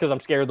 Roush, because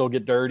I'm scared they'll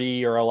get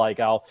dirty or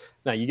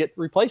now you get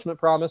replacement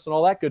promise and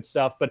all that good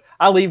stuff. But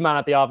I leave mine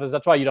at the office.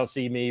 That's why you don't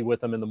see me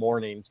with them in the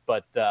mornings.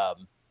 But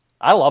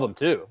I love them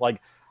too.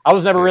 Like I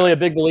was never really a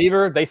big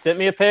believer. They sent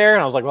me a pair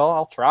and I was like, well,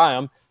 I'll try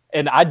them.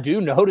 And I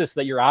do notice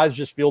that your eyes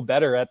just feel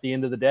better at the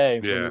end of the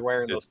day when you're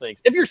wearing those things.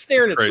 If you're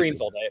staring at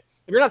screens all day,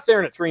 if you're not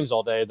staring at screens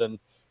all day, then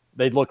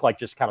they look like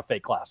just kind of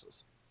fake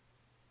glasses.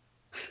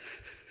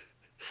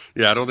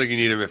 Yeah, I don't think you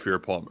need them if you're a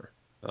plumber.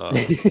 All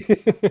right,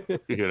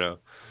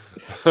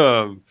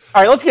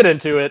 let's get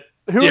into it.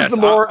 Who's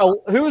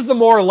the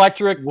more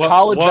electric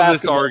college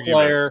basketball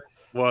player?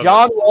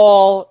 John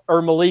Wall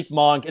or Malik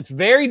Monk? It's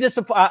very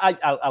disappointing.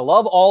 I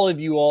love all of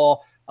you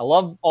all. I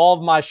love all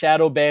of my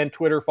shadow banned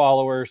Twitter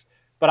followers.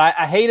 But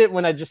I hate it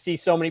when I just see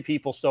so many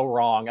people so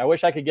wrong. I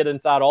wish I could get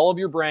inside all of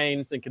your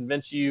brains and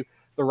convince you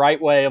the right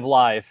way of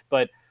life.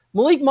 But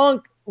Malik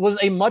Monk was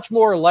a much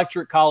more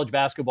electric college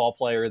basketball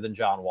player than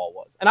John Wall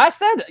was. And I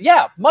said,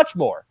 much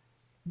more.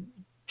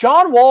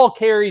 John Wall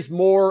carries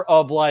more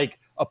of like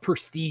a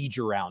prestige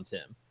around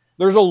him.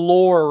 There's a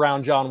lore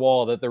around John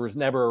Wall that there was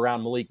never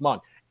around Malik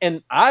Monk.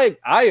 And I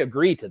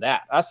agree to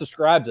that. I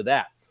subscribe to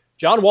that.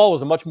 John Wall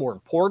was a much more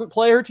important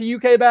player to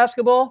UK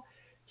basketball.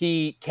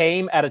 He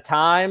came at a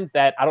time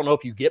that I don't know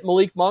if you get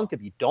Malik Monk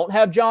if you don't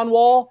have John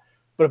Wall.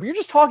 But if you're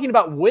just talking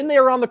about when they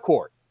were on the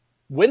court,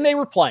 when they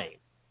were playing,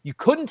 you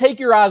couldn't take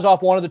your eyes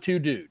off one of the two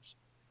dudes.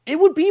 It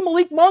would be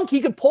Malik Monk. He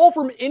could pull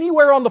from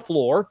anywhere on the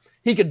floor.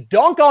 He could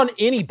dunk on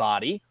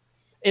anybody.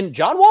 And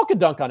John Wall could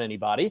dunk on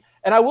anybody.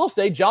 And I will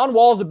say John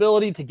Wall's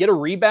ability to get a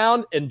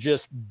rebound and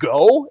just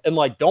go and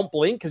don't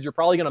blink because you're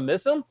probably going to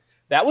miss him,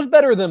 that was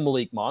better than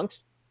Malik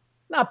Monk's.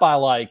 Not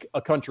by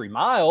a country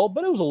mile,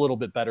 but it was a little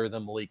bit better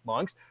than Malik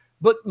Monk's.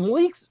 But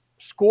Malik's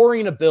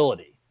scoring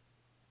ability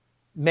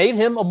made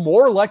him a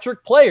more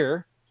electric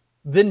player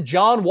than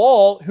John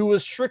Wall, who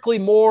was strictly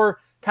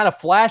more kind of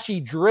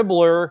flashy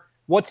dribbler.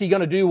 What's he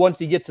going to do once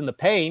he gets in the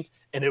paint?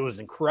 And it was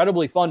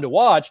incredibly fun to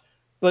watch.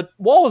 But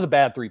Wall was a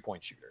bad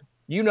three-point shooter.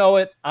 You know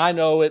it. I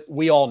know it.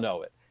 We all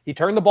know it. He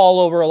turned the ball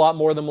over a lot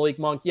more than Malik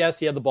Monk. Yes,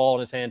 he had the ball in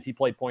his hands. He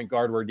played point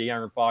guard where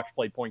De'Aaron Fox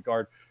played point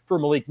guard for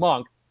Malik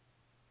Monk.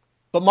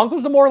 But Monk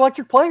was the more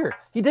electric player.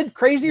 He did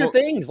crazier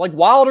things,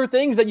 wilder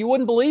things that you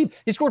wouldn't believe.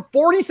 He scored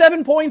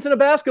 47 points in a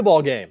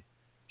basketball game.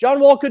 John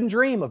Wall couldn't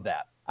dream of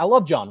that. I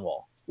love John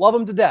Wall. Love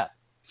him to death.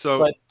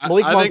 But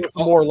Malik Monk was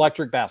more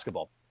electric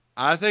basketball.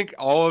 I think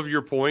all of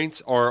your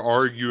points are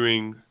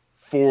arguing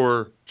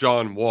for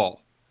John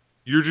Wall.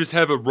 You just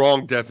have a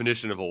wrong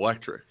definition of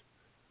electric.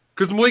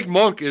 Because Malik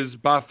Monk is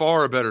by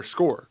far a better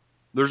scorer.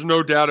 There's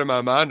no doubt in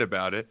my mind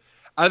about it.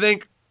 I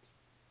think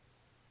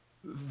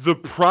the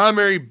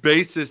primary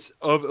basis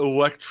of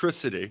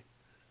electricity,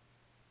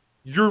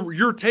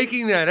 you're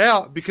taking that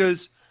out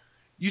because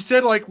you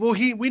said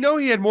we know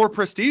he had more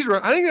prestige.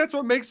 Right? I think that's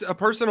what makes a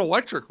person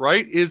electric,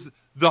 right? Is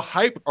the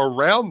hype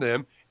around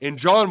them. And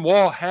John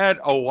Wall had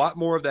a lot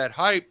more of that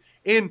hype.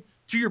 And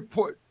to your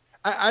point,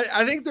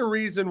 I think the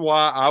reason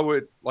why I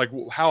would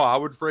how I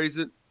would phrase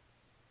it,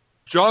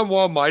 John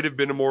Wall might have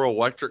been a more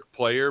electric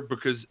player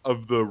because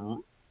of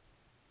the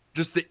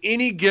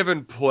any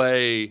given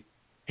play,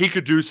 he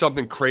could do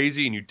something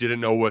crazy and you didn't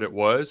know what it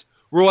was.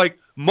 We're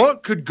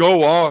Monk could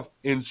go off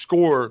and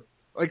score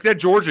like that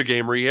Georgia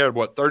game where he had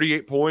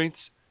 38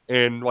 points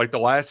and like the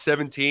last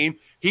 17,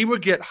 he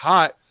would get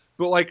hot,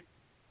 but like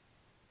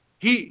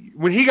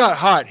when he got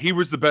hot, he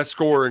was the best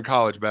scorer in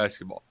college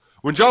basketball.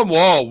 When John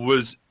Wall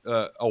was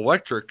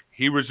electric,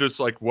 he was just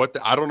like,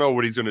 I don't know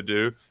what he's going to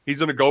do. He's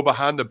going to go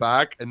behind the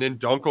back and then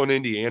dunk on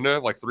Indiana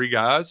like 3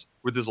 guys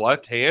with his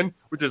left hand,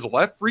 with his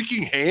left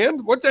freaking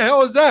hand. What the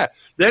hell is that?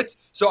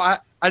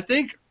 I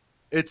think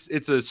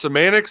it's a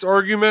semantics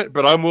argument,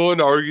 but I'm willing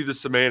to argue the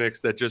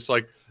semantics that just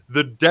like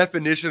the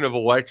definition of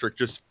electric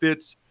just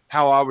fits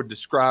how I would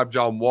describe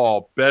John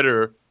Wall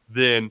better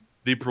than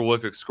the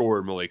prolific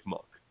scorer Malik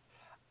Monk.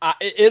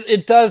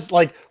 It does,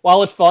 like,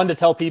 while it's fun to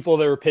tell people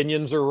their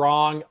opinions are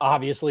wrong,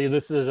 obviously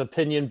this is an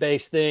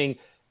opinion-based thing,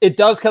 it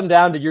does come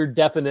down to your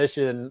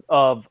definition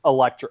of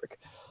electric.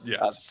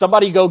 Yes.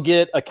 Somebody go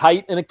get a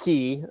kite and a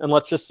key, and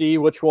let's just see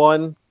which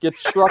one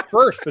gets struck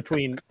first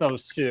between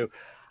those two.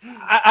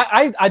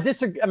 I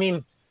disagree. I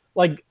mean,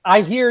 like,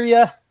 I hear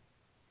you.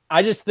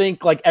 I just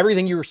think, like,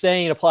 everything you were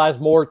saying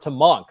applies more to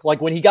Monk. Like,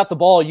 when he got the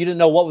ball, you didn't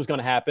know what was going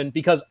to happen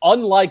because,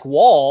 unlike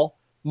Wall,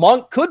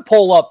 Monk could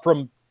pull up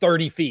from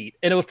 30 feet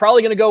and it was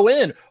probably going to go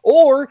in,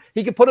 or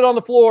he could put it on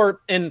the floor.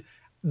 And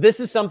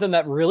this is something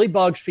that really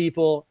bugs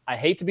people. I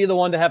hate to be the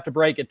one to have to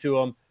break it to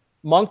him.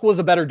 Monk was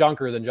a better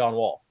dunker than John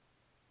Wall.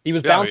 He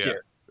was bouncier.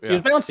 Yeah. He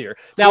was bouncier.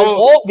 Now,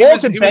 Wall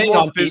could bang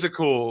on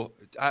physical.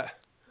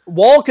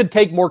 Wall could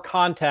take more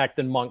contact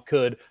than Monk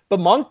could,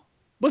 but Monk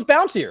was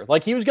bouncier.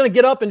 Like, he was going to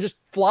get up and just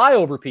fly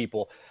over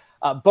people.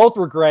 Both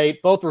were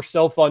great. Both were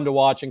so fun to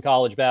watch in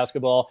college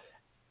basketball.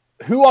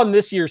 Who on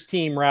this year's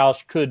team,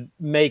 Roush, could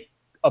make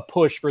a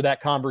push for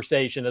that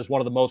conversation as one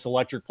of the most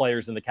electric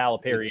players in the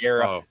Calipari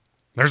era?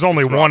 There's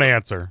only one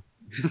answer.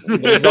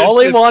 There's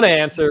only one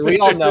answer. We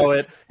all know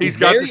it. He's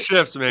got the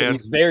shifts, man.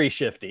 He's very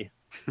shifty.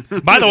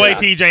 By the way,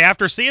 TJ,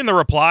 after seeing the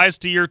replies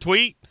to your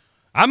tweet,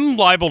 I'm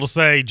liable to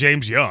say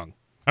James Young.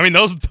 I mean,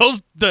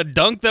 the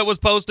dunk that was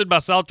posted by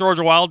South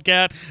Georgia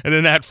Wildcat and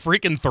then that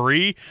freaking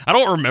 3, I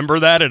don't remember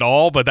that at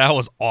all, but that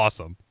was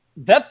awesome.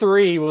 That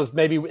 3 was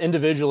maybe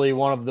individually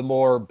one of the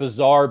more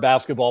bizarre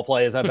basketball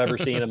plays I've ever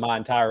seen in my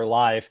entire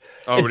life.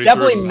 It's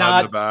definitely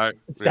not.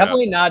 It's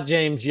definitely not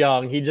James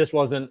Young. He just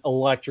wasn't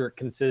electric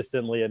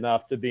consistently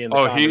enough to be in the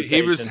conversation.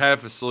 He was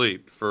half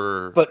asleep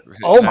for. But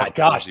oh my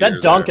gosh,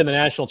 that dunk in the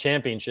national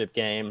championship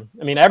game.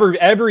 I mean,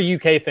 every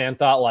UK fan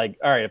thought, like,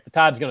 all right, if the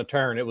tide's going to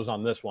turn, it was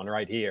on this one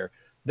right here.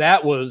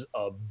 That was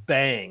a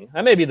bang.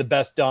 That may be the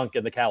best dunk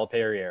in the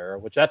Calipari era,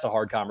 which that's a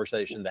hard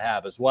conversation to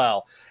have as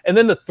well. And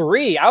then the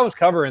 3, I was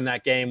covering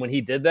that game when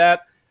he did that.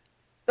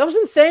 That was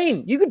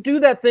insane. You could do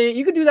that thing.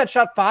 You could do that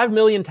shot 5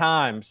 million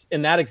times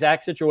in that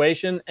exact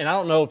situation. And I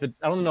don't know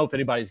if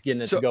anybody's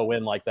getting it to go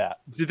in like that.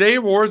 Did they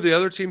award the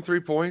other team 3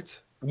 points?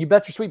 You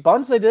bet your sweet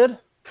buns they did.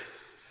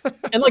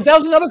 And like, that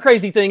was another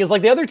crazy thing is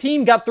like the other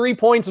team got 3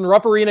 points and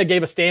Rupp Arena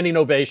gave a standing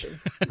ovation.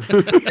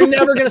 You're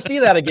never going to see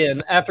that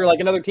again after like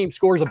another team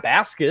scores a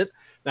basket.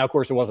 Now, of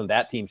course, it wasn't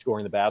that team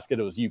scoring the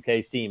basket. It was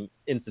UK's team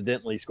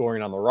incidentally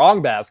scoring on the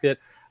wrong basket.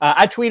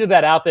 I tweeted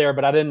that out there,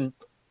 but I didn't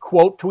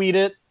quote tweet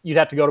it. You'd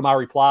have to go to my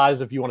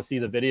replies if you want to see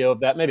the video of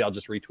that. Maybe I'll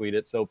just retweet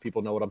it so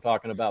people know what I'm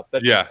talking about.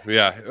 But yeah.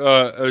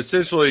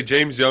 Essentially,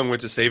 James Young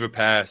went to save a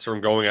pass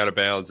from going out of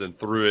bounds and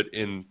threw it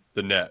in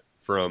the net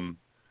from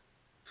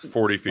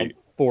 40 feet.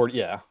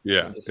 Yeah.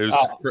 It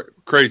was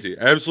crazy,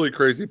 absolutely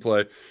crazy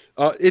play.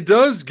 It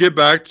does get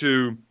back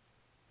to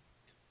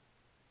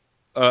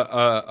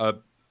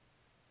an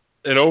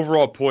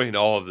overall point in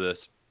all of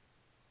this.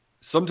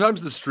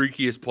 Sometimes the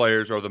streakiest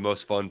players are the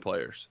most fun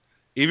players,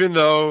 even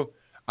though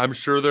I'm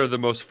sure they're the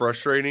most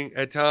frustrating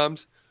at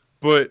times.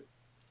 But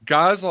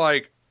guys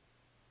like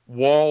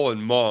Wall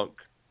and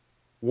Monk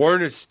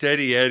weren't as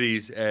steady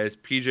eddies as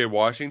PJ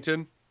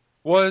Washington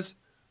was,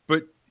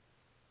 but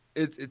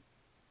it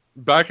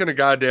backing a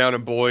guy down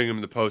and bullying him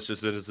in the post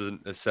just isn't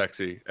as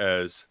sexy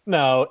as.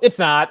 No, it's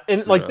not.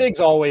 And like bigs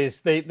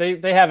always, they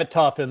have it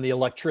tough in the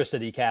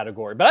electricity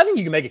category. But I think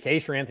you can make a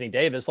case for Anthony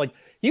Davis. Like,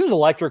 he was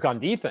electric on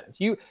defense.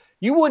 You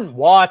wouldn't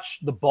watch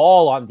the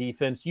ball on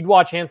defense. You'd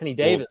watch Anthony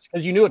Davis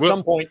because you knew at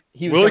some point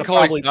he was Willie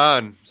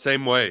Cauley-Stein,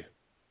 same way.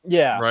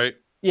 Yeah. Right?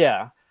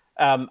 Yeah.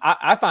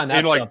 I find that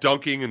and like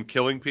dunking and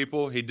killing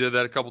people. He did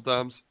that a couple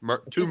times.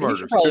 2 murders.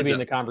 He should probably be in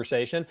the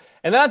conversation.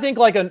 And then I think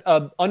like an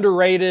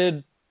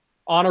underrated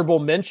honorable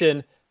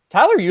mention,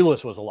 Tyler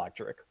Ulis was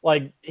electric.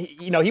 Like,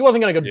 he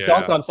wasn't going to go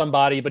dunk on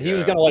somebody, but he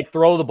was going to like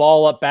throw the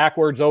ball up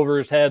backwards over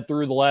his head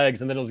through the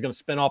legs, and then it was going to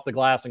spin off the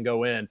glass and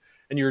go in.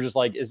 And you were just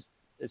like, is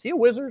he a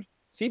Wizard?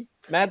 Is he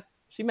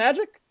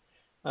Magic?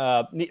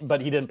 But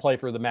he didn't play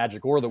for the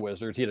Magic or the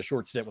Wizards. He had a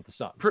short stint with the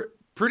Suns.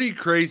 Pretty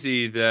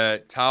crazy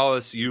that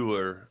Tallis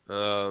Euler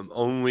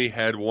only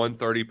had 1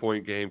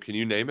 30-point game. Can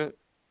you name it?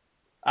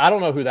 I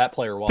don't know who that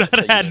player was.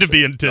 That had to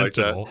be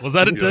intentional. Was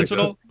that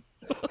intentional?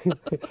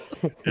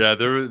 Yeah,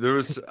 there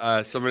was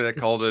somebody that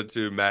called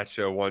into Matt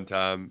Show one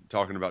time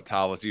talking about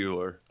Tallis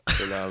Euler.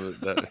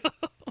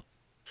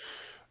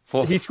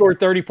 He scored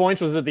 30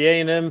 points. Was it the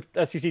A&M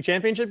SEC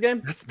championship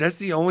game? That's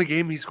the only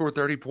game he scored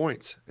 30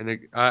 points. And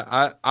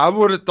I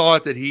would have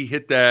thought that he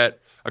hit that.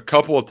 a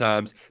couple of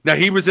times. Now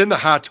he was in the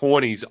high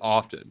 20s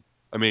often.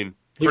 I mean,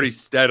 pretty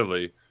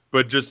steadily,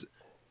 but just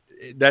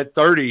that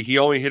 30, he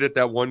only hit it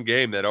that one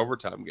game, that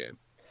overtime game.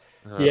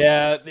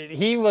 Yeah,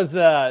 he was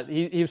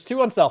he was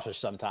too unselfish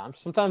sometimes.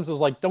 Sometimes it was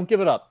like, don't give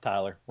it up,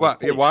 Tyler. Why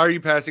are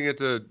you passing it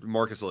to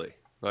Marcus Lee?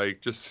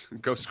 Like, just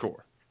go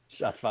score.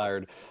 Shots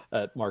fired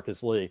at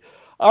Marcus Lee.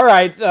 All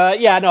right.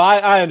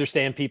 I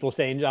understand people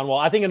saying John Wall.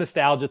 I think a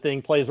nostalgia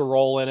thing plays a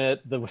role in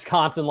it. The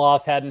Wisconsin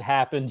loss hadn't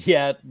happened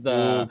yet.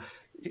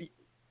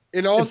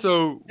 And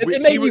also,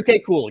 it made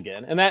UK cool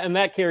again, and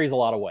that carries a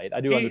lot of weight.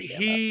 I do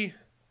understand that.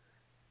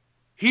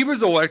 He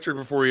was electric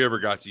before he ever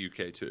got to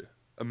UK too.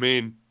 I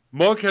mean,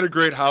 Monk had a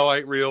great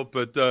highlight reel,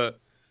 but the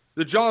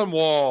John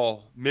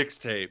Wall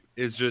mixtape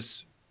is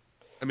just.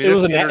 I mean, it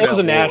was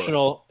a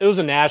national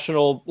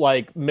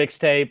like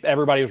mixtape.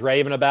 Everybody was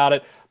raving about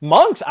it.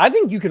 Monk's, I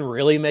think you can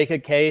really make a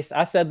case.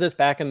 I said this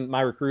back in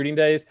my recruiting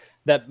days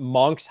that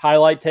Monk's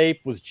highlight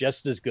tape was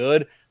just as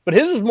good, but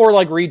his was more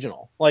like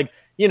regional. Like,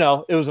 you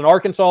know, it was an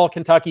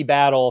Arkansas-Kentucky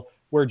battle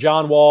where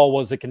John Wall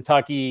was a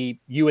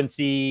Kentucky,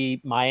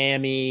 UNC,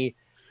 Miami,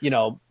 you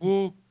know.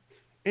 Well,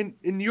 and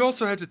you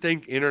also have to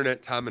think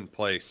internet time and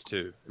place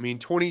too. I mean,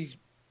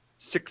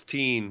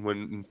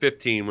 2016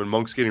 15 when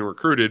Monk's getting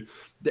recruited,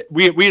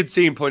 we had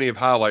seen plenty of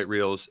highlight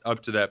reels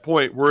up to that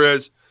point.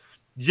 Whereas,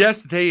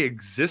 yes, they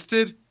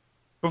existed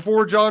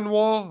before John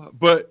Wall,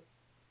 but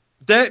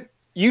that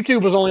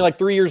YouTube was only like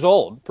 3 years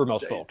old for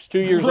most folks, 2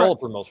 years old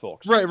for most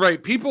folks.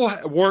 Right. People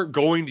weren't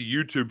going to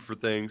YouTube for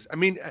things. I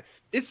mean,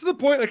 it's to the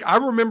point, like, I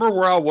remember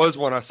where I was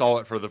when I saw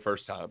it for the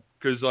first time.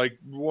 Because, like,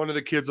 one of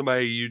the kids on my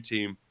AU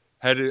team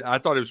I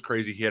thought it was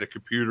crazy. He had a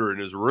computer in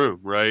his room,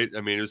 right?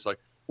 I mean, it was like,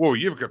 whoa,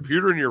 you have a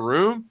computer in your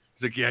room?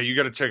 He's like, yeah, you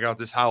got to check out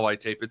this highlight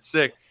tape. It's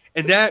sick.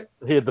 And that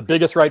he had the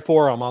biggest right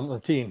forearm on the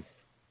team.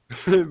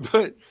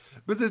 but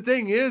the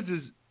thing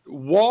is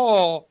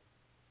Wall,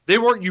 they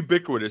weren't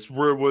ubiquitous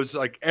where it was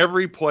like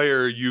every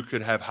player you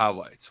could have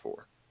highlights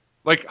for.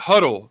 Like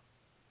Huddle.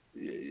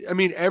 I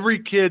mean, every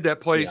kid that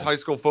plays high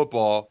school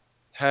football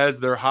has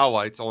their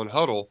highlights on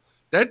Huddle.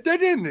 That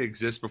didn't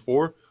exist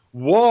before.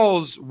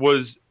 Wall's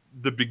was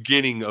the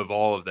beginning of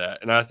all of that.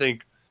 And I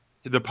think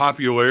the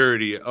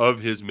popularity of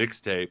his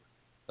mixtape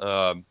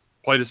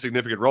played a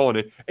significant role in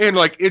it. And,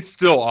 like, it's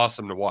still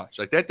awesome to watch.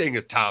 Like, that thing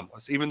is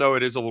timeless. Even though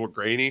it is a little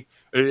grainy,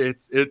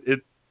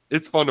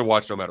 it's fun to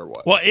watch no matter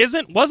what. Well,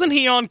 wasn't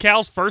he on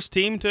Cal's first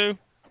team too?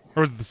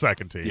 Or was it the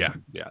second team? Yeah,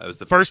 it was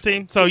the first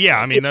team. So yeah,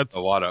 I mean that's a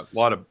lot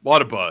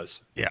of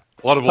buzz. Yeah,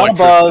 a lot of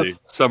electricity.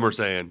 Some are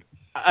saying.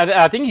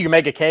 I think you can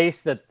make a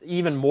case that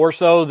even more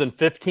so than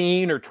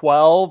 15 or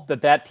 12,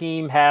 that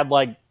team had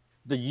like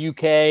the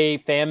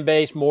UK fan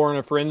base more in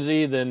a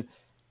frenzy than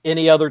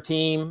any other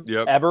team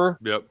ever.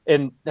 Yep.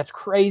 And that's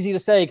crazy to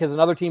say because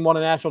another team won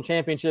a national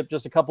championship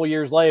just a couple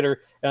years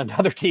later, and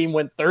another team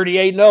went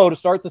 38-0 to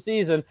start the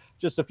season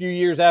just a few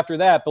years after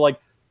that. But like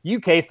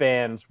UK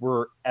fans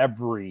were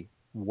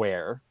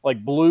everywhere.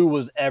 Like blue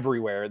was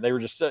everywhere. They were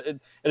just it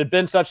had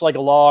been such like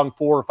a long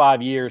 4 or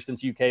 5 years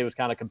since UK was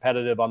kind of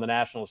competitive on the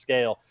national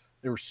scale.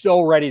 They were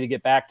so ready to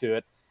get back to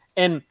it.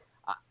 And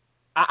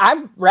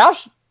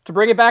Roush, to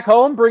bring it back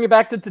home, bring it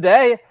back to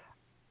today,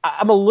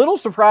 I'm a little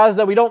surprised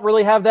that we don't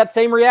really have that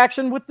same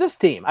reaction with this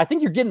team. I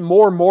think you're getting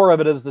more and more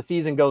of it as the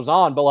season goes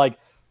on. But, like,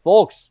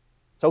 folks,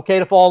 it's okay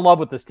to fall in love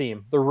with this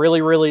team. They're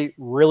really, really,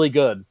 really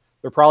good.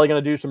 They're probably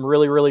going to do some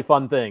really, really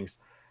fun things.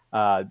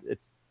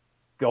 It's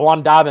go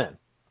on, dive in.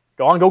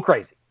 Go on, go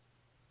crazy.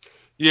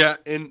 Yeah,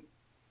 and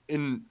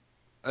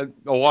a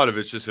lot of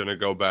it's just going to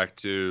go back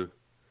to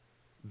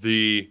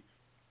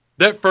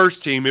that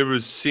first team. It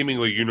was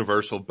seemingly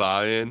universal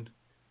buy-in,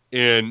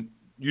 and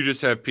you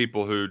just have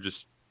people who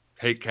just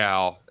hate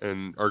Cal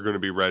and are going to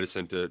be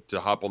reticent to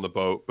hop on the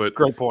boat. But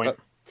great point.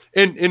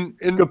 And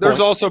there's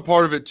also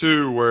part of it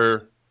too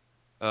where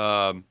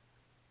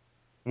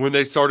when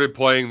they started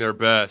playing their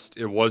best,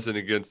 it wasn't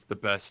against the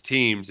best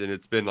teams, and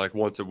it's been like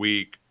once a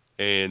week,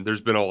 and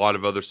there's been a lot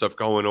of other stuff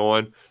going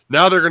on.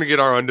 Now they're going to get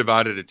our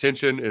undivided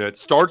attention, and it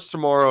starts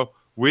tomorrow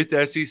with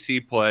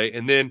SEC play.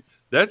 And then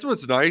that's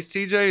what's nice,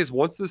 TJ, is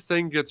once this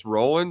thing gets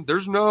rolling,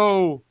 there's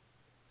no –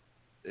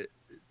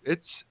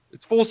 it's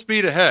full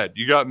speed ahead.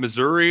 You got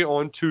Missouri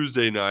on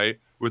Tuesday night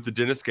with the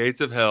Dennis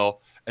Gates of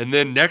hell, and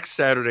then next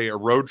Saturday a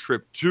road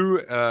trip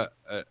to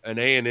an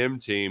A&M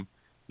team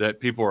that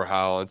people are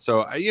high on.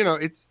 So,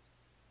 it's –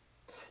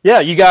 yeah,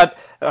 you got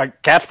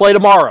Cats play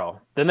tomorrow.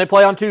 Then they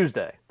play on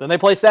Tuesday. Then they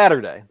play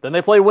Saturday. Then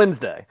they play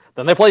Wednesday.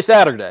 Then they play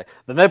Saturday.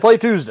 Then they play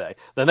Tuesday.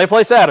 Then they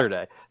play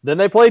Saturday. Then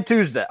they play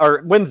Tuesday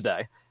or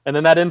Wednesday. And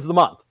then that ends the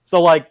month.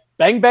 So, like,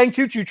 bang, bang,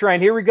 choo-choo train.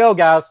 Here we go,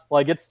 guys.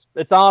 Like,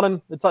 it's on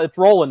and it's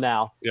rolling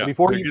now. Yeah.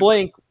 Before you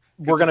blink,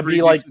 we're going to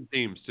be like –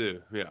 teams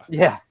too.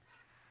 Yeah.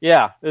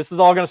 This is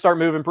all going to start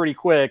moving pretty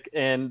quick.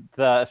 And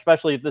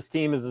especially if this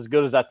team is as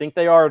good as I think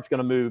they are, it's going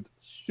to move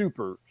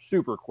super,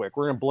 super quick.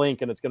 We're going to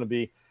blink, and it's going to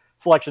be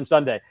Selection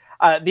Sunday.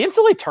 The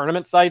NCAA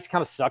tournament sites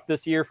kind of suck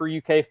this year for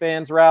UK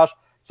fans, Roush.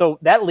 So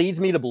that leads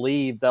me to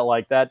believe that,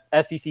 like, that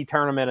SEC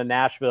tournament in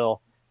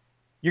Nashville,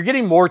 you're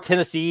getting more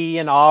Tennessee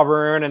and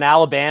Auburn and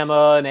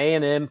Alabama and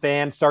A&M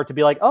fans start to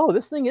be like, oh,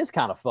 this thing is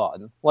kind of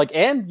fun. Like,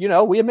 and,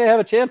 we may have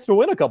a chance to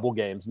win a couple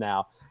games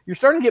now. You're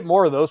starting to get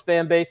more of those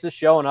fan bases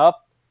showing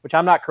up, which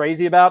I'm not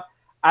crazy about.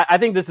 I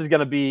think this is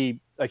going to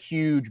be a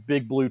huge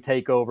Big Blue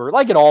takeover,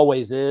 like it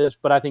always is,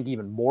 but I think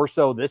even more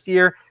so this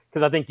year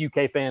because I think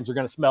UK fans are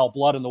going to smell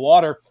blood in the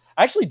water.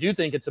 I actually do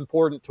think it's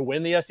important to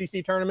win the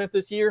SEC tournament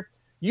this year.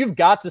 You've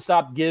got to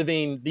stop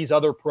giving these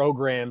other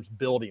programs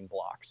building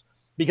blocks.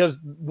 Because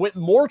with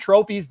more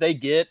trophies they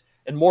get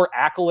and more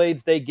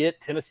accolades they get,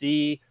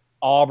 Tennessee,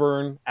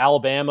 Auburn,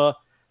 Alabama,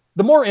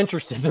 the more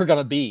interested they're going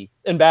to be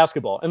in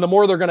basketball, and the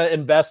more they're going to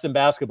invest in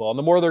basketball, and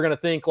the more they're going to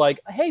think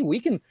like, hey, we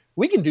can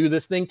do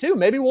this thing too.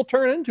 Maybe we'll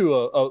turn into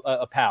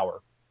a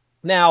power.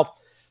 Now,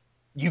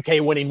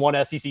 UK winning one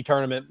SEC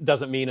tournament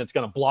doesn't mean it's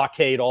going to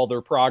blockade all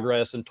their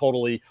progress and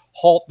totally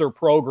halt their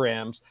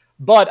programs.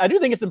 But I do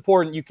think it's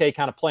important UK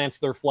kind of plants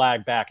their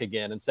flag back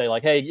again and say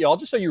like, hey, y'all,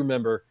 just so you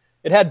remember,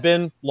 it had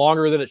been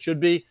longer than it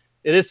should be.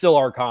 It is still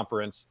our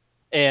conference,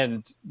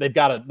 and they've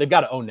got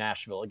to own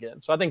Nashville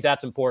again. So I think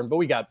that's important. But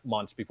we got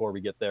months before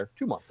we get there.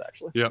 2 months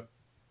actually. Yep,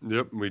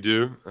 we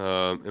do,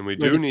 and we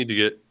do need to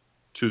get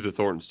to the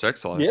Thornton's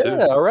text line too.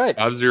 Yeah, all right.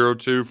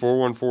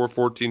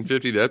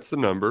 502-414-1450. That's the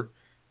number.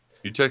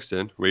 You text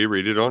in. We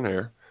read it on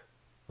air.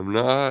 I'm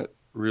not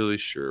really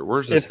sure.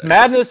 Where's this? If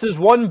madness is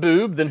one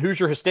boob, then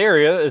Hoosier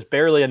hysteria is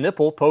barely a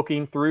nipple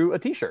poking through a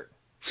t-shirt.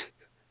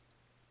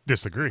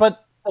 Disagree.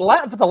 But the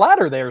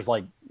latter there is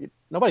like,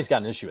 nobody's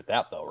got an issue with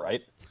that though, right?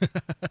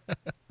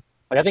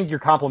 Like, I think you're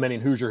complimenting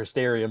Hoosier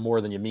hysteria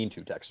more than you mean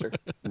to, Texter.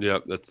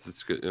 Yep,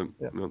 that's good.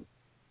 Yep.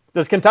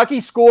 Does Kentucky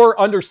score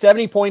under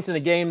 70 points in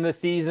a game this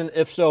season?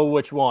 If so,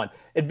 which one?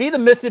 It'd be the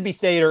Mississippi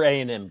State or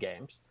A&M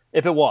games.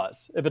 If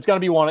it's going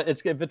to be one, if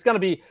it's going to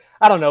be,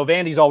 I don't know.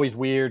 Vandy's always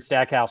weird.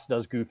 Stackhouse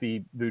does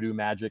goofy voodoo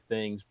magic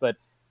things, but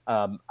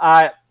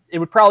it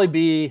would probably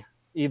be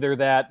either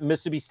that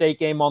Mississippi State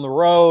game on the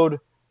road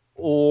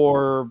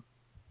or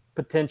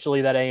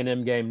potentially that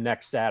A&M game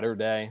next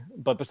Saturday.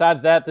 But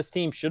besides that, this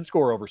team should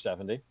score over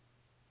 70.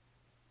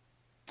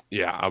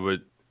 Yeah, I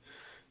would.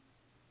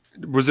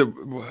 Was it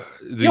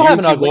the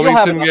UNC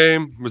Wilmington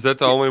game? Was that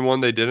the only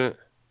one they didn't?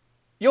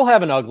 You'll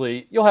have an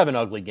ugly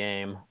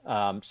game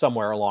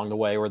somewhere along the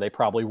way where they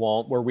probably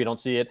won't, where we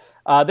don't see it.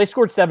 They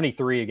scored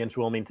 73 against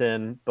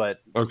Wilmington,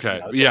 but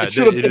okay, it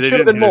should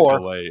have been more.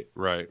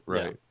 Right.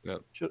 Yeah. Yep.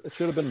 It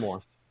should have been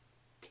more.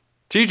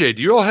 TJ,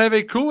 do you all have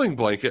a cooling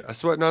blanket? I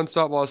sweat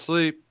nonstop while I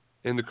sleep,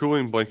 and the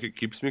cooling blanket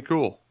keeps me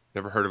cool.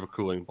 Never heard of a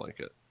cooling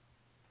blanket.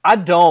 I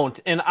don't,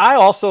 and I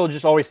also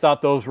just always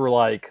thought those were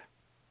like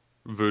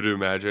voodoo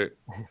magic.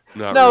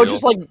 No, real.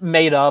 just like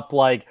made up.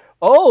 Like,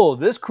 oh,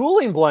 this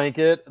cooling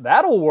blanket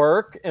that'll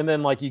work, and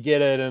then like you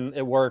get it and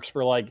it works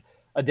for like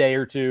a day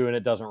or two, and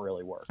it doesn't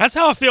really work. That's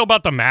how I feel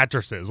about the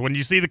mattresses. When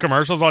you see the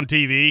commercials on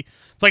TV,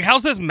 it's like,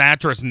 how's this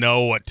mattress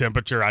know what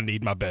temperature I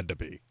need my bed to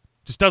be?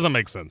 Just doesn't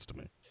make sense to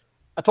me.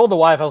 I told the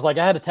wife, I was like,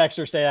 I had a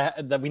texter say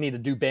that we need to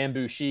do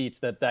bamboo sheets,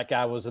 that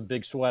guy was a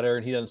big sweater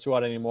and he doesn't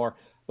sweat anymore.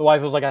 The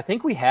wife was like, I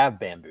think we have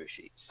bamboo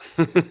sheets,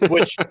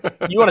 which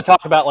you want to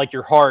talk about like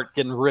your heart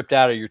getting ripped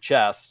out of your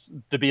chest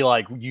to be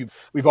like,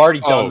 we've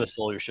already done the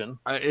solution.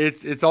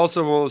 It's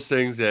also one of those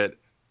things that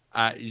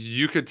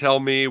you could tell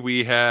me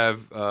we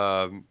have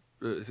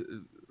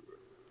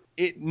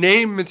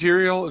name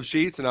material of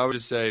sheets, and I would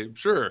just say,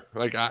 sure.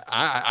 Like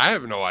I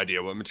have no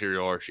idea what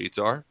material our sheets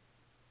are.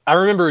 I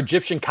remember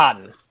Egyptian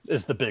cotton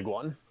is the big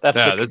one.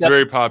 That's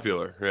very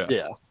popular.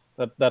 Yeah.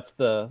 That's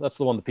the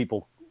one that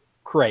people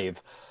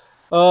crave.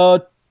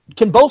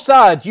 Can both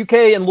sides, UK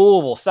and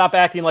Louisville, stop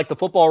acting like the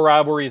football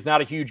rivalry is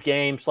not a huge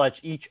game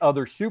 / each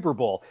other's Super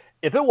Bowl?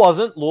 If it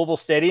wasn't, Louisville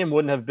Stadium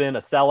wouldn't have been a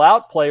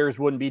sellout. Players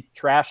wouldn't be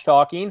trash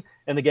talking,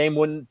 and the game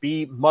wouldn't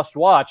be must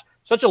watch.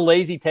 Such a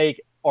lazy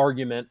take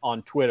argument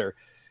on Twitter.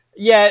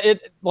 Yeah,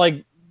 it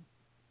like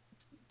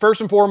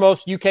first and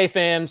foremost, UK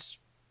fans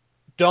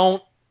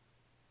don't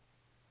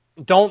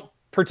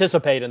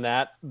participate in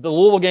that. The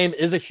Louisville game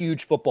is a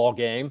huge football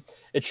game.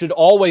 It should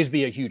always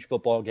be a huge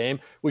football game.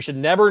 We should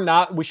never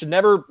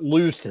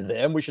lose to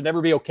them. We should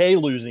never be okay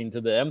losing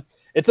to them.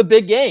 It's a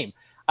big game.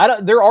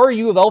 There are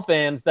U of L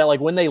fans that, like,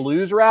 when they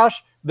lose, Roush,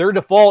 their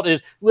default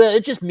is, well,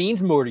 it just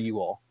means more to you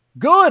all.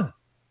 Good.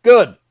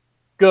 I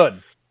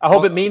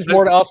hope it means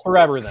more to us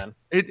forever then.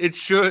 It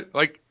should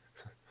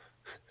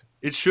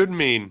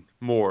mean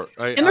more.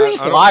 And they're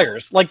just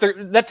liars. Like,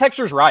 that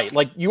texter's right.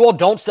 Like, you all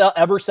don't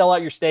ever sell out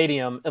your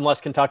stadium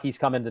unless Kentucky's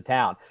come into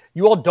town.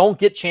 You all don't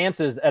get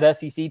chances at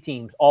SEC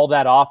teams all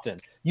that often.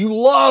 You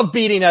love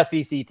beating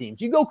SEC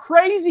teams. You go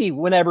crazy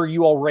whenever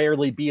you all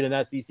rarely beat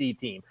an SEC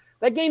team.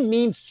 That game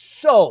means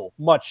so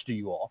much to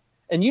you all,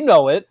 and you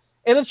know it.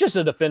 And it's just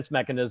a defense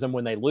mechanism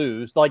when they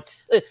lose. Like,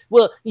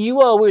 well,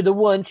 you all were the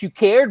ones who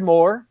cared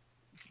more.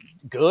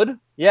 Good.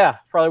 Yeah,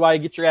 probably why you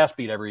get your ass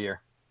beat every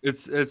year.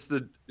 It's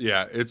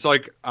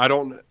like I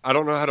don't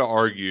know how to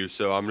argue,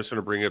 so I'm just going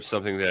to bring up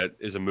something that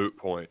is a moot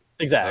point.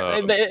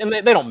 Exactly.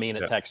 They don't mean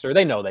it, Texter.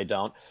 They know they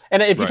don't.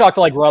 And if you Right. talk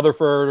to like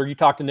Rutherford or you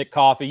talk to Nick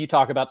Coffey, you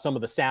talk about some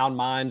of the sound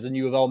minds in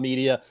U of L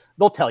media,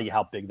 they'll tell you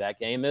how big that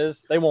game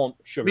is. They won't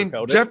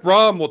sugarcoat it. Jeff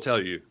Brom will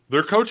tell you.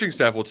 Their coaching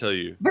staff will tell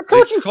you. Their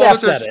coaching They call staff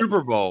it their said it.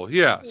 Super Bowl.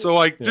 Yeah.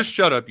 So, just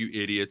shut up, you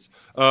idiots.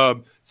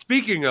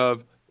 Speaking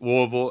of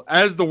Louisville,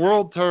 as the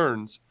world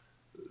turns,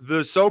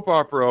 the soap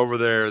opera over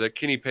there that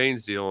Kenny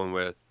Payne's dealing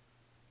with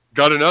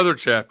got another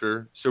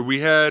chapter. So we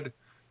had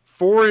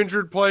 4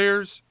 injured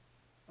players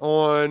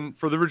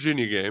for the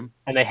Virginia game.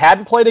 And they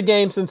hadn't played a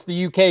game since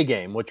the UK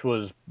game, which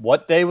was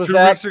what day was 2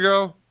 that? weeks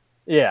ago.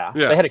 Yeah.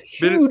 They had a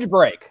huge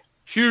break.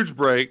 Huge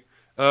break.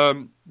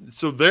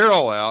 So they're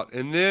all out.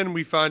 And then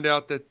we find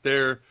out that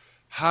their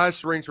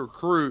highest ranked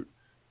recruit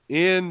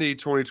in the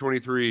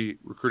 2023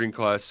 recruiting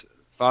class,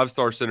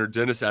 5-star center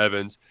Dennis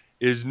Evans,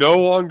 is no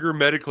longer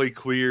medically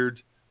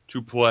cleared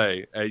to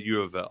play at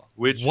U of L.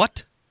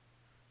 What?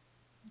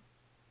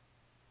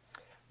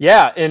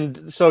 Yeah,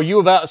 and so U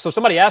of L. So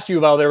somebody asked U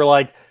of L. They were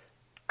like,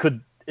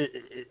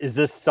 "Is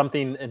this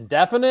something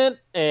indefinite?"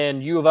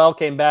 And U of L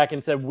came back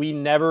and said, we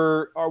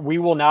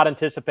will not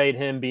anticipate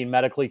him being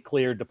medically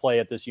cleared to play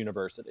at this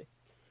university."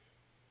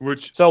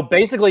 So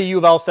basically, U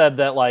of L said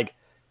that like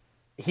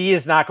he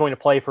is not going to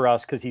play for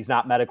us because he's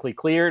not medically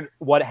cleared.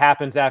 What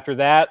happens after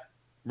that,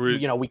 we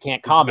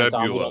can't comment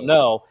on. We don't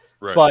know.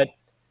 Right. But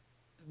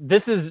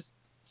this is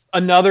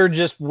another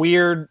just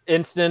weird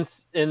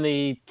instance in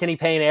the Kenny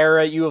Payne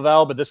era at U of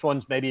L, but this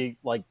one's maybe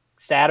like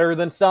sadder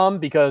than some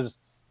because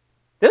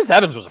Dennis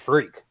Evans was a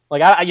freak.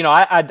 Like I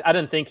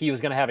didn't think he was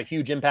going to have a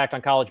huge impact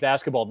on college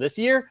basketball this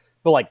year,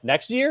 but like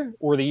next year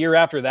or the year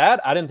after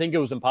that, I didn't think it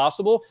was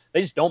impossible.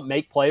 They just don't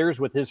make players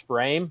with his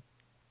frame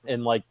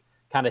and like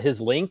kind of his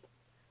length.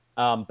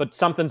 But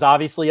something's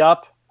obviously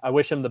up. I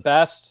wish him the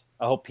best.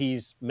 I hope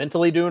he's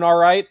mentally doing all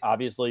right.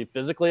 Obviously,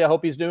 physically, I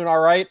hope he's doing all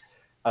right.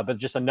 But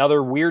just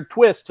another weird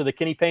twist to the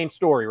Kenny Payne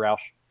story,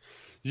 Roush.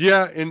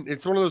 Yeah, and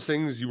it's one of those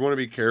things you want to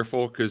be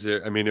careful because,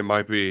 it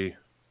might be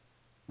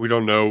 – we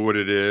don't know what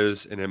it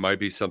is, and it might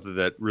be something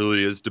that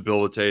really is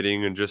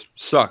debilitating and just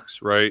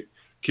sucks, right?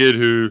 Kid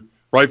who,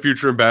 bright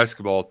future in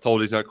basketball,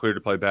 told he's not cleared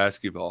to play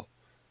basketball.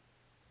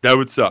 That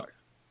would suck.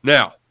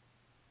 Now,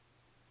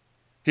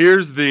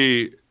 here's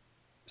the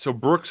 – so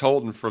Brooks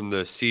Holton from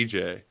the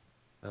CJ,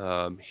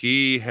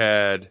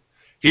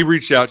 he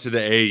reached out to the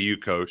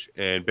AAU coach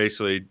and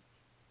basically –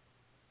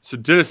 so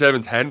Dennis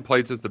Evans hadn't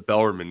played since the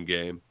Bellarmine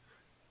game,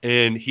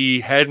 and he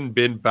hadn't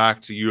been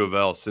back to U of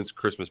L since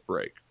Christmas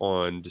break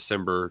on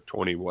December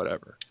 20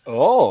 whatever.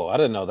 Oh, I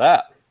didn't know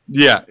that.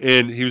 Yeah,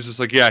 and he was just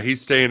like, yeah,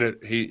 he's staying at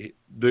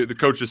the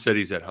coach just said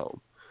he's at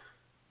home.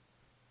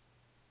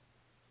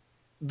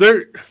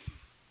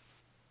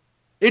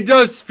 It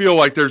does feel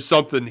like there's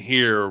something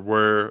here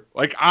where,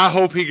 like, I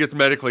hope he gets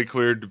medically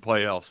cleared to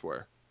play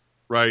elsewhere,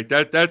 right?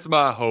 That's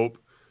my hope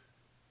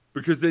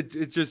because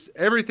it just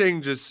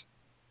everything just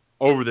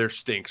over there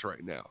stinks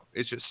right now.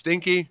 It's just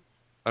stinky.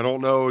 I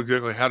don't know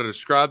exactly how to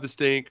describe the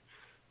stink,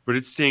 but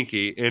it's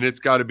stinky, and it's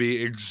got to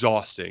be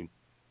exhausting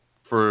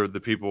for the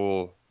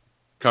people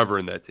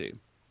covering that team.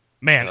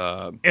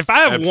 Man, if I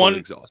have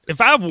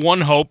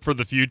one hope for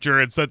the future,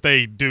 it's that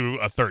they do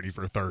a 30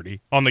 for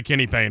 30 on the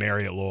Kenny Payne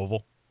area at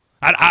Louisville.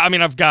 I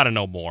mean, I've got to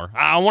know more.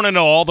 I want to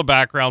know all the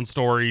background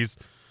stories.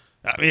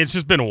 I mean, it's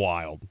just been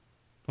wild.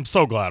 I'm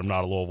so glad I'm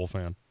not a Louisville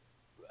fan.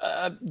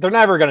 They're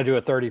never going to do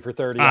a 30 for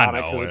 30 on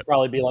it. It would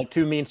probably be like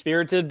too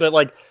mean-spirited, but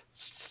like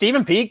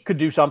Stephen Peake could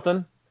do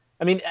something.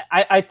 I mean,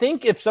 I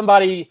think if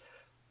somebody,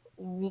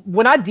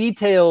 when I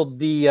detailed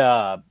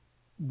the,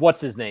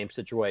 what's his name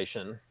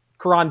situation,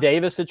 Karan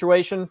Davis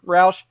situation,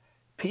 Roush,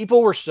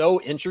 people were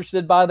so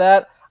interested by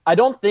that. I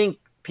don't think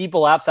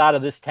people outside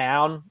of this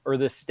town or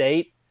this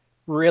state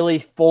really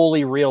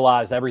fully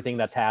realize everything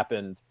that's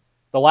happened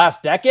the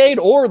last decade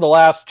or the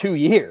last 2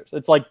 years.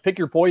 It's like pick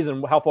your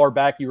poison, how far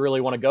back you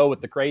really want to go with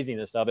the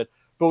craziness of it.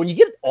 But when you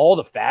get all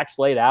the facts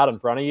laid out in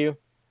front of you,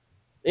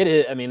 it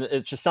is, I mean,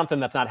 it's just something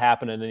that's not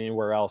happening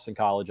anywhere else in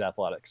college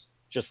athletics.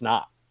 It's just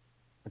not.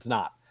 It's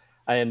not.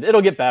 And it'll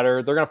get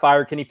better. They're going to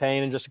fire Kenny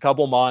Payne in just a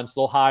couple months.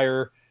 They'll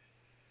hire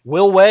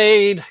Will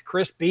Wade,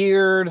 Chris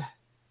Beard,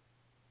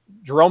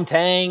 Jerome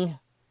Tang.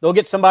 They'll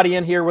get somebody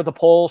in here with a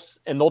pulse,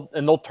 and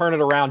they'll turn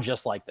it around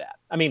just like that.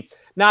 I mean,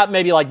 not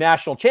maybe like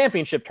national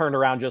championship turned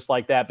around just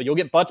like that, but you'll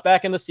get butts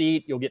back in the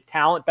seat, you'll get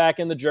talent back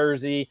in the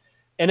jersey,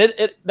 and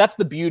that's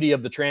the beauty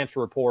of the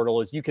transfer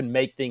portal is you can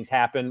make things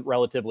happen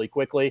relatively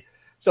quickly.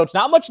 So it's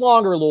not much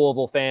longer,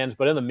 Louisville fans,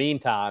 but in the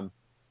meantime,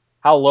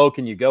 how low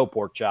can you go,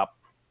 Pork Chop?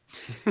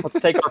 Let's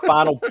take our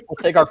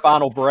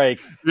final break.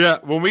 Yeah,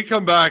 when we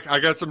come back, I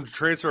got some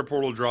transfer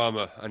portal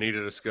drama I need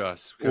to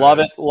discuss. Love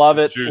it.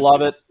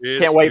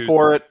 Can't wait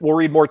for it. We'll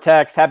read more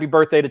text. Happy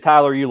birthday to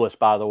Tyler Eulis,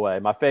 by the way,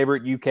 my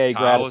favorite UK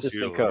grad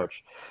assistant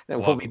coach.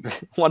 And we'll be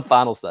one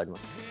final segment.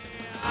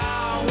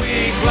 All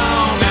week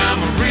long, I'm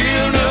a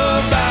real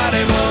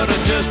nobody, but I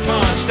just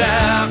punched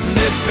out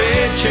this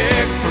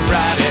paycheck for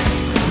Friday.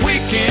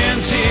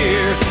 Weekend's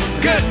here.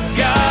 Good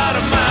God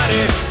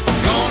Almighty, I'm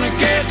gonna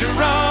get to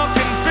rock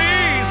and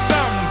be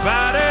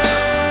somebody.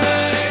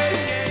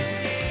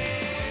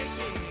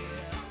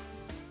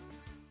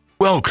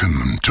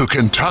 to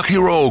Kentucky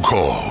Roll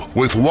Call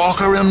with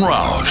Walker and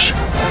Roush.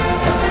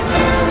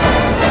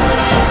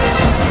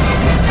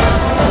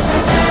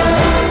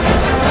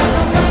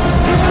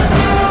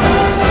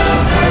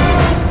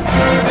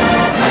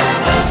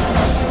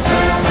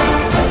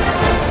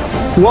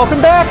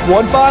 Welcome back.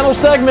 One final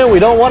segment. We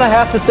don't want to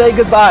have to say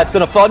goodbye. It's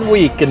been a fun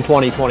week in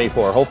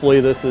 2024.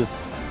 Hopefully this is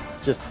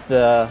just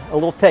a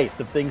little taste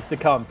of things to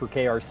come for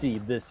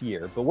KRC this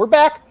year. But we're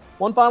back.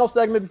 One final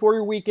segment before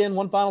your weekend.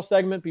 One final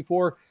segment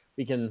before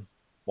we can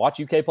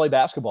watch UK play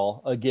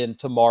basketball again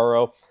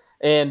tomorrow.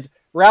 And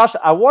Roush,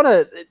 I want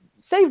to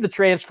save the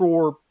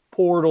transfer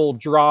portal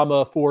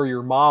drama for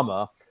your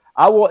mama.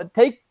 I will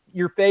take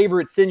your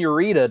favorite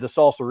senorita to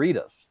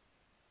Salsaritas.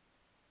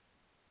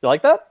 You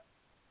like that?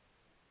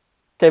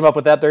 Came up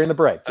with that during the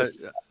break.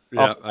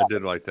 I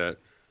did like that.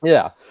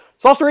 Yeah.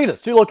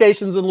 Salsaritas, 2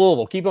 locations in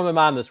Louisville. Keep them in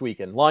mind this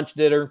weekend. Lunch,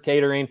 dinner,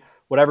 catering,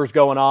 whatever's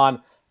going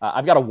on.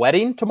 I've got a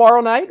wedding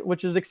tomorrow night,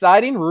 which is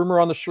exciting. Rumor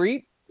on the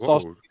street.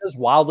 Salsaritas,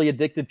 Wildly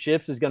Addicted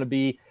Chips is going to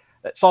be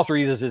 –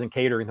 Salsaritas isn't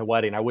catering the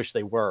wedding. I wish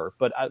they were.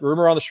 But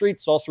rumor on the street,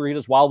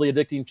 Salsaritas, Wildly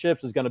Addicting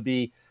Chips is going to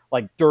be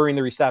like during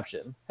the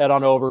reception. Head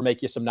on over,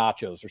 make you some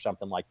nachos or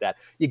something like that.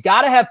 You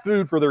got to have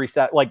food for the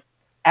reception. Like,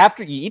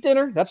 after you eat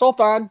dinner, that's all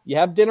fine. You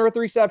have dinner at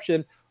the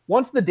reception.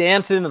 Once the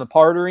dancing and the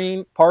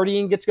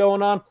partying gets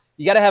going on,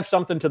 you got to have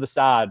something to the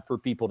side for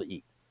people to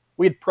eat.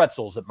 We had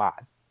pretzels at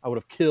mine. I would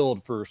have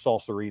killed for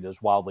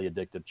Salsaritas, Wildly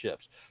Addicted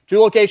Chips. 2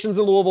 locations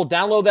in Louisville.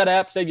 Download that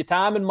app. Save you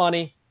time and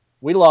money.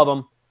 We love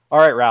them. All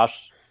right, Roush,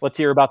 let's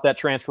hear about that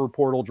transfer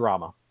portal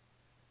drama.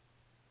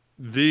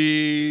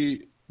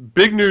 The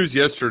big news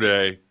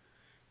yesterday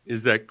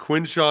is that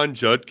Quinshon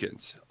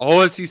Judkins,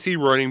 all SEC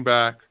running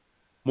back,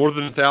 more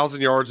than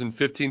 1,000 yards and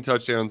 15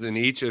 touchdowns in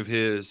each of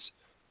his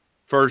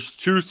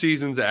first 2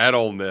 seasons at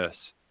Ole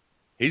Miss.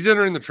 He's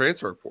entering the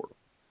transfer portal.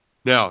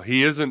 Now,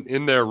 he isn't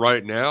in there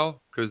right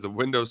now because the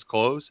window's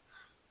closed,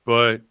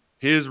 but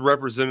his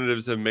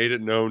representatives have made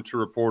it known to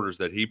reporters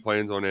that he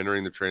plans on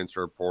entering the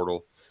transfer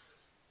portal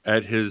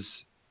at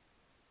his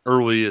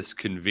earliest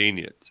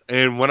convenience.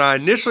 And when I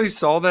initially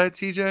saw that,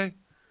 TJ,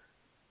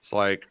 it's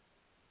like,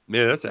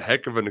 man, that's a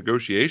heck of a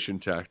negotiation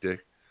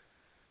tactic.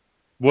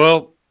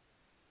 Well,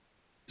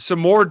 some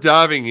more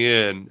diving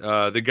in,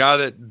 the guy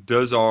that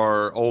does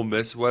our Ole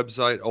Miss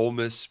website, Ole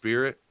Miss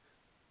Spirit,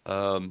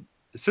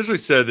 essentially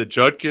said that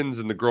Judkins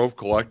and the Grove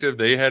Collective,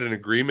 they had an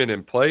agreement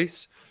in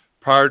place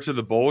prior to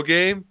the bowl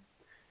game.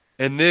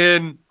 And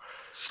then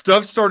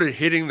stuff started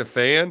hitting the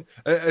fan.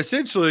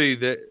 Essentially,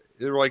 they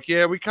were like,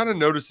 yeah, we kind of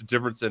noticed a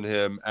difference in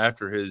him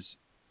after his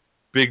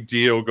big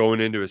deal going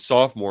into his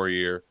sophomore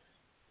year.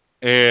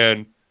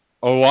 And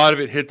a lot of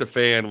it hit the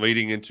fan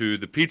leading into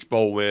the Peach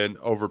Bowl win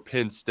over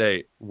Penn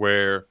State,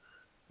 where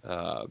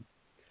a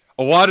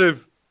lot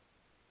of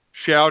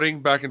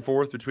shouting back and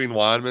forth between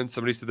linemen.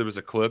 Somebody said there was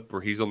a clip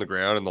where he's on the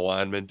ground and the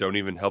linemen don't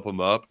even help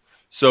him up.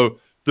 So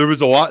there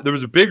was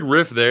a big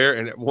riff there.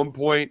 And at one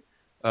point,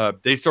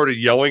 they started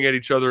yelling at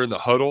each other in the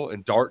huddle,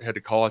 and Dart had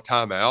to call a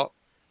timeout.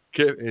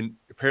 And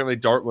apparently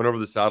Dart went over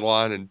the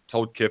sideline and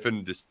told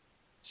Kiffin to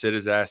sit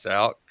his ass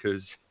out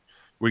because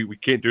we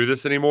can't do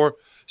this anymore.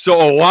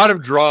 So a lot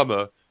of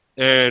drama,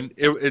 and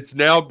it's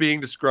now being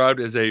described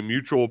as a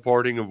mutual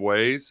parting of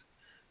ways.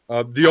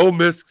 The Ole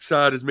Miss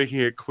side is making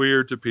it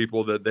clear to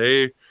people that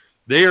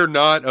they are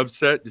not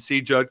upset to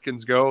see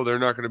Judkins go. They're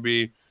not going to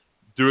be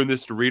doing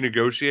this to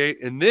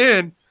renegotiate. And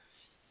then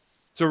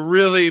to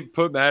really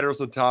put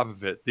matters on top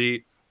of it,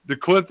 the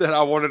clip that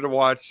I wanted to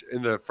watch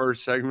in the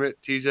first segment,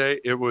 TJ,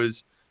 it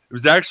was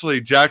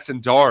actually Jackson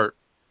Dart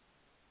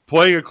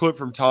playing a clip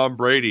from Tom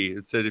Brady.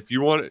 It said, if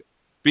you want to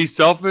be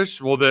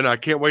selfish, well, then I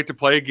can't wait to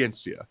play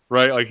against you,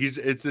 right? Like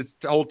it's this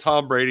whole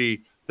Tom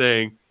Brady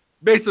thing.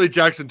 Basically,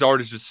 Jackson Dart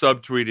is just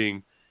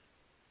subtweeting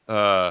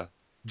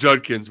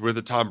Judkins with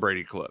a Tom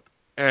Brady clip,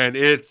 and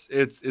it's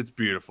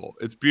beautiful.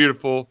 It's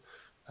beautiful.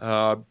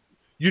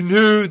 You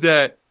knew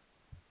that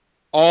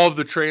all of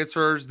the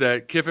transfers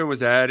that Kiffin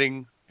was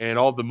adding and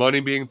all the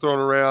money being thrown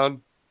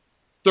around,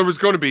 there was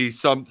going to be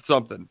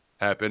something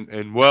happen,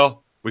 and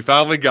well, we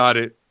finally got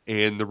it,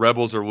 and the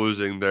Rebels are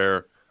losing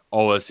their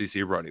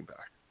All-SEC running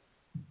back.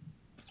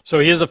 So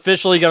he is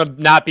officially going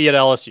to not be at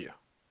LSU.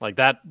 Like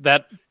that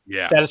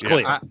is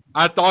clear.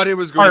 I thought it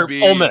was going to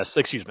be Ole Miss,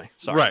 excuse me.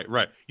 Sorry.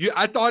 Right.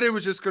 I thought it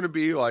was just going to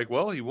be like,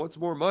 well, he wants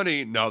more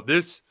money. No,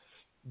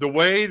 the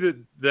way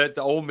that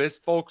the Ole Miss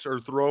folks are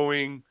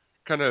throwing,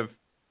 kind of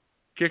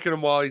kicking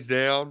him while he's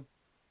down,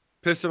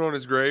 pissing on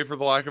his grave, for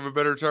the lack of a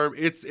better term,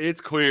 it's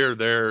clear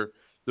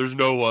there's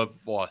no love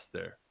lost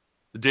there.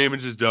 The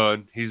damage is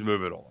done. He's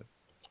moving on.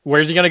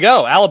 Where's he going to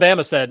go?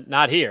 Alabama said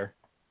not here.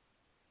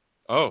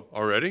 Oh,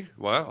 already?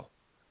 Wow.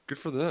 Good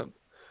for them.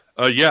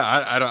 I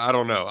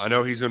don't know. I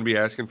know he's going to be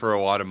asking for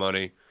a lot of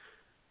money.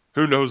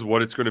 Who knows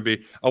what it's going to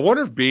be? I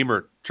wonder if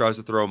Beamer tries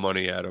to throw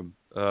money at him.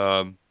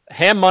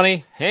 Ham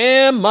money.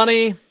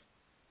 It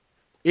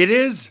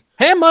is.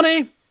 Ham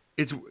money.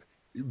 It's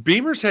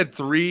Beamer's had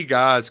 3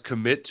 guys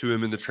commit to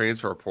him in the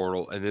transfer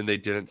portal, and then they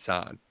didn't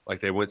sign. Like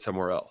they went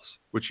somewhere else,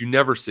 which you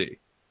never see.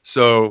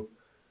 So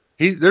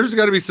There's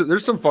got to be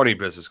there's some funny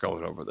business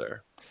going over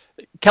there.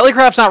 Kelly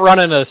Craft's not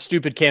running a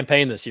stupid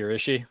campaign this year,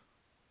 is she?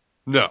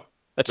 No.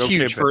 That's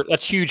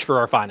huge for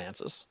our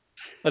finances.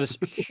 That is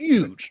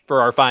huge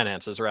for our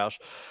finances, Roush.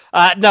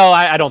 No,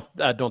 I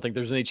don't think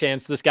there's any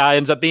chance this guy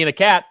ends up being a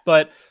cat,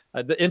 but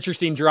the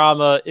interesting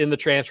drama in the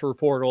transfer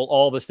portal,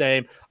 all the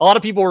same. A lot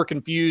of people were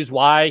confused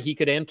why he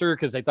could enter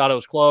because they thought it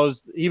was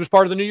closed. He was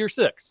part of the New Year's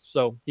Six,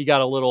 so he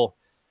got a little.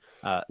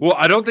 Well,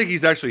 I don't think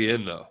he's actually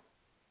in though.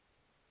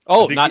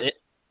 Oh,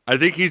 I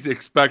think he's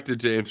expected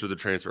to enter the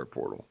transfer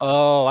portal.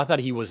 Oh, I thought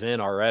he was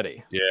in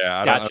already.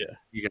 Yeah, gotcha.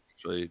 He can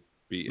actually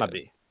be. Might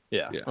be.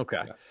 Yeah.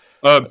 Okay.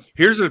 Yeah.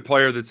 Here's a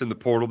player that's in the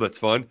portal that's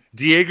fun.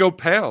 Diego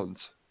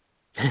Pounds.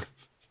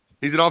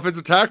 He's an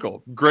offensive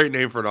tackle. Great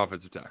name for an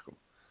offensive tackle.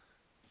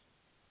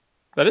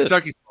 That is.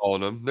 Kentucky's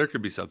calling him. There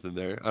could be something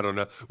there. I don't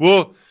know.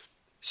 Well,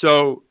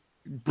 so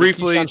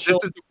briefly, this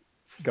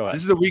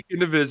is the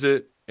weekend to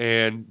visit,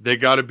 and they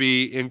got to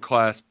be in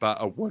class by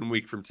 1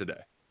 week from today.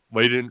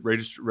 Late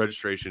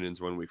registration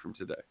ends 1 week from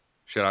today.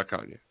 Shout out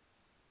Kanye.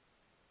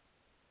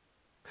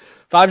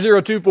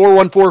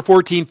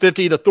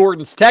 502-414-1450, the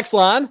Thornton's text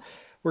line.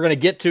 We're going to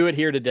get to it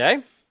here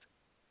today.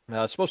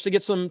 It's supposed to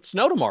get some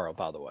snow tomorrow,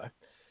 by the way.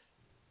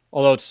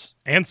 Although it's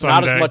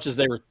not as much as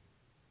they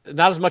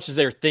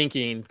were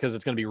thinking because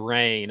it's going to be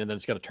rain and then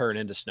it's going to turn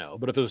into snow.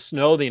 But if it was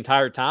snow the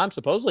entire time,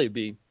 supposedly it'd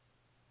be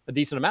a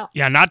decent amount.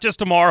 Yeah, not just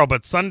tomorrow,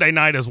 but Sunday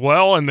night as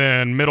well, and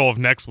then middle of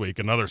next week,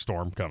 another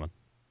storm coming.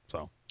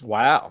 So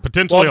wow,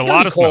 potentially a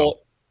lot of snow.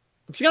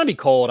 If it's going to be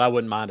cold, I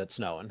wouldn't mind it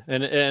snowing,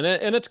 and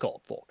it's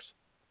cold, folks.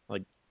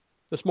 Like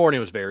this morning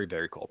was very,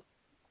 very cold.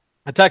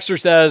 A texter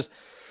says,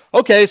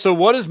 "Okay, so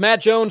what does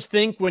Matt Jones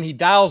think when he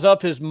dials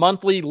up his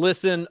monthly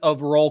listen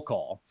of roll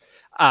call?"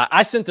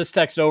 I sent this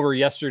text over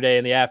yesterday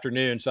in the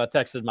afternoon, so I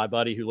texted my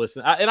buddy who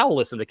listened, and I'll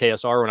listen to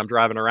KSR when I'm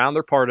driving around.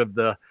 They're part of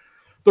the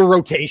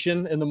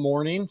rotation in the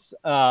mornings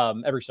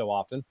every so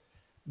often.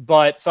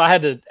 But so I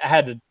had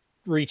to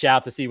reach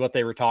out to see what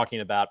they were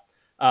talking about.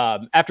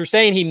 After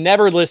saying he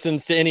never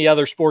listens to any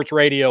other sports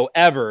radio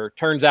ever,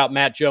 turns out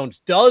Matt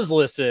Jones does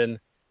listen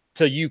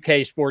to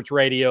UK sports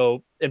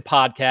radio and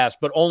podcasts,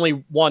 but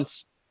only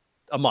once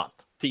a month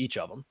to each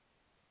of them.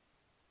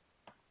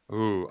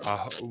 Ooh,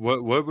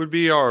 what would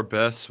be our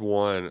best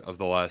one of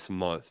the last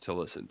month to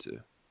listen to?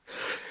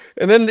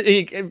 And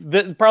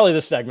then probably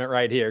this segment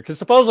right here, because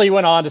supposedly he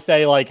went on to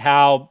say like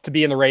how to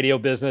be in the radio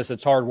business,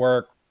 it's hard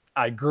work.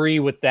 I agree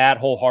with that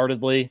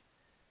wholeheartedly.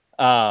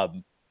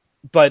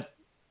 But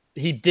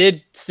he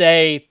did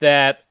say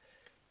that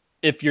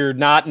if you're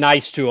not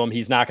nice to him,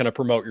 he's not going to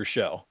promote your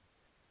show.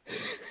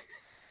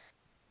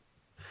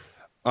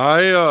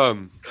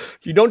 If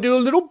you don't do a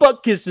little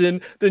butt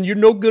kissing, then you're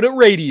no good at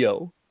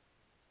radio.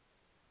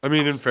 I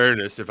mean, in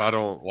fairness, if I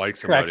don't like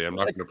somebody, I'm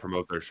not going to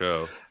promote their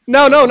show.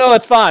 No,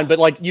 that's fine. But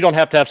like, you don't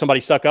have to have somebody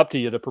suck up to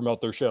you to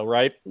promote their show,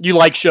 right? You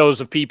like shows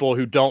of people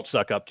who don't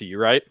suck up to you,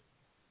 right?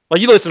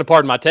 Like you listen to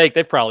Pardon My Take,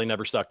 they've probably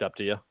never sucked up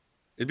to you.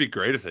 It'd be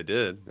great if they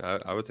did.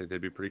 I would think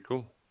they'd be pretty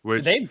cool.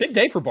 Big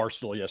day for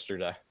Barstool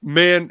yesterday.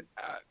 Man,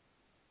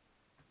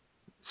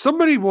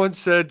 somebody once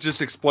said,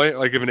 just explain,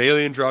 like if an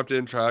alien dropped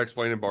in, try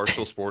explaining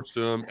Barstool Sports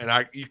to him.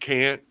 And you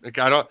can't, like,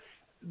 I don't,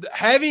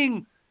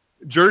 having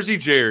Jersey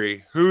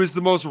Jerry, who is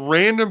the most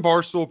random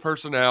Barstool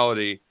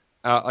personality,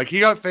 like he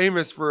got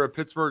famous for a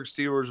Pittsburgh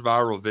Steelers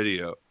viral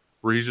video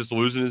where he's just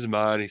losing his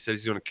mind. He says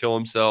he's going to kill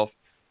himself.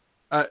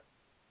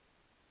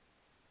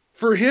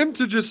 For him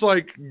to just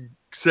like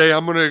say,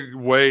 I'm going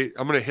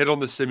to hit on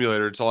the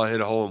simulator until I hit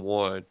a hole in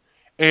one,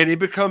 and it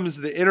becomes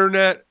the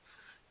internet.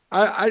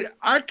 I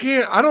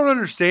don't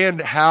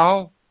understand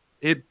how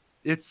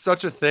it's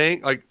such a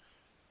thing. Like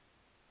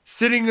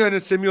sitting in a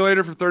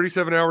simulator for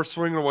 37 hours,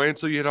 swinging away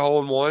until you hit a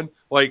hole in one.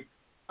 Like,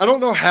 I don't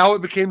know how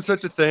it became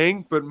such a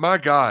thing, but my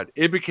God,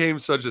 it became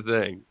such a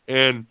thing.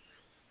 And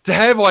to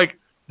have like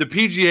the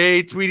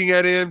PGA tweeting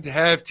at him, to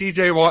have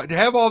TJ Watt, to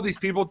have all these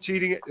people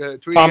tweeting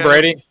Tom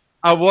Brady. Him.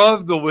 I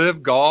love the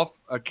Live Golf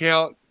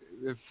account,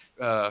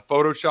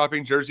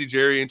 photoshopping Jersey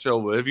Jerry into a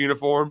Live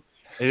uniform.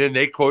 And then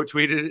they quote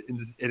tweeted it,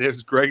 and it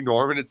was Greg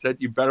Norman. It said,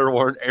 "You better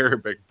learn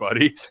Arabic,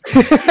 buddy."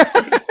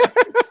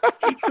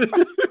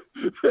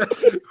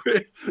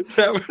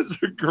 That was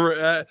a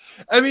great.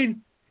 I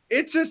mean,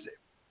 it's just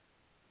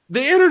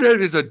the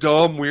internet is a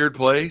dumb, weird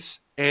place,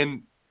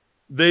 and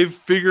they've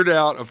figured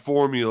out a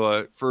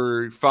formula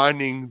for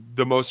finding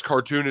the most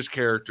cartoonish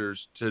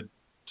characters to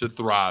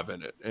thrive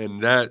in it.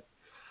 And that,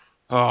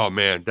 oh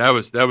man, that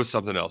was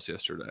something else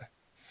yesterday.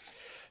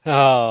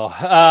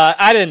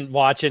 I didn't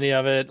watch any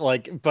of it,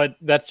 but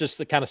that's just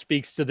that kind of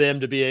speaks to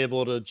them to be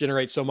able to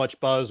generate so much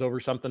buzz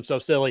over something so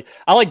silly.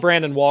 I like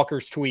Brandon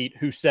Walker's tweet,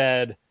 who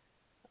said,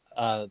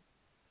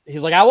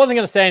 he's like, I wasn't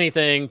going to say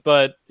anything,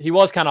 but he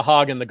was kind of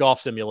hogging the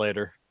golf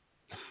simulator.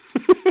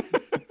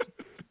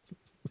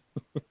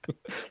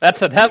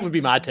 That would be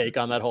my take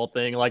on that whole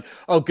thing. Like,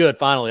 oh, good.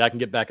 Finally, I can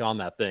get back on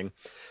that thing.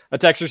 A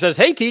texter says,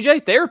 "Hey,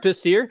 TJ,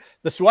 therapist here.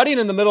 The sweating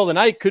in the middle of the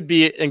night could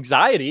be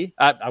anxiety."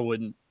 I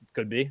wouldn't,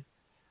 could be.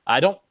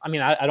 I'm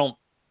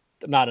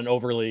not an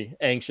overly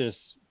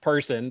anxious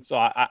person, so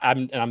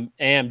I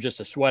am just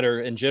a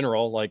sweater in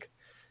general, like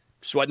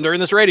sweating during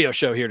this radio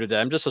show here today.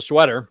 I'm just a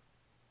sweater.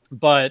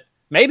 But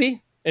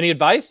maybe any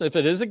advice if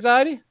it is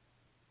anxiety?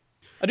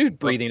 I do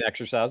breathing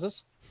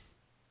exercises.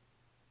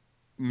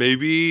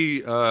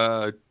 Maybe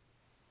through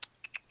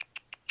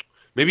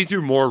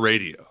more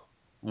radio.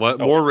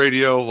 More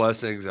radio,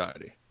 less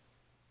anxiety.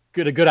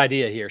 A good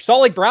idea here.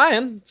 Salt Lake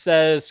Brian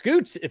says,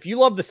 Scoots, if you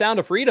love the sound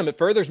of freedom, it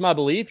furthers my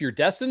belief you're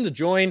destined to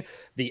join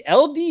the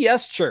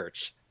LDS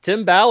Church.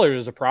 Tim Ballard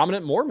is a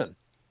prominent Mormon.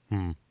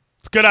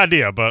 It's a good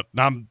idea, but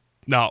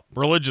no,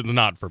 religion's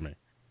not for me.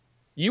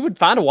 You would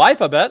find a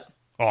wife, I bet.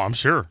 Oh, I'm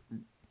sure.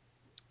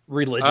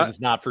 Religion's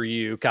not for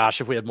you.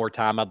 Gosh, if we had more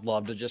time, I'd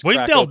love to just.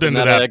 We've delved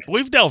into that.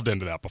 We've delved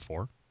into that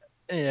before.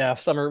 Yeah,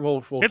 Summer. We'll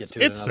get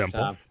to it. It's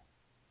simple. Time.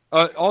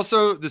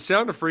 Also, the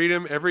Sound of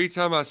Freedom. Every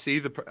time I see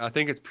I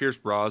think it's Pierce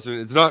Brosnan.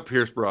 It's not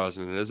Pierce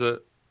Brosnan, is it?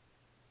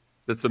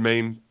 That's the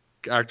main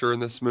actor in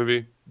this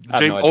movie.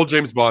 Old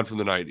James Bond from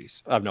the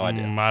 90s. I have no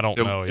idea. I don't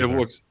know. It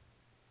looks.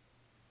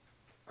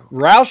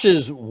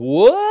 Roush's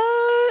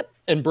what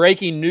and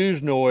breaking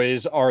news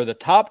noise are the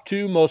top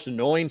 2 most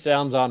annoying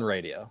sounds on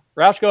radio.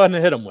 Roush, go ahead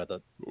and hit him with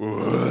it.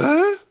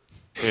 What?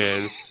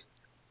 And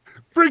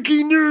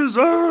breaking news.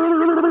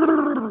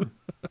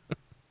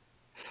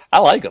 I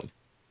like them.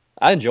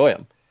 I enjoy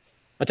them.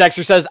 A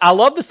texter says, I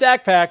love the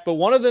sack pack, but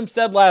one of them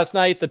said last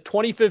night the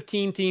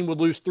 2015 team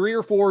would lose 3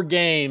 or 4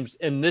 games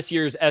in this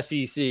year's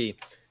SEC.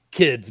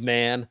 Kids,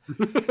 man.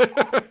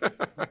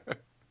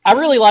 I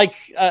really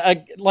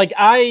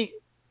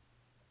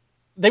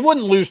they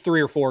wouldn't lose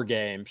 3 or 4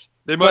 games.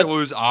 They might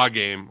lose a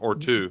game or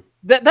 2.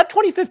 That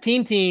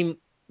 2015 team,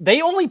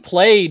 they only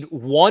played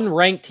one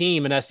ranked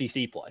team in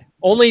SEC play.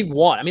 Only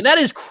one. I mean, that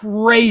is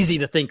crazy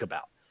to think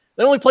about.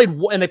 They only played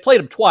one, and they played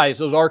them twice.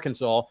 It was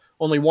Arkansas,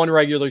 only one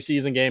regular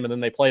season game, and then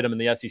they played them in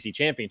the SEC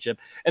championship.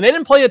 And they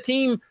didn't play a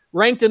team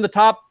ranked in the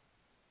top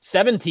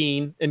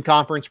 17 in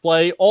conference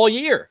play all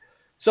year.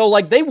 So,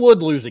 like, they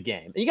would lose a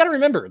game. And you got to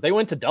remember, they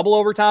went to double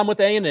overtime with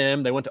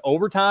A&M. They went to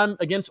overtime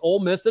against Ole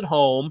Miss at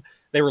home.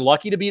 They were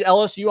lucky to beat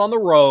LSU on the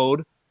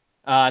road.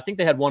 I think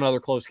they had one other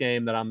close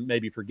game that I'm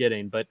maybe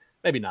forgetting, but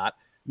maybe not.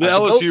 The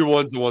LSU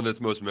one's the one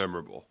that's most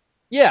memorable.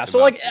 Yeah, so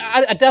like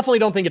I definitely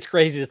don't think it's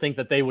crazy to think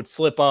that they would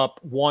slip up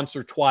once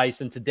or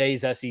twice in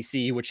today's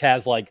SEC, which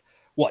has like,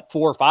 4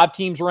 or 5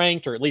 teams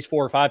ranked, or at least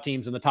 4 or 5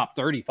 teams in the top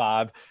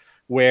 35,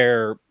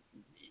 where,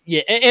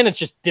 yeah, and it's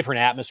just different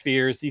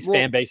atmospheres. These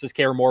fan bases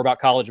care more about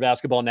college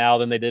basketball now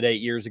than they did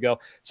 8 years ago.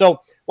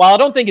 So while I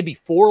don't think it'd be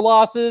 4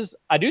 losses,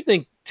 I do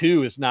think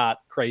 2 is not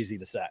crazy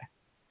to say.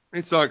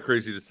 It's not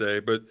crazy to say,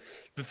 but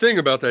the thing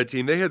about that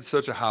team, they had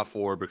such a high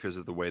floor because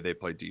of the way they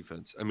played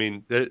defense. I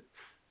mean, that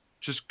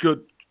just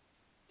good.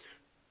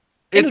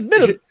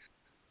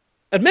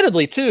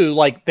 Admittedly, too,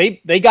 like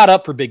they got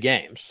up for big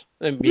games.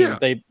 I mean,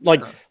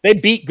 they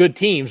beat good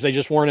teams. They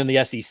just weren't in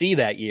the SEC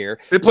that year.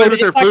 They played with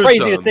their food. It's not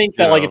crazy to think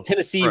that like if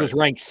Tennessee was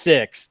ranked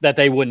 6, that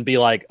they wouldn't be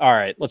like, all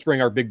right, let's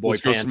bring our big boy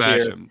pants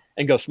here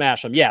and go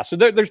smash them. Yeah, so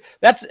there's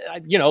that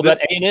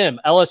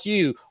A&M,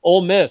 LSU,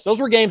 Ole Miss. Those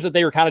were games that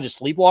they were kind of just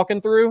sleepwalking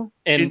through,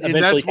 and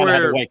eventually kind of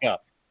had to wake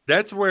up.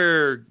 That's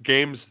where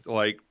games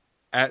like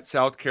at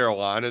South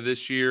Carolina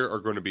this year are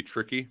going to be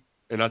tricky.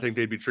 And I think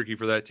they'd be tricky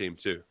for that team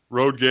too.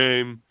 Road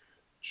game,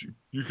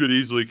 you could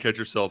easily catch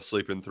yourself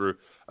sleeping through.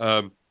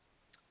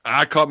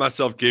 I caught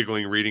myself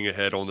giggling reading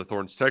ahead on the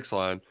Thorns text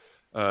line.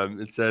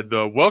 It said,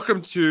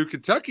 welcome to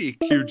Kentucky,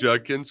 Q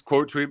Judkins.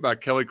 Quote tweet by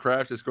Kelly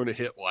Craft is going to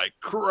hit like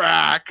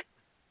crack.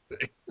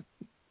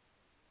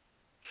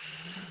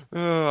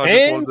 I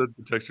just love that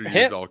the texture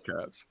used all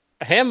caps.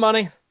 Ham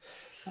money.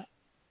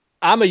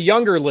 I'm a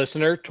younger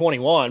listener,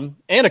 21,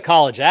 and a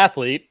college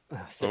athlete.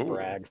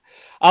 Brag.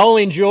 I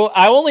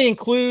only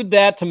include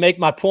that to make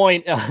my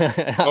point.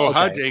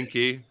 Hi,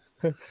 Dinky.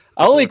 I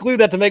only include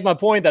that to make my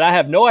point that I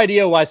have no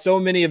idea why so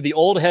many of the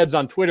old heads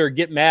on Twitter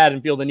get mad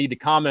and feel the need to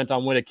comment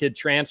on when a kid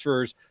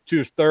transfers to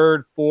his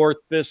 3rd, 4th,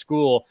 5th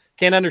school.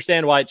 Can't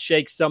understand why it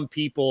shakes some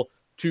people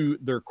to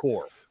their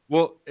core.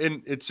 Well,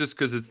 and it's just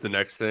because it's the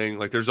next thing.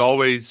 Like, there's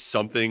always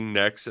something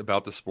next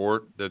about the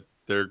sport that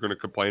they're going to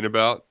complain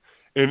about.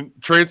 And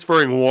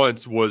transferring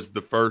once was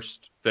the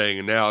first thing,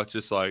 and now it's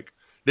just like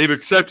they've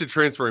accepted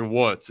transferring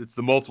once. It's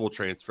the multiple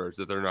transfers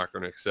that they're not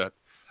going to accept.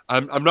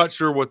 I'm not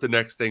sure what the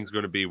next thing's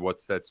going to be,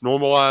 that's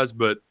normalized,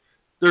 but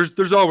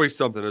there's always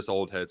something this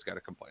old head's got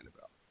to complain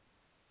about.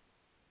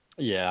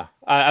 Yeah,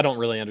 I don't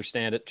really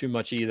understand it too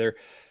much either.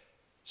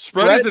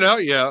 Spread isn't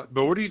out yet,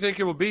 but what do you think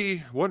it will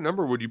be? What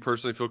number would you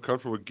personally feel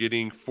comfortable with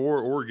getting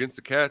for or against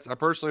the Cats? I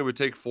personally would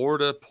take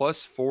Florida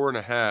plus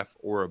 4.5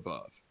 or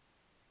above.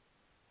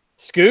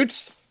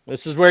 Scoots,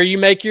 this is where you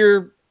make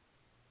your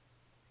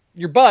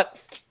butt.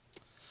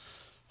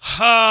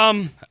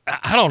 I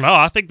don't know.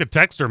 I think the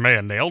texter may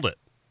have nailed it.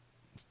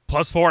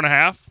 Plus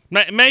 4.5.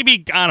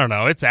 Maybe, I don't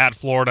know. It's at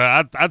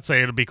Florida. I'd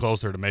say it'll be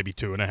closer to maybe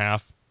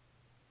 2.5.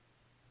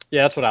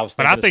 Yeah, that's what I was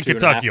thinking. But I think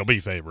Kentucky will be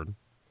favored.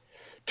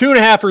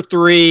 2.5 or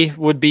 3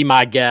 would be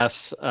my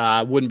guess.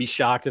 Wouldn't be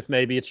shocked if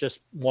maybe it's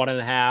just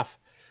 1.5.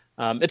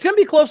 It's going to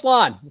be a close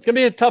line. It's going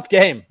to be a tough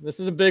game. This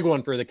is a big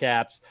one for the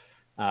Cats.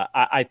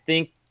 I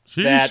think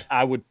that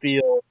I would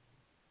feel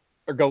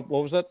or go.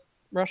 What was that,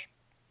 Rush?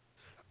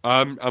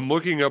 I'm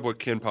looking up what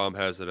KenPom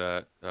has it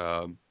at.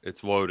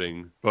 It's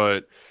loading,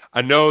 but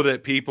I know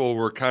that people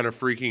were kind of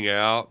freaking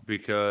out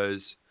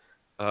because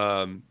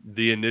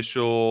the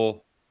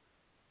initial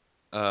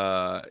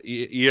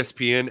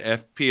ESPN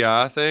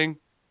FPI thing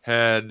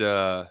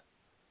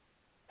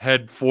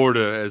had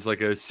Florida as like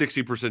a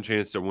 60%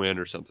 chance to win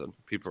or something.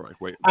 People are like,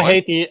 wait, what? I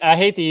hate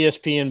the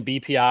ESPN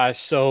BPI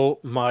so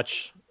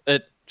much.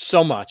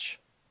 So much.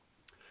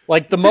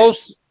 Like the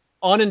most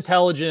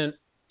unintelligent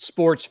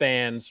sports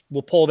fans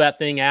will pull that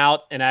thing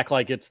out and act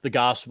like it's the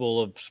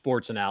gospel of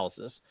sports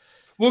analysis.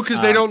 Well,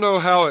 because they don't know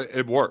how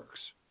it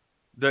works.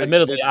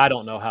 Admittedly, I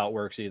don't know how it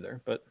works either.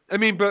 But I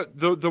mean, but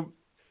the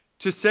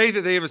to say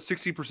that they have a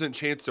 60%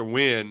 chance to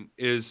win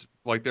is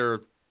like they're a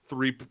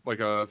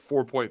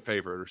 4-point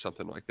favorite or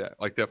something like that.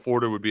 Like that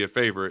Florida would be a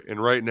favorite.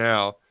 And right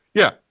now,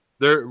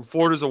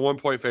 Florida's a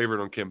 1-point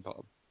favorite on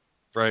KenPom.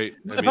 Right.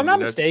 If I'm not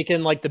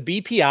mistaken, like the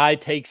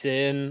BPI takes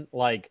in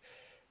like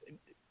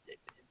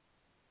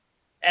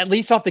at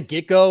least off the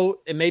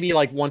get-go, and maybe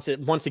like once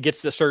it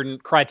gets to certain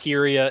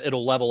criteria,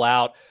 it'll level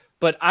out.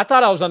 But I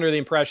thought I was under the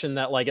impression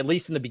that like at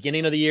least in the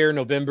beginning of the year,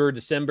 November,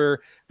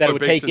 December, that it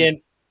would take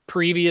in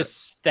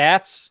previous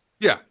stats.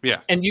 Yeah.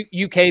 And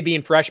UK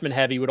being freshman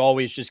heavy would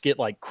always just get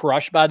like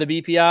crushed by the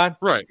BPI.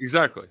 Right.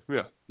 Exactly.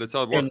 Yeah. That's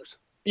how it works.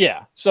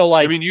 Yeah. So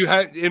like, I mean,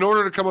 in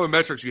order to come up with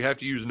metrics, you have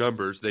to use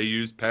numbers. They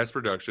use past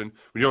production.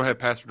 When you don't have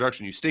past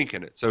production, you stink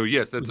in it. So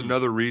yes, that's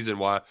another reason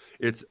why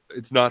it's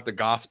not the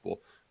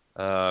gospel.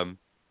 All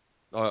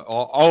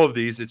of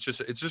these, it's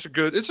just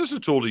a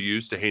tool to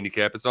use to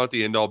handicap. It's not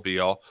the end all be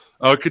all.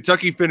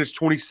 Kentucky finished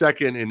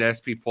 22nd in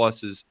SP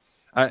pluses.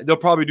 They'll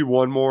probably do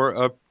one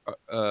more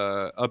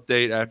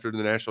update after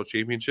the national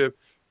championship,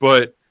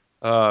 but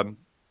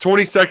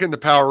 22nd in the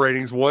power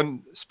ratings,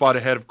 one spot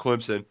ahead of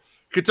Clemson.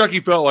 Kentucky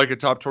felt like a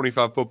top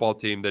 25 football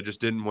team that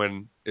just didn't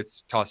win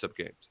its toss-up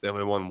games. They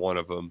only won one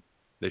of them.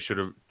 They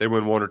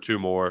win one or two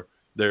more.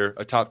 They're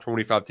a top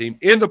 25 team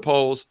in the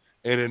polls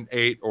and an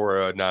 8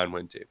 or a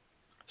 9-win team.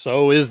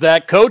 So is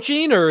that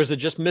coaching or is it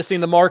just missing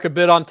the mark a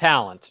bit on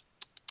talent?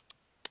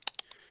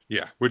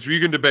 Yeah, which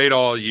you can debate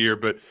all year,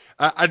 but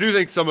I do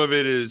think some of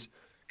it is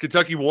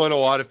Kentucky won a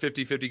lot of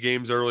 50-50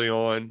 games early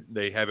on.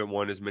 They haven't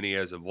won as many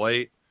as of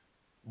late.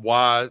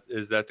 Why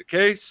is that the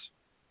case?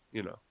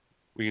 We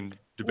can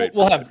debate.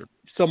 We'll have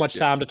so much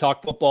time to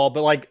talk football,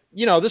 but like,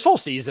 this whole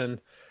season,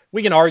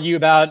 we can argue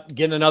about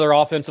getting another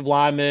offensive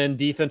lineman,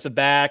 defensive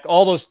back,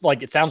 all those.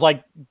 Like, it sounds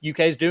like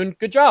UK's doing a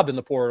good job in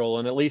the portal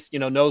and at least,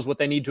 knows what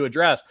they need to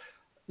address.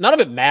 None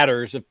of it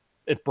matters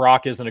if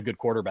Brock isn't a good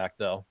quarterback,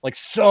 though. Like,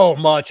 so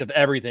much of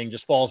everything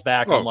just falls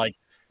back on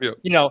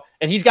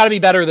and he's got to be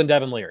better than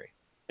Devin Leary.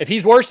 If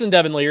he's worse than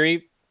Devin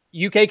Leary,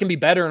 UK can be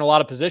better in a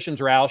lot of positions,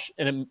 Roush,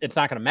 and it's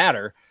not going to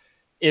matter.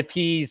 If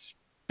he's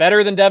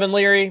better than Devin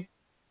Leary,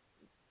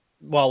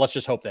 well, let's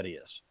just hope that he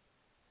is.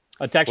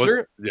 A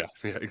texter? Yeah,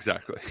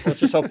 exactly. Let's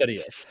just hope that he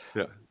is.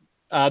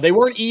 Yeah. They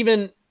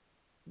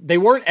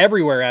weren't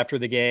everywhere after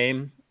the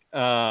game.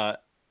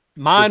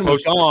 Mine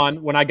was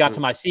gone when I got to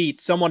my seat.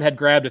 Someone had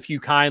grabbed a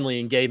few kindly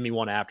and gave me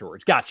one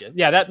afterwards. Gotcha.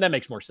 Yeah, that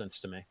makes more sense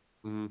to me.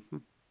 Mm-hmm.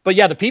 But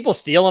yeah, the people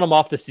stealing them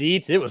off the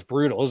seats, it was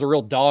brutal. It was a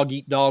real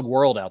dog-eat-dog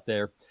world out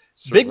there.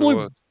 Big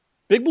Blue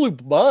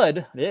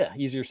Bud, yeah,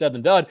 easier said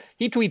than done.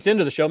 He tweets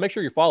into the show. Make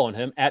sure you're following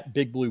him at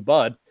Big Blue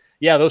Bud.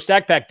 Yeah, those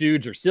sack pack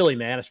dudes are silly,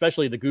 man,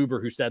 especially the goober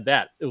who said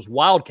that. It was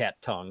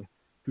Wildcat Tongue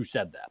who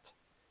said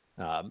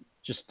that.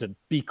 Just to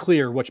be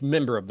clear, which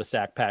member of the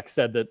sack pack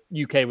said that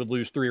UK would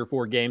lose 3 or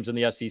 4 games in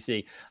the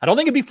SEC. I don't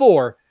think it'd be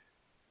 4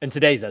 in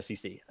today's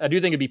SEC. I do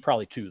think it'd be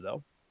probably 2,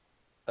 though.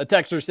 A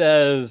texter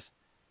says,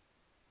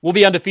 we'll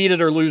be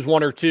undefeated or lose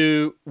 1 or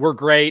 2. We're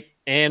great,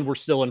 and we're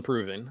still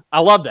improving. I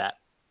love that.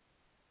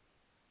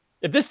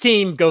 If this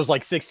team goes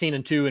like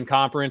 16-2 in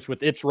conference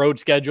with its road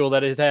schedule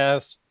that it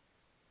has,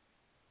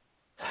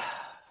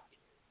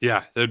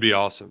 yeah, that'd be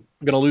awesome.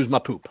 I'm going to lose my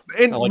poop.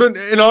 And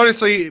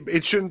honestly,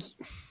 it shouldn't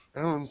 –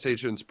 I don't want to say it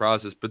shouldn't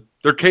surprise us, but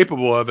they're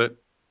capable of it.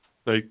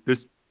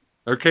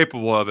 They're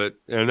capable of it.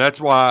 And that's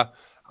why,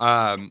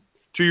 to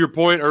your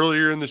point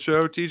earlier in the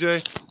show,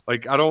 TJ,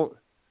 like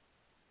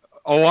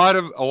a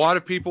lot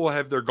of people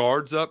have their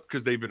guards up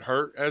because they've been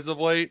hurt as of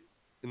late.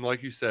 And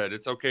like you said,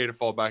 it's okay to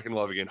fall back in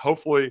love again.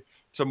 Hopefully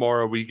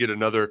tomorrow we get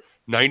another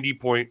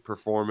 90-point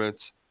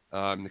performance.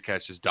 The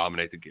Cats just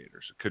dominate the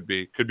Gators. It could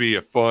be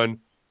a fun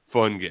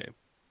game.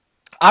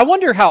 I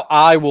wonder how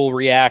I will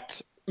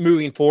react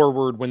moving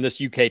forward when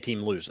this UK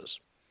team loses.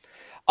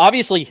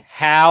 Obviously,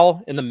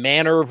 how and the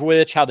manner of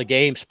which, how the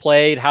game's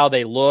played, how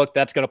they look,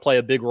 that's going to play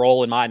a big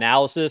role in my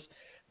analysis.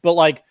 But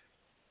like,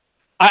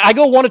 I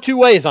go one of two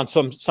ways on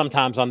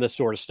sometimes on this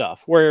sort of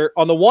stuff, where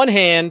on the one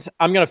hand,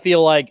 I'm going to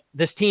feel like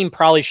this team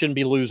probably shouldn't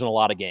be losing a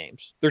lot of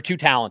games. They're too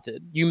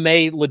talented. You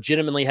may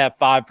legitimately have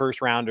 5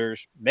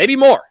 first-rounders, maybe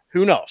more.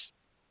 Who knows?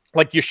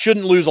 Like, you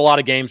shouldn't lose a lot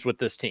of games with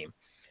this team.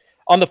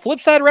 On the flip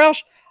side,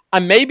 Roush, I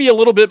may be a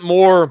little bit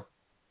more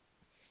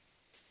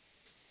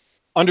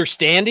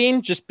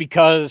understanding just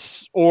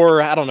because,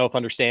 or I don't know if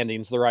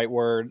understanding is the right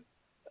word.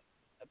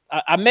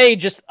 I may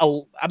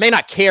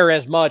not care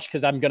as much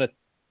because I'm going to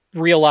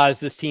realize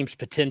this team's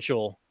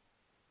potential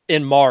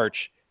in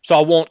March. So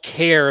I won't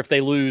care if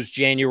they lose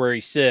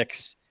January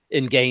 6th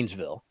in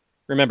Gainesville.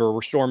 Remember,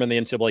 we're storming the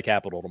NCAA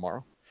Capitol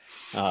tomorrow.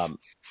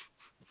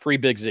 Free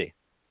Big Z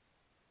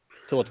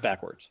till it's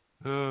backwards.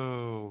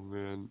 Oh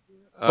man.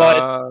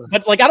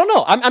 But like, I don't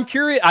know. I'm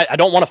curious. I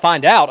don't want to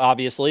find out,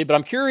 obviously, but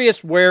I'm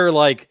curious where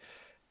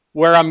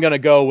I'm going to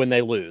go when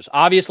they lose.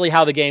 Obviously,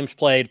 how the game's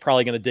played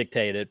probably going to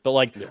dictate it. But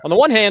on the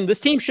one hand, this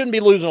team shouldn't be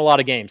losing a lot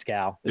of games,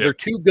 Cal. They're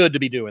too good to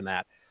be doing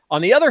that.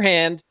 On the other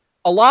hand,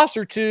 a loss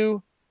or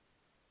two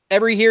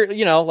every year,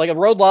 like a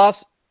road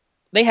loss,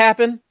 they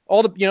happen.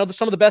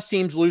 Some of the best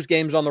teams lose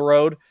games on the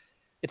road.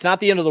 It's not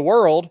the end of the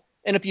world.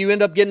 And if you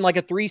end up getting like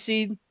a 3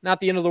 seed, not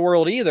the end of the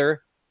world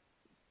either.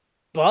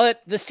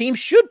 But this team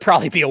should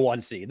probably be a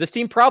 1 seed. This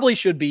team probably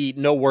should be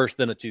no worse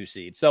than a 2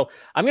 seed. So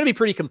I'm going to be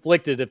pretty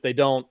conflicted if they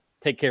don't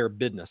take care of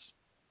business.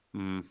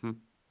 Mm-hmm.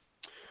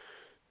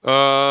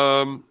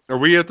 Are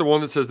we at the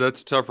one that says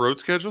that's a tough road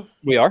schedule?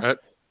 We are.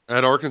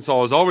 At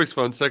Arkansas is always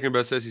fun. Second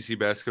best SEC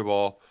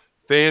basketball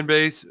fan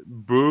base.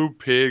 Boo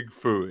pig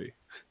phooey.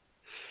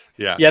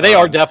 Yeah, they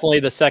are definitely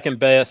the second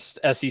best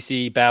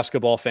SEC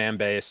basketball fan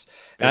base,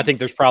 and I think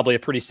there's probably a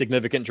pretty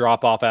significant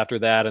drop off after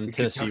that, and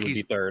Tennessee would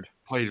be third.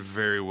 Played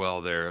very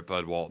well there at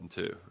Bud Walton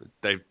too.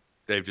 They've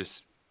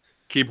just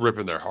keep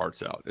ripping their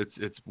hearts out.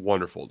 It's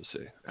wonderful to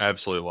see.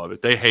 Absolutely love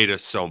it. They hate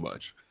us so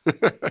much.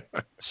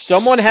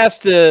 Someone has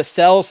to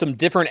sell some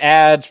different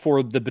ads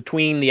for the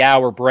between the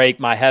hour break.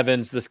 My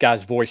heavens, this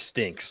guy's voice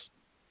stinks.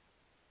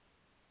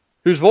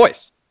 Whose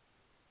voice?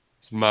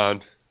 It's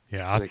mine.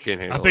 Yeah, they can't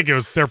handle I think it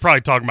was. They're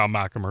probably talking about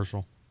my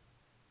commercial.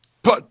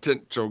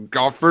 Potential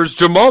golfers.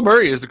 Jamal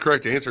Murray is the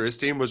correct answer. His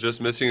team was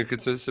just missing a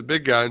consistent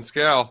big guy in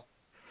Scal.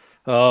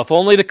 If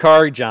only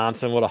Dakari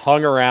Johnson would have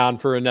hung around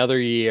for another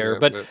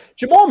year. But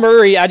Jamal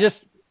Murray, I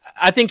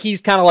think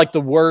he's kind of like the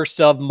worst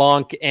of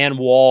Monk and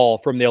Wall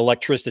from the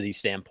electricity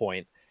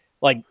standpoint.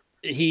 Like,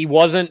 he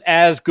wasn't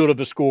as good of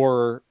a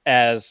scorer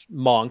as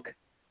Monk.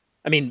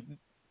 I mean,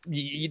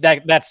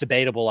 that's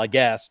debatable, I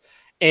guess.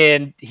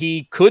 And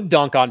he could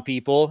dunk on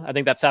people. I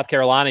think that South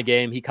Carolina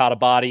game, he caught a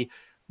body,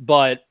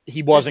 but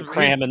he wasn't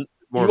cramming.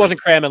 He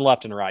wasn't cramming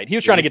left and right. He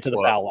was trying to get to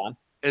the foul line.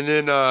 And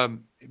then,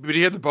 but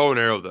he had the bow and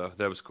arrow though.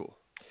 That was cool.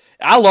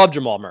 I love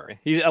Jamal Murray.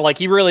 He's like,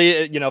 he really,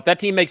 if that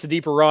team makes a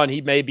deeper run,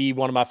 he may be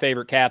one of my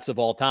favorite cats of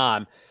all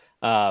time.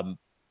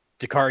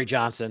 Dakari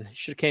Johnson, he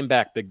should have came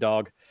back, big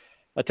dog.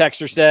 A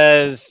texter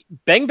says,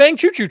 "Bang bang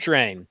choo choo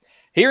train."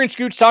 Hearing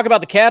Scoots talk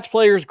about the Cats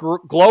players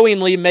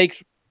glowingly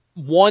makes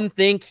one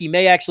think he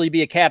may actually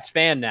be a Cats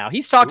fan now.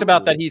 He's talked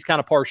about that he's kind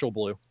of partial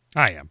blue.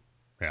 I am.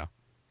 Yeah.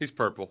 He's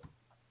purple.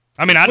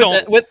 I mean,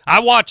 I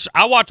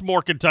watch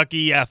more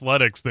Kentucky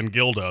athletics than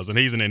Gil does, and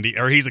he's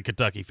he's a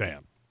Kentucky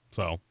fan.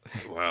 So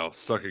wow,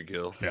 suck it,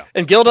 Gil. Yeah.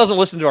 And Gil doesn't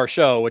listen to our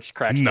show, which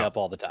cracks me up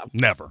all the time.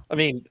 Never. I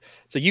mean,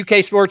 it's a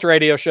UK sports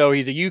radio show.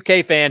 He's a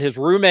UK fan. His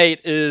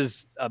roommate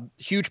is a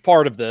huge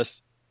part of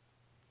this,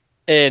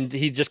 and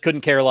he just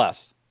couldn't care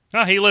less.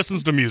 He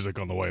listens to music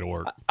on the way to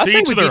work. I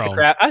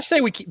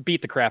say we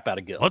beat the crap out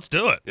of Gil. Let's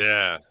do it.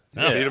 Yeah.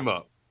 Beat him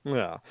up.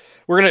 Yeah.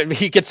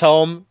 He gets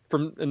home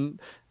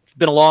and it's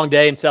been a long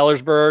day in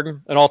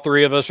Sellersburg, and all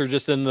three of us are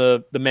just in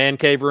the man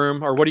cave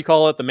room, or what do you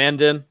call it? The man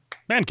den?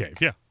 Man cave,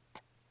 yeah.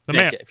 The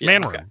man cave,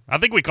 man room. I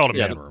think we called it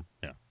man room.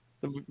 Yeah.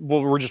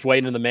 Well, we're just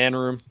waiting in the man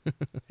room.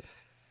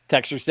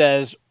 Texter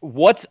says,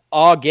 "What's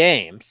a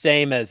game?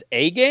 Same as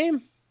a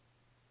game?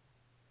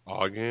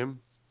 A game?"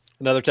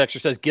 Another texter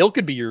says, "Gil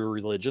could be your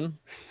religion."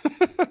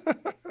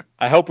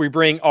 I hope we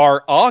bring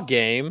our A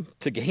game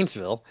to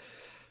Gainesville.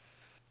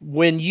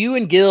 When you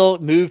and Gil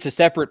move to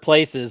separate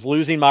places,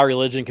 "Losing My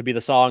Religion" could be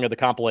the song of the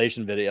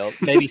compilation video.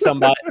 Maybe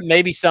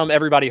some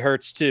Everybody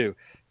Hurts too.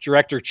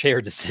 Director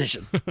chair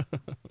decision.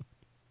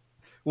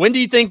 When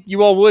do you think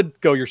you all would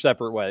go your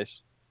separate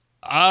ways?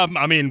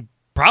 I mean,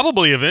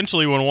 probably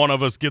eventually when one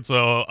of us gets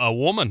a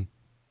woman.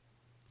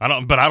 I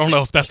don't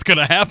know if that's going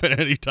to happen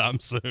anytime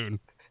soon.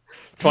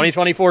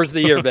 2024 is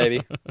the year,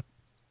 baby.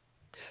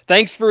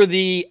 Thanks for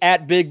the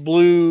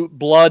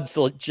 @BigBlueBlood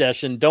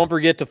suggestion. Don't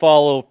forget to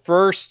follow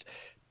first.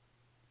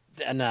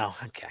 No,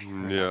 okay.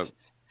 Yeah.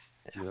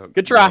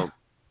 Good try.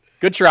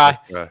 Good try.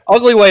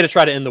 Ugly way to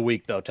try to end the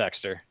week, though,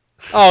 texter.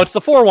 Oh, it's the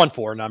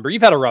 414 number.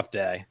 You've had a rough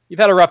day.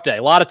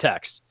 A lot of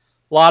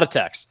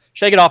texts.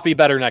 Shake it off. Be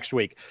better next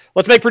week.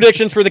 Let's make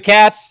predictions for the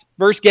Cats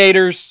versus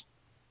Gators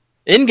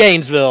in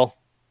Gainesville.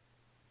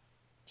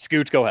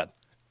 Scoots, go ahead.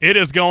 It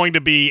is going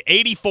to be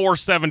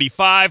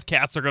 84-75.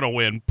 Cats are going to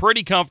win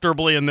pretty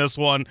comfortably in this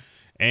one,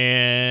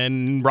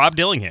 and Rob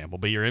Dillingham will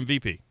be your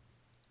MVP.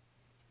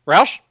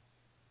 Roush?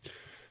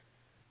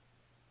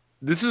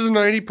 This is a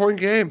 90-point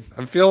game.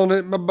 I'm feeling it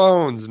in my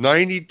bones.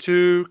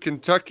 92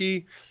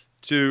 Kentucky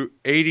to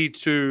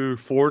 82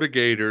 Florida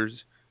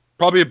Gators.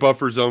 Probably a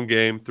buffer zone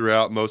game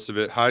throughout most of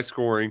it. High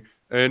scoring.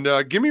 And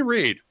give me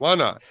Reed. Why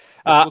not?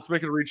 Let's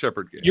make it a Reed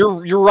Shepherd game.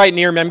 You're right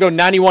near me. I'm going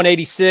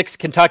 91-86.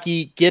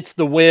 Kentucky gets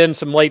the win.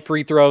 Some late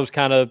free throws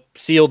kind of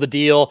seal the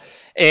deal.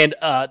 And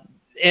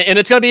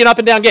it's going to be an up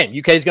and down game.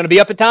 UK is going to be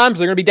up at times.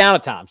 They're going to be down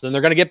at times. Then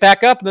they're going to get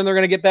back up, and then they're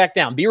going to get back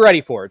down. Be ready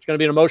for it. It's going to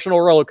be an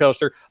emotional roller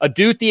coaster.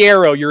 Adu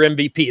Thiero, your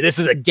MVP. This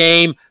is a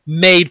game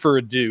made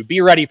for Adu.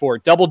 Be ready for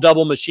it.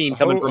 Double machine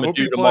coming from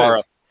Adu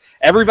tomorrow.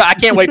 Everybody, I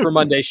can't wait for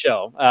Monday's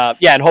show.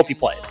 And hope he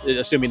plays,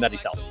 assuming that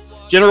he's healthy.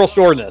 General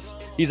Soreness.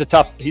 He's a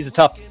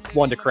tough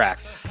one to crack.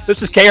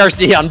 This is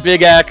KRC on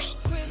Big X.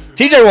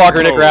 TJ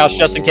Walker, Nick Roush,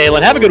 Justin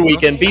Kalen. Have a good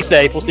weekend. Be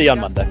safe. We'll see you on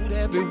Monday.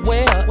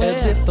 Everywhere,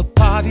 as if the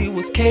party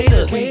was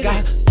catered. We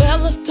got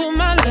fellas to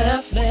my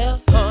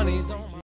left, honeys on